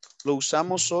 lo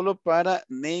usamos solo para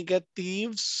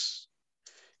negatives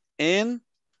and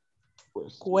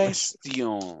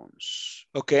questions.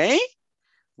 Okay?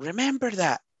 Remember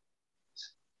that.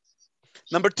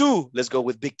 Number two, let's go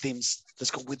with big teams.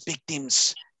 Let's go with big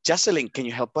teams. Jocelyn, can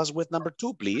you help us with number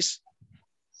two, please?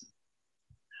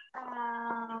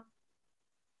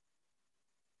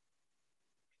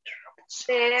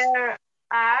 There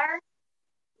are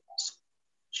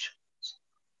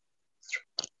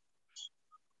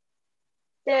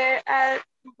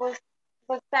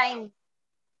signs.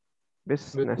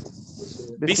 Business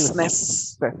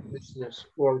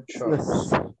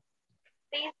workshops.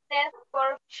 Business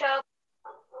workshop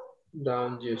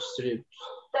Down the street.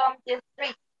 down the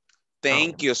street.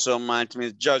 Thank you so much,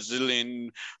 Miss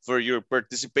Jocelyn, for your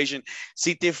participation.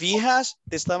 Si te fijas,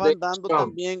 te estaban dando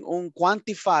también un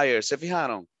quantifier. ¿Se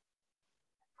fijaron?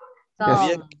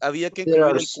 Había que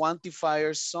incluir el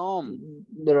quantifier some.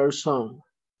 There are some.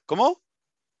 ¿Cómo?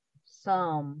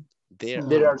 Some.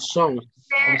 There are some.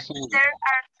 There are some.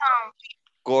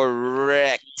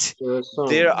 Correct.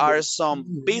 There are some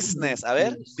business. A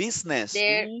ver, business.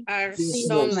 There are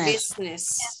some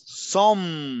business.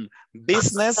 Some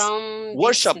business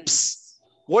workshops.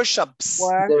 Workshops.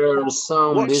 There are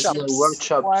some business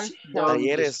workshops.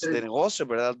 Talleres de negocio,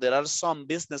 ¿verdad? There are some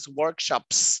business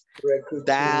workshops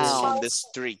down the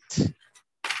street.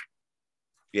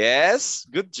 Yes,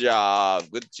 good job,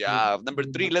 good job. Number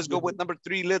three, let's go with number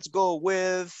three. Let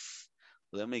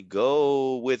me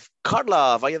go with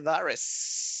Carla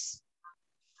Valladares.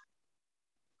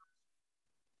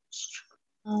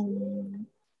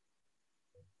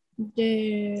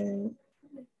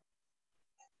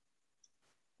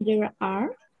 There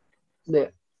are. They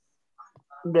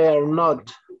are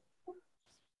not.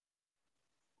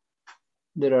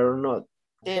 There are not.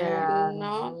 There are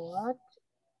not.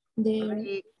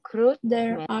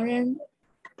 There aren't.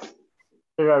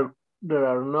 There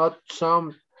are not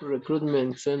some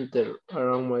recruitment center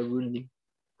around my building.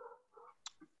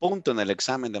 Punto en el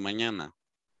examen de mañana.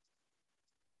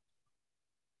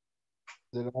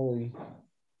 There aren't.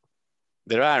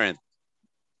 There aren't.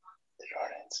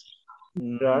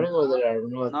 There aren't or there are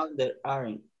not? No, there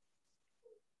aren't.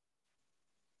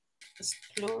 It's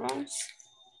plurals.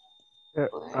 There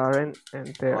aren't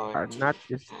and there are not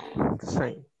is the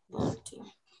same.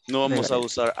 No vamos a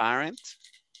usar aren't.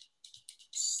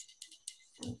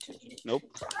 Nope.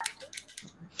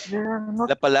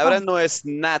 La palabra no es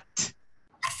not.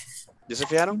 ¿Ya se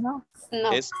fijaron? No.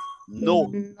 Es no.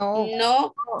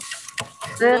 No.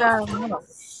 There are no.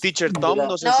 Teacher Tom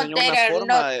nos enseñó una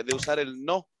forma de usar el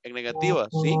no en negativa,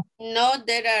 ¿sí? No,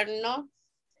 there are no.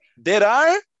 There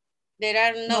are. There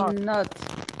are not. Not.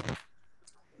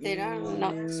 There are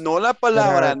not. No la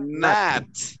palabra not.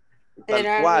 Tal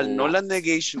cual, no la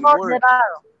negation word,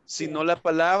 sino la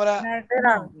palabra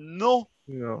no.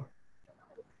 No.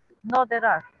 No, there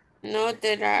are. No,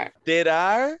 there are. There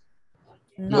are.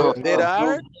 No. There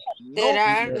are. There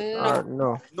are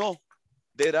no. No.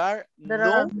 There are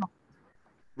no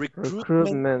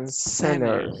recruitment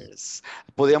centers.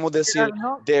 Podríamos decir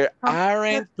there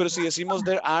aren't, pero si decimos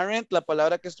there aren't, la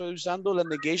palabra que estoy usando, la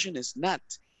negation is not.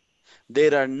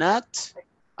 There are not.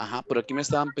 Ajá, pero aquí me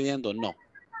estaban pidiendo no.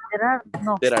 There are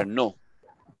no. There are no.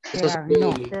 There are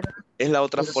no. Es la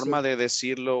otra Eso forma sí. de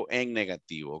decirlo en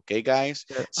negativo, ¿ok, guys?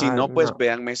 There Si are no, pues no.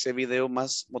 véanme ese video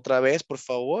más otra vez, por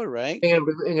favor, right?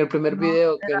 En el primer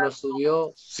video que nos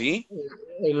subió, ¿Sí?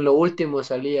 en lo último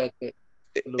salía que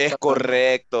lo Es usaban.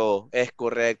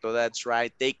 correcto, that's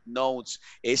right. Take notes.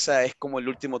 Esa es como el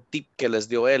último tip que les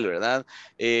dio él, ¿verdad?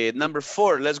 Number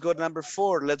 4, let's go to number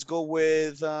 4. Let's go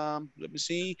with, let me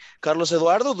see, Carlos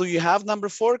Eduardo. Do you have number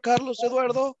 4, Carlos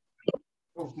Eduardo?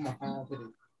 Oh, madre.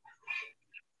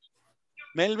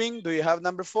 Melvin, do you have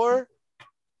number 4?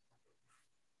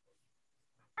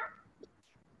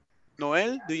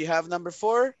 Noel, do you have number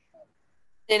 4?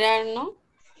 There are no.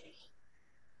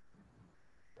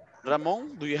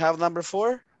 Ramon, do you have number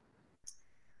 4?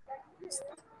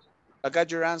 I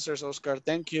got your answers, Oscar.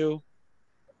 Thank you.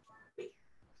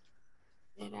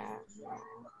 There are no.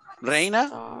 Reina?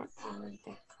 Store on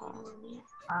the corner.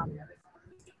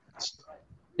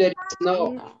 There is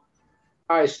no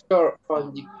a store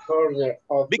on the corner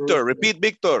of Victor, repeat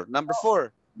Victor. Number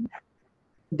 4.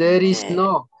 There is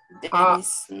no There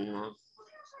is no.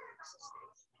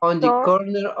 on the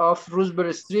corner of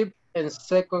Roosevelt Street and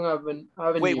Second Avenue.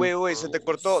 Wait, se te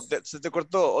cortó,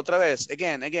 otra vez,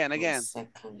 again.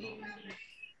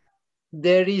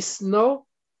 There is no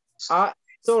a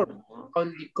store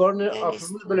on the corner of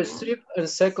Roosevelt Street and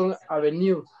Second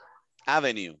Avenue.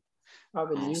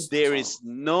 There is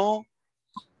no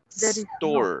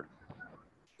store.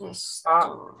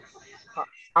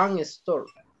 An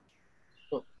store.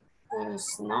 There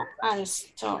is no a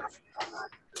store.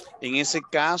 En ese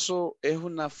caso es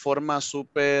una forma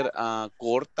súper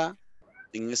corta.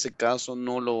 En ese caso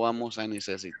no lo vamos a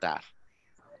necesitar.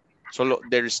 Solo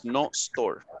there is no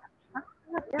store.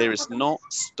 There is no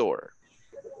store.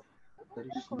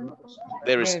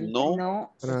 There is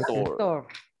no store.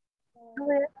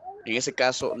 En ese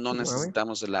caso no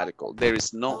necesitamos el article. There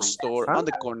is no store on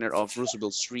the corner of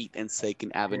Roosevelt Street and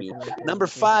 2nd Avenue. Number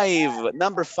 5.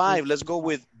 Let's go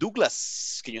with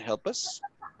Douglas. Can you help us?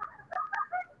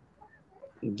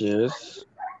 Yes.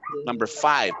 Number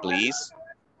 5, please.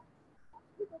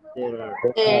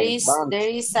 There is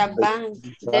a bank.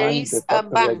 There is a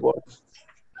bank.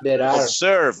 There are.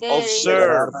 Observe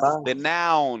the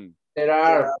noun. There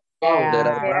are.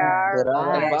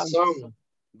 Some.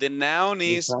 The noun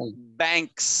is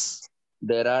banks.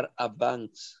 There are a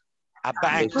banks. A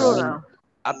banks. Plural.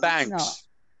 A banks.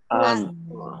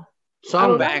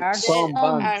 Some banks. Some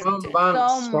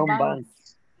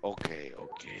banks. Okay.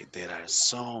 There are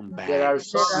some banks. There are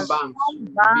some banks.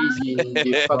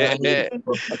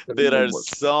 There are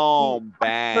some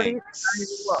banks.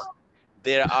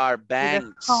 There are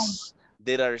banks.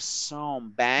 There are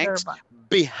some banks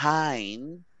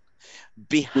behind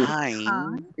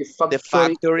the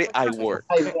factory I work.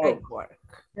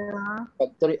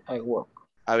 Factory I work.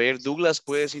 A ver, Douglas,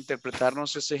 ¿puedes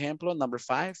interpretarnos ese ejemplo? Number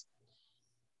 5.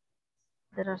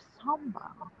 There are some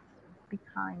banks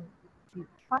behind the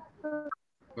factory.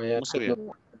 ¿Cómo sería?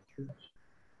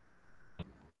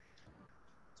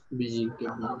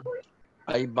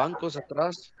 Hay bancos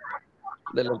atrás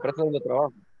de la empresa donde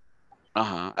trabajo.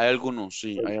 Ajá, hay algunos,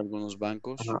 sí, hay algunos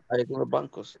bancos. Ajá, hay algunos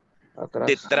bancos atrás.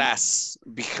 Detrás,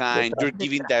 behind. You're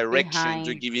giving direction,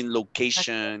 you're giving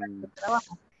location.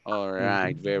 All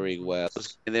right, very well.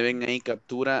 Los que deben ahí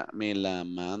captura, me la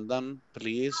mandan,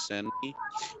 please send me.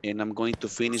 And I'm going to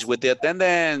finish with the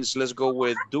attendance. Let's go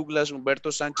with Douglas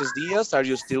Humberto Sanchez Diaz. Are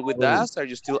you still with us? Are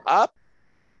you still up?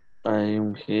 I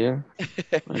am here.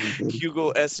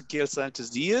 Hugo Ezequiel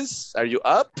Sanchez Diaz. Are you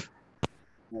up?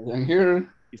 I am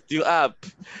here. Still up.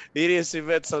 Iris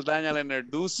Yvette Saldaña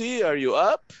Lenarduzzi. Are you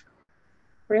up?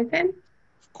 Present.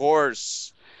 Of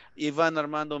course. Ivan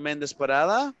Armando Méndez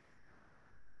Parada.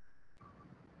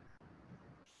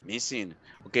 Missing.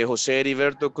 Okay, José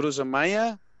Heriberto Cruz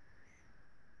Amaya.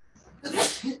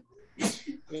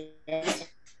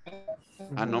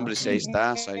 No, hombre, ahí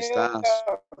estás.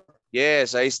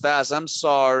 Yes, ahí estás. I'm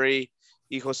sorry.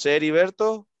 ¿Y José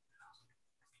Heriberto?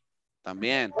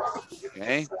 También.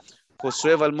 Okay.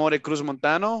 Josué Valmore Cruz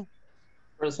Montano.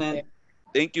 Present.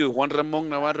 Thank you. Juan Ramón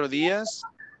Navarro Díaz.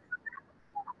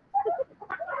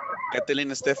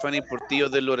 Catalina Stephanie Portillo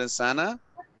de Lorenzana.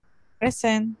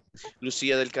 Present.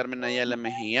 Lucía del Carmen Ayala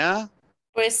Mejía.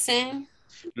 Present.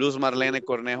 Luz Marlene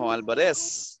Cornejo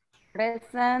Álvarez.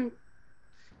 Present.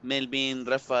 Melvin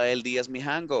Rafael Díaz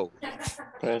Mijango.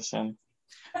 Present.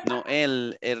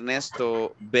 Noel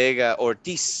Ernesto Vega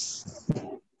Ortiz.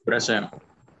 Present.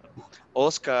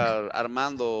 Oscar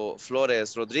Armando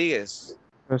Flores Rodríguez.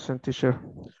 Present, teacher.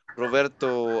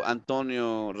 Roberto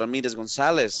Antonio Ramírez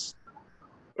González.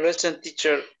 Present,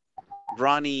 teacher.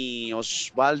 Ronnie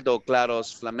Osvaldo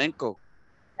Claros Flamenco.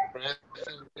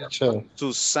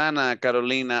 Susana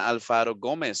Carolina Alfaro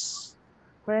Gómez.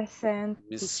 Present,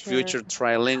 Miss teacher. Future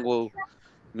Trilingual.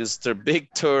 Mr.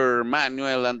 Victor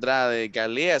Manuel Andrade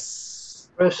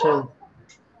Galeas. Present.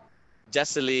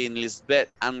 Jocelyn Lisbeth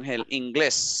Ángel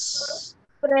Inglés.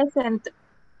 Present.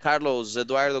 Carlos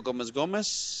Eduardo Gómez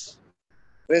Gómez.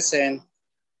 Present.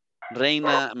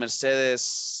 Reina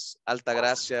Mercedes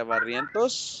Altagracia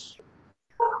Barrientos.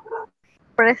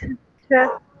 Present.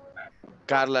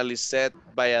 Carla Lisette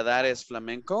Valladares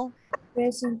Flamenco.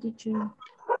 Present, teacher.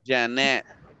 Janet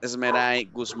Esmeray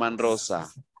Guzmán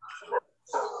Rosa.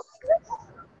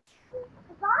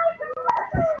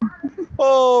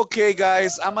 Okay,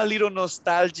 guys, I'm a little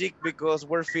nostalgic because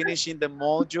we're finishing the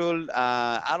module.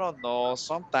 I don't know,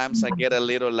 sometimes I get a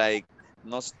little like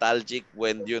nostalgic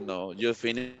when, you know, you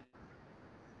finish.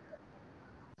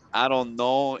 I don't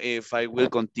know if I will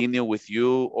continue with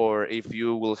you or if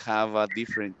you will have a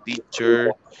different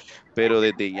teacher, pero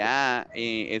desde ya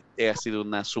ha sido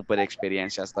una super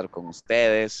experiencia estar con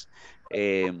ustedes.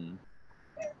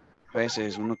 A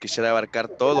veces uno quisiera abarcar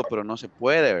todo, pero no se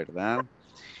puede, ¿verdad?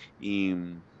 Y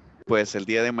pues el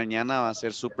día de mañana va a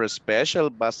ser super special,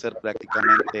 va a ser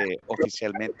prácticamente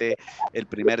oficialmente el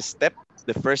primer step,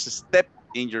 the first step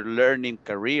in your learning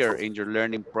career, in your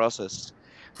learning process.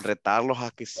 Retarlos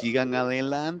a que sigan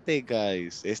adelante,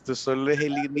 guys. Esto solo es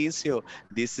el inicio.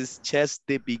 This is just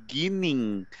the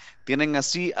beginning. Tienen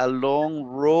así a long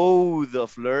road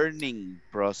of learning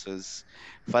process.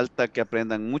 Falta que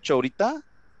aprendan mucho ahorita.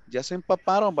 Ya se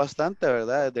empaparon bastante,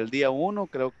 ¿verdad? Desde el día 1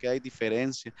 creo que hay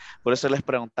diferencia. Por eso les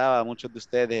preguntaba a muchos de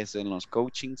ustedes en los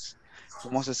coachings,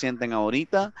 ¿cómo se sienten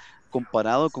ahorita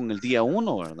comparado con el día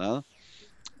 1, verdad?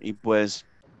 Y pues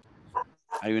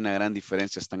hay una gran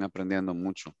diferencia, están aprendiendo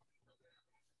mucho.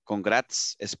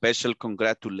 Congrats, special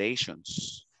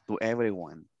congratulations to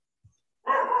everyone.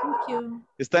 Thank you.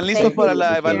 ¿Están listos para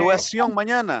la evaluación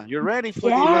mañana? You ready for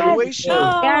the evaluation?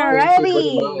 Yeah,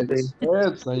 ready.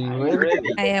 Yes, I'm ready.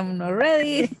 I am not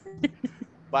ready.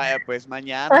 Vaya, pues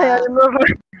mañana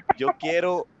yo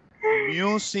quiero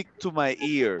music to my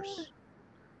ears.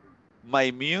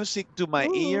 My music to my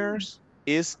ears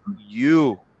is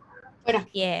you.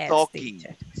 Yes, Talking,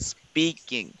 teacher.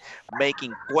 speaking,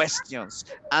 making questions,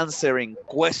 answering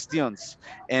questions,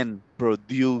 and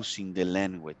producing the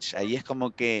language. Ahí es como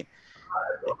que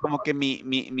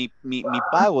mi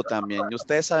pago también. Y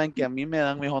ustedes saben que a mí me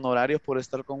dan mis honorarios por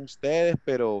estar con ustedes,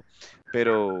 pero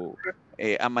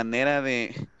a manera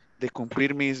de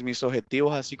cumplir mis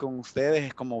objetivos así con ustedes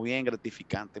es como bien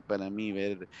gratificante para mí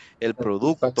ver el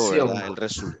producto, ¿verdad? El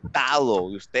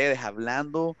resultado de ustedes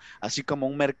hablando así como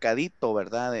un mercadito,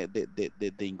 ¿verdad?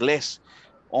 De inglés.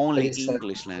 Only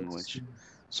English language.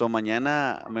 So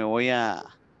mañana me voy a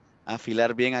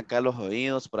afilar bien acá los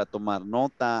oídos para tomar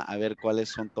nota, a ver cuáles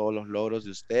son todos los logros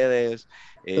de ustedes.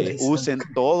 Usen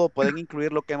todo, pueden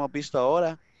incluir lo que hemos visto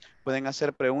ahora. Pueden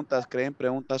hacer preguntas, creen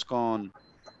preguntas con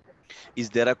is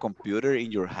there a computer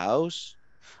in your house?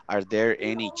 Are there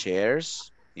any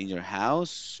chairs in your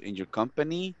house, in your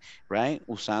company? Right?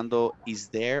 Usando is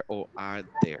there or are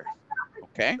there.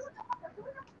 Okay?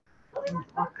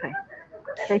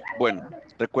 Okay. Bueno,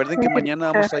 recuerden que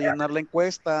mañana vamos a llenar la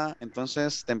encuesta,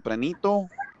 entonces tempranito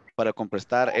para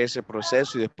completar ese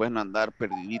proceso y después no andar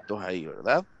perdiditos ahí,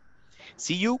 ¿verdad?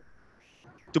 See you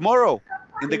tomorrow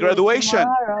in the graduation.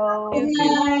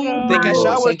 Take a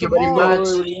shower Thank you very tomorrow. much.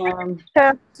 See you.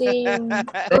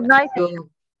 Good night.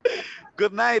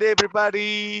 Good night,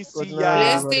 everybody. See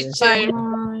ya. Bless teacher.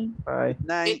 Bye.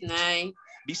 Night. Good night.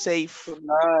 Be safe. Good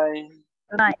night.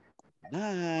 Good night,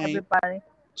 Night. everybody.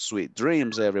 Sweet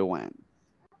dreams, everyone.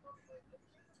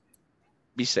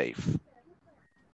 Be safe.